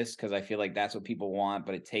artist, because I feel like that's what people want,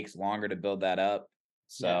 but it takes longer to build that up.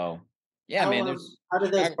 So yeah, man, there's how do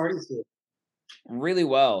those parties do? Really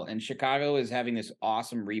well. And Chicago is having this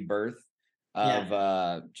awesome rebirth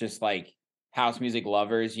of just like house music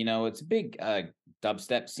lovers. It's a big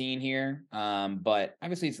dubstep scene here. But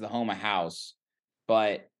obviously it's the home of house.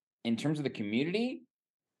 But in terms of the community,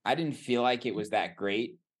 I didn't feel like it was that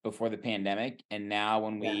great before the pandemic. And now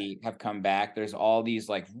when we have come back, there's all these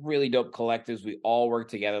like really dope collectives. We all work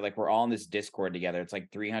together. Like we're all in this Discord together. It's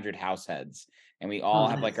like 300 house heads. And we all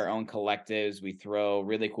have like our own collectives. We throw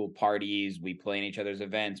really cool parties. We play in each other's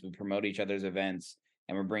events. We promote each other's events.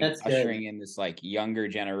 And we're ushering in this like younger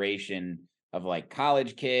generation of like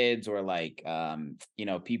college kids or like,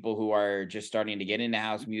 people who are just starting to get into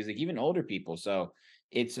house music, even older people. So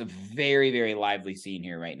it's a very, very lively scene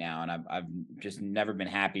here right now. And I've just never been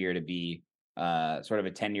happier to be sort of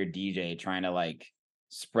a tenured DJ trying to like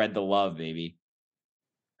spread the love, baby.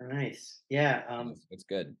 Nice. Yeah. It's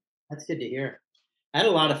good. That's good to hear. I had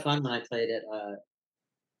a lot of fun when I played it.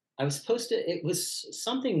 I was supposed to, it was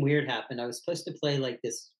something weird happened. I was supposed to play like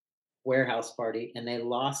this warehouse party, and they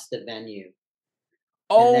lost the venue.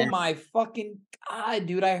 Oh then- my fucking God,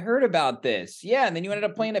 dude. I heard about this. Yeah. And then you ended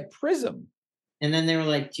up playing at Prism. And then they were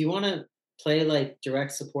like, "Do you want to play like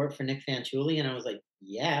direct support for Nick Fanciulli?" And I was like,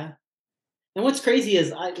 "Yeah." And what's crazy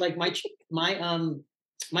is I like my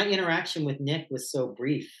interaction with Nick was so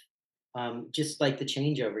brief, just like the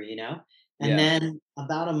changeover, you know. And Yeah. then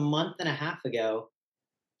about a month and a half ago,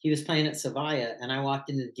 he was playing at Savaya, and I walked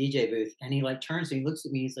into the DJ booth, and he like turns and he looks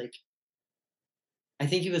at me. He's like, I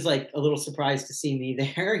think he was like a little surprised to see me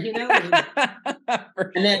there, you know.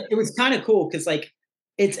 And then it was kind of cool because like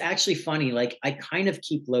it's actually funny. Like I kind of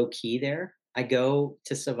keep low key there. I go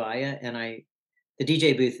to Savaya, and the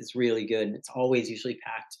DJ booth is really good, and it's always usually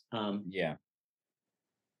packed. Yeah.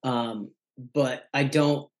 But I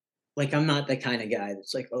don't like. I'm not the kind of guy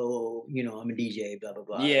that's like, oh, you know, I'm a DJ, blah blah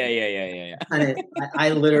blah. Yeah. I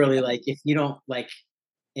literally like if you don't like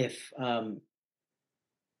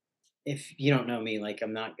if you don't know me, like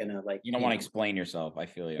I'm not gonna like You don't want to explain yourself. I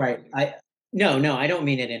feel you. right. No, I don't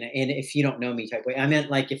mean it in if you don't know me type way. I meant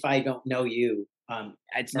like if I don't know you,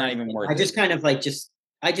 It's not even worth I it. just kind of like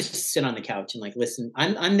I just sit on the couch and like listen.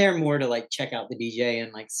 I'm there more to like check out the DJ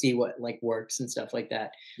and like see what like works and stuff like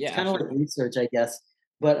that. Yeah. It's kind of like absolutely. research, I guess.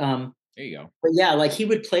 But There you go. but yeah, like he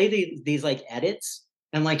would play these like edits,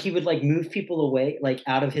 and like he would like move people away, like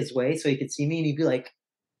out of his way so he could see me, and he'd be like,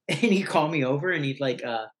 and he'd call me over, and he'd like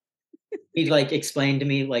explain to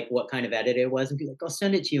me like what kind of edit it was, and be like, I'll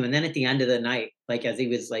send it to you. And then at the end of the night, like as he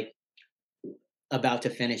was like about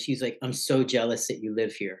to finish, he's like, I'm so jealous that you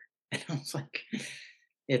live here. And I was like,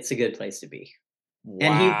 it's a good place to be.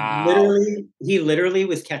 Wow. And he literally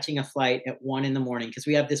was catching a flight at 1 a.m. because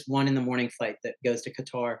we have this 1 a.m. flight that goes to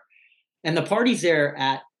Qatar. And the parties there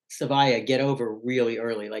at Savaya get over really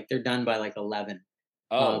early. Like they're done by like 11.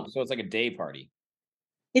 Oh, so it's like a day party.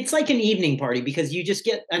 It's like an evening party because you just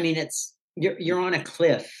get, I mean, you're on a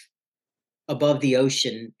cliff above the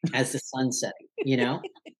ocean as the sun's setting, you know?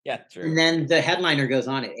 Yeah, true. And then the headliner goes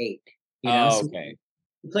on at 8. You know? Oh, So okay.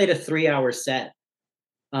 he played a 3-hour set.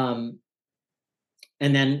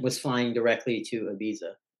 And then was flying directly to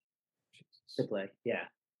Ibiza to play. Yeah.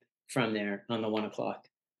 From there on the 1 o'clock.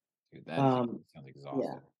 Dude, that sounds exhausting.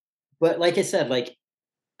 Yeah. But like I said, like,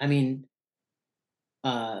 I mean,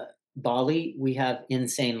 Bali, we have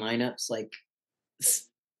insane lineups. Like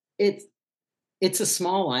it's a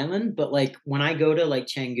small island, but like when I go to like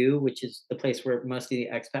Canggu, which is the place where most of the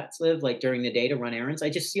expats live, like during the day to run errands, I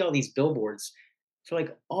just see all these billboards for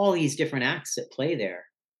like all these different acts that play there.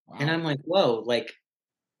 Wow. And I'm like, whoa, like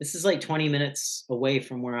this is like 20 minutes away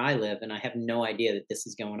from where I live, and I have no idea that this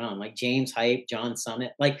is going on. Like James Hype, John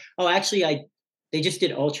Summit. Like, oh, actually, they just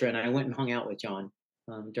did Ultra, and I went and hung out with John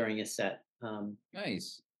during his set.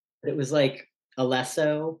 Nice. But it was like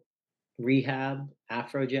Alesso, Rehab,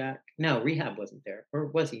 Afrojack. No, Rehab wasn't there. Or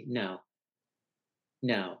was he? No,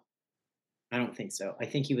 I don't think so. I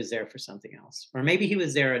think he was there for something else. Or maybe he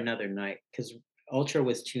was there another night because Ultra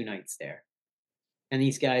was 2 nights there. And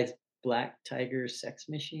these guys, Black Tiger Sex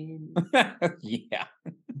Machine. Yeah.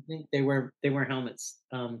 I think they wear helmets.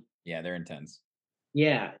 Yeah, they're intense.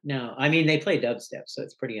 Yeah, no. I mean, they play dubstep, so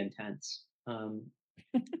it's pretty intense.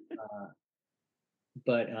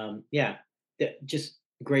 But yeah, just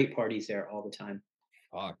great parties there all the time.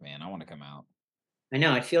 Fuck, man, I want to come out. I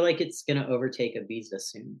know. I feel like it's gonna overtake Ibiza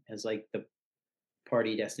soon as like the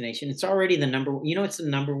party destination. It's already the number. You know, it's the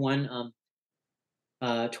number 1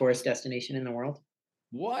 tourist destination in the world.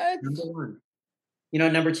 What? Number 1. You know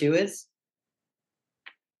what number 2 is?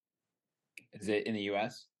 Is it in the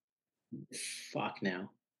U.S.? Fuck no.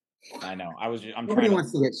 I know. I'm Nobody trying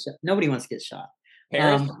wants to get shot. Nobody wants to get shot.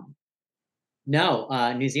 Paris? No,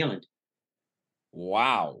 New Zealand.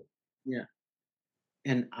 Wow. Yeah.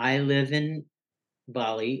 And I live in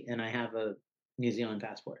Bali, and I have a New Zealand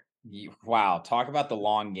passport. Wow. Talk about the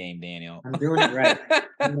long game, Daniel. I'm doing it right.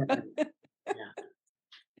 Yeah.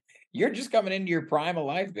 You're just coming into your prime of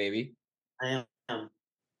life, baby. I am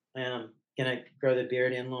gonna grow the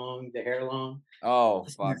beard in long, the hair long. Oh,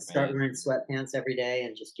 Just fuck, start man. wearing sweatpants every day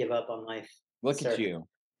and just give up on life. Look at Surfing. you.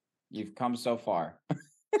 You've come so far.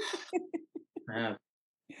 I have.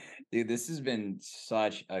 Dude, this has been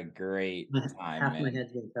such a great time, Half my man.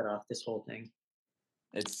 head's been cut off this whole thing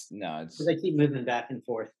It's because I keep moving back and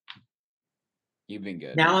forth. you've been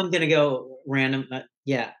good. Now I'm gonna go random.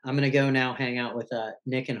 I'm gonna go now hang out with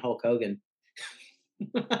Nick and Hulk Hogan.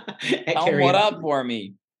 Tell 'em what up for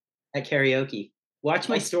me. At karaoke. Watch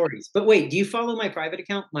my stories. But wait, do you follow my private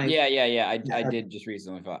account? Yeah. I did just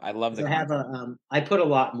recently. I love the I have content. I put a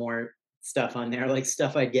lot more stuff on there, like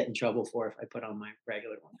stuff I'd get in trouble for if I put on my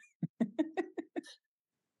regular one.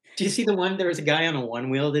 Do you see the one? There was a guy on a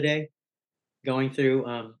one wheel today going through.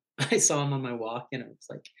 I saw him on my walk, and it was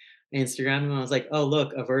like Instagram, and I was like, "Oh,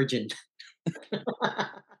 look, a virgin."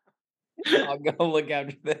 I'll go look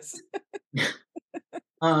after this.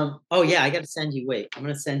 Oh yeah, I got to send you. Wait, I'm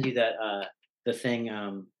gonna send you that the thing that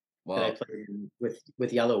I Well, played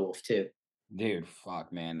with Yellow Wolf too. dude,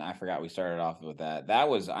 fuck, man. I forgot we started off with that. That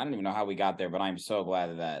was, I don't even know how we got there, but I'm so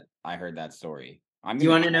glad that I heard that story. I'm Do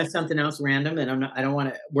you gonna want to know something else random? And I don't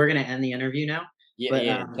want to. We're gonna end the interview now, Yeah, but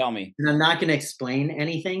yeah. Tell me. and I'm not gonna explain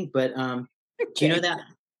anything. But do you know Okay. that?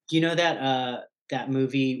 Do you know that that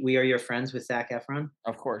movie We Are Your Friends with Zac Efron?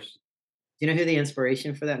 Of course. Do you know who the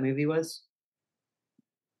inspiration for that movie was?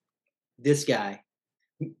 This guy.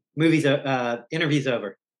 Interview's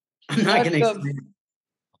over. I'm not What gonna the explain.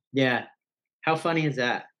 Yeah. How funny is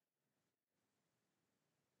that?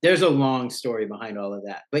 There's a long story behind all of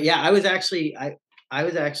that. But yeah, I was actually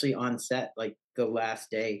on set like the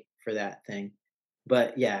last day for that thing.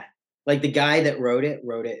 But yeah, like the guy that wrote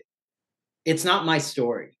it. It's not my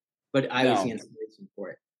story, but I was the No, inspiration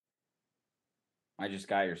for it. I just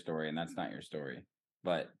got your story, and that's not your story.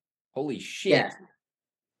 But holy shit. Yeah.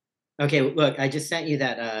 Okay, look, I just sent you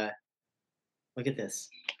that look at this.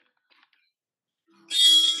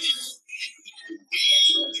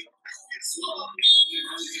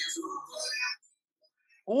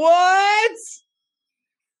 What?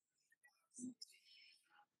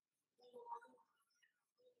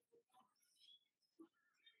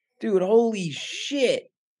 Dude, holy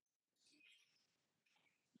shit.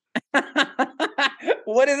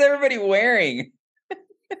 What is everybody wearing?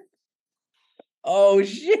 Oh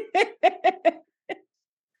shit.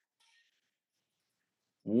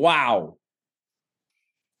 Wow.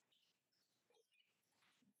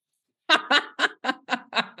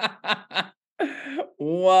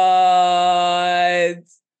 What?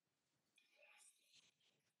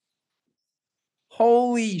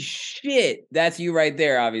 Holy shit. That's you right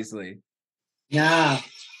there, obviously. Nah.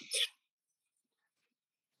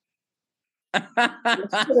 Let's put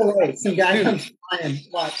it away. Some guy comes flying.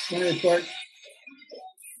 Watch. Let me report.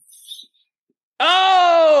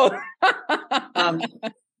 Oh!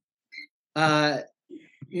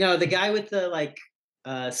 No, the guy with the like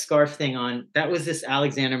scarf thing on, that was this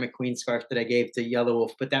Alexander McQueen scarf that I gave to Yellow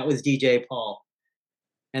Wolf, but that was DJ Paul.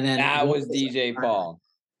 And then That Wolf was DJ up front. Paul.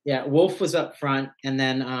 Yeah, Wolf was up front, and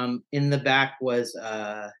then in the back was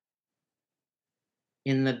I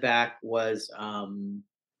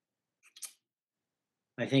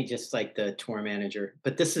think just like the tour manager.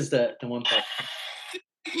 But this is the one part.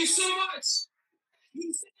 Thank you so much.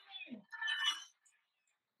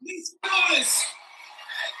 These guys,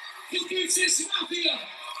 Confucius Mafia,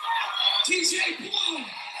 DJ Paul,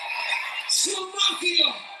 Slow Mafia,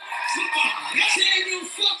 Daniel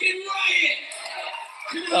fucking Riot.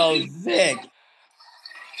 Oh, sick.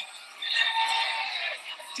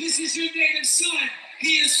 This is your native son.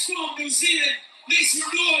 He is from New Zealand. Make some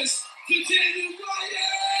noise for Daniel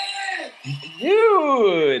Riot.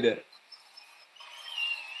 Dude.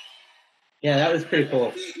 Yeah, that was pretty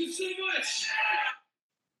cool. Thank you so much.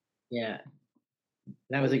 Yeah,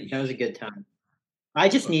 that was a good time. I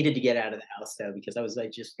just needed to get out of the house though because I was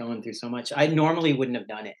like just going through so much. I normally wouldn't have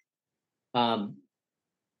done it,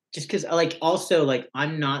 just because like also like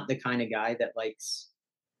I'm not the kind of guy that likes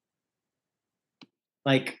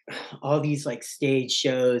like all these like stage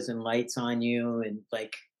shows and lights on you and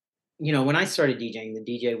like when I started DJing, the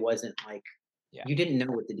DJ wasn't like you didn't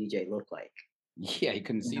know what the DJ looked like. Yeah, you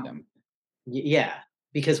couldn't see them. Yeah,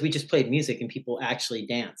 because we just played music and people actually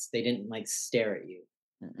danced. They didn't like stare at you,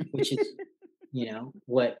 which is,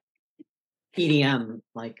 what EDM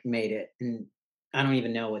like made it. And I don't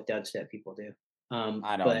even know what dubstep people do.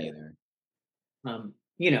 I don't either. I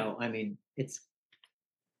mean, it's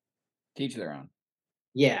Teach their own.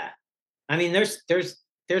 yeah. I mean, there's a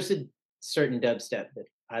certain dubstep that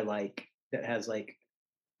I like that has like,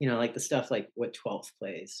 like the stuff like what 12th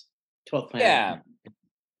plays. 12th Planet. Yeah,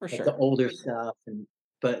 for Like sure. the older stuff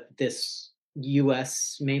but this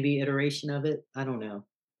US maybe iteration of it, I don't know.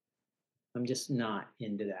 I'm just not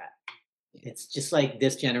into that. It's just like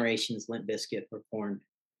this generation's Limp Bizkit performed.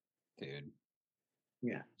 Dude.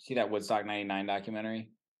 Yeah. See that Woodstock 99 documentary?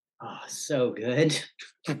 Oh, so good.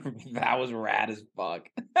 That was rad as fuck.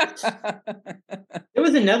 There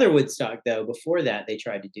was another Woodstock though before that they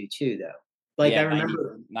tried to do too though. Like Yeah, I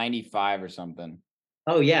remember 95 or something.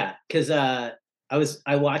 Oh yeah, because I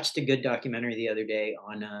watched a good documentary the other day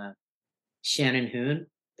on Shannon Hoon,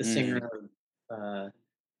 the singer of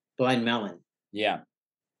Blind Melon. Yeah.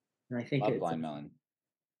 And I think Love it's Blind Melon.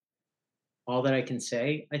 All That I Can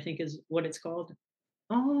Say, I think is what it's called.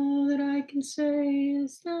 All that I can say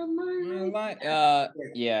is that my life.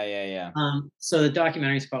 Yeah. So the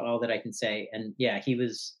documentary's called All That I Can Say, and yeah, he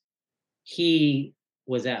was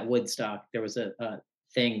at Woodstock. There was a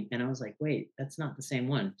thing, and I was like, wait, that's not the same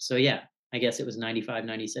one. So yeah, I guess it was 95,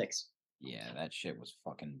 96. Yeah, that shit was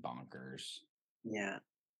fucking bonkers. Yeah,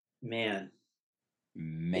 man.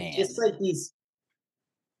 Man. It's just like these,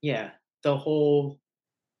 yeah, the whole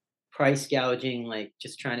price gouging, like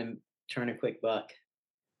just trying to turn a quick buck,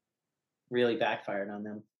 really backfired on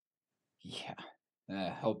them. Yeah.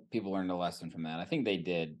 Hope people learned a lesson from that. I think they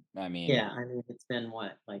did. I mean, Yeah, I mean, it's been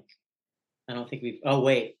what, like, I don't think we've. Oh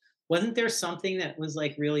wait, wasn't there something that was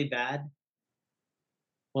like really bad?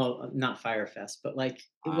 Well, not Firefest, but like,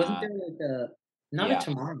 it wasn't there like not a yeah.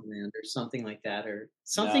 Tomorrowland or something like that, or No,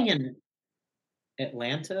 something in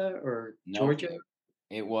Atlanta or nope. Georgia?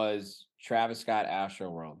 It was Travis Scott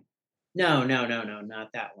Astroworld. No, not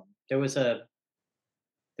that one. There was a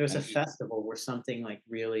Maybe. festival where something like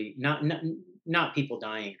really not people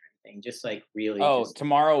dying or anything, just like really. Oh, just,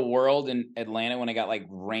 Tomorrow World in Atlanta when it got like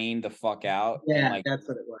rained the fuck out. yeah, and, like, that's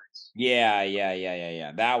what it was.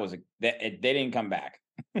 yeah. That was they didn't come back.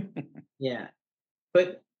 Yeah,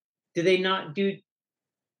 but do they not do?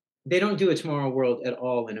 They don't do a Tomorrow World at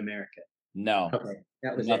all in America. No, Okay,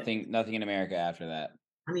 that was nothing. it. Nothing in America after that.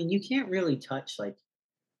 I mean, you can't really touch like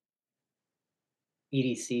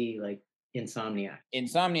EDC, like Insomniac.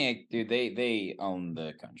 Insomniac, dude, they own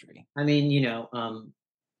the country. I mean,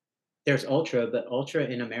 there's Ultra, but Ultra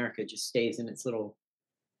in America just stays in its little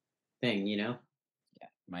thing, Yeah,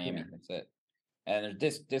 Miami. Yeah. That's it. And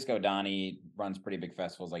there's Disco Donnie runs pretty big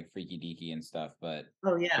festivals like Freaky Deaky and stuff. But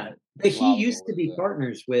Oh yeah, but he used to be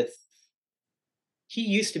partners with. He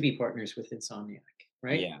used to be partners with Insomniac,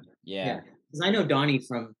 right? Yeah. Because I know Donnie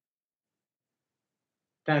from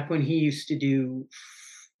back when he used to do.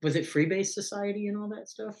 Was it Freebase Society and all that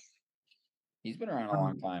stuff? He's been around a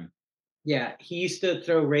long time. Yeah, he used to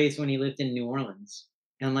throw raves when he lived in New Orleans,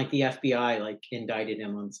 and like the FBI like indicted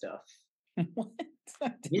him on stuff. What?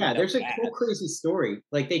 Yeah, there's a whole crazy story.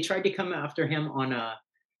 Like they tried to come after him on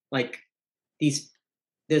like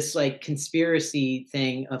this like conspiracy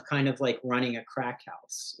thing of kind of like running a crack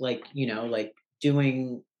house, like like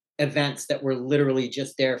doing events that were literally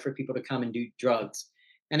just there for people to come and do drugs,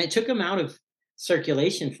 and it took him out of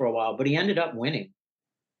circulation for a while, but he ended up winning.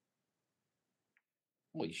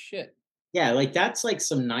 Holy shit. Yeah, like that's like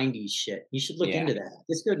some 90s shit. You should look Yeah. into that.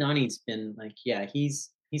 Disco Donnie's been like, yeah, he's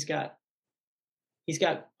got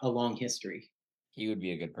a long history. He would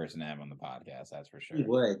be a good person to have on the podcast, that's for sure. He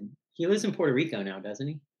would. He lives in Puerto Rico now, doesn't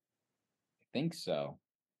he? I think so.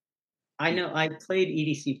 I know. I played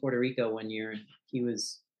EDC Puerto Rico one year, and he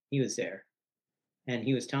was there, and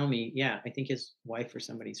he was telling me, yeah, I think his wife or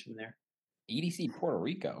somebody's from there. EDC Puerto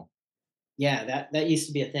Rico. Yeah, that used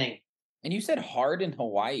to be a thing. And you said hard in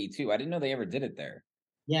Hawaii too. I didn't know they ever did it there.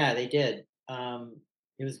 Yeah, they did.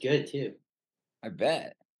 It was good too. I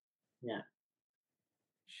bet. Yeah.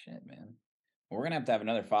 Shit, man. Well, we're gonna have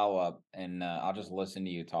another follow up, and I'll just listen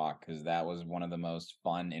to you talk because that was one of the most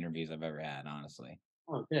fun interviews I've ever had, honestly.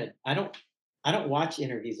 Oh, good. I don't watch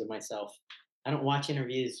interviews of myself. I don't watch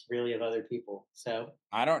interviews really of other people. So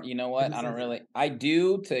I don't. You know what? I don't really. I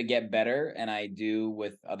do to get better, and I do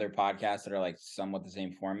with other podcasts that are like somewhat the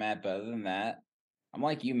same format. But other than that, I'm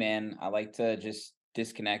like you, man. I like to just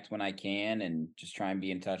disconnect when I can, and just try and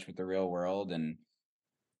be in touch with the real world, and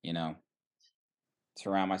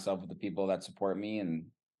surround myself with the people that support me, and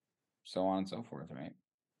so on and so forth. Right?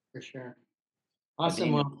 For sure.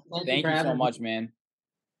 Awesome. Well, thank you so much, man.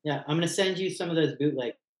 Yeah, I'm gonna send you some of those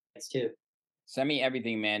bootlegs too. Send me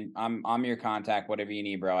everything, man. I'm your contact. Whatever you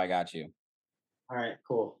need, bro. I got you. All right,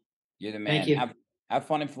 cool. You're the man. Thank you. Have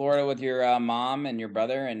fun in Florida with your mom and your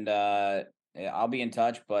brother, and I'll be in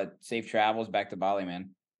touch. But safe travels back to Bali,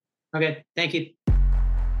 man. Okay, thank you.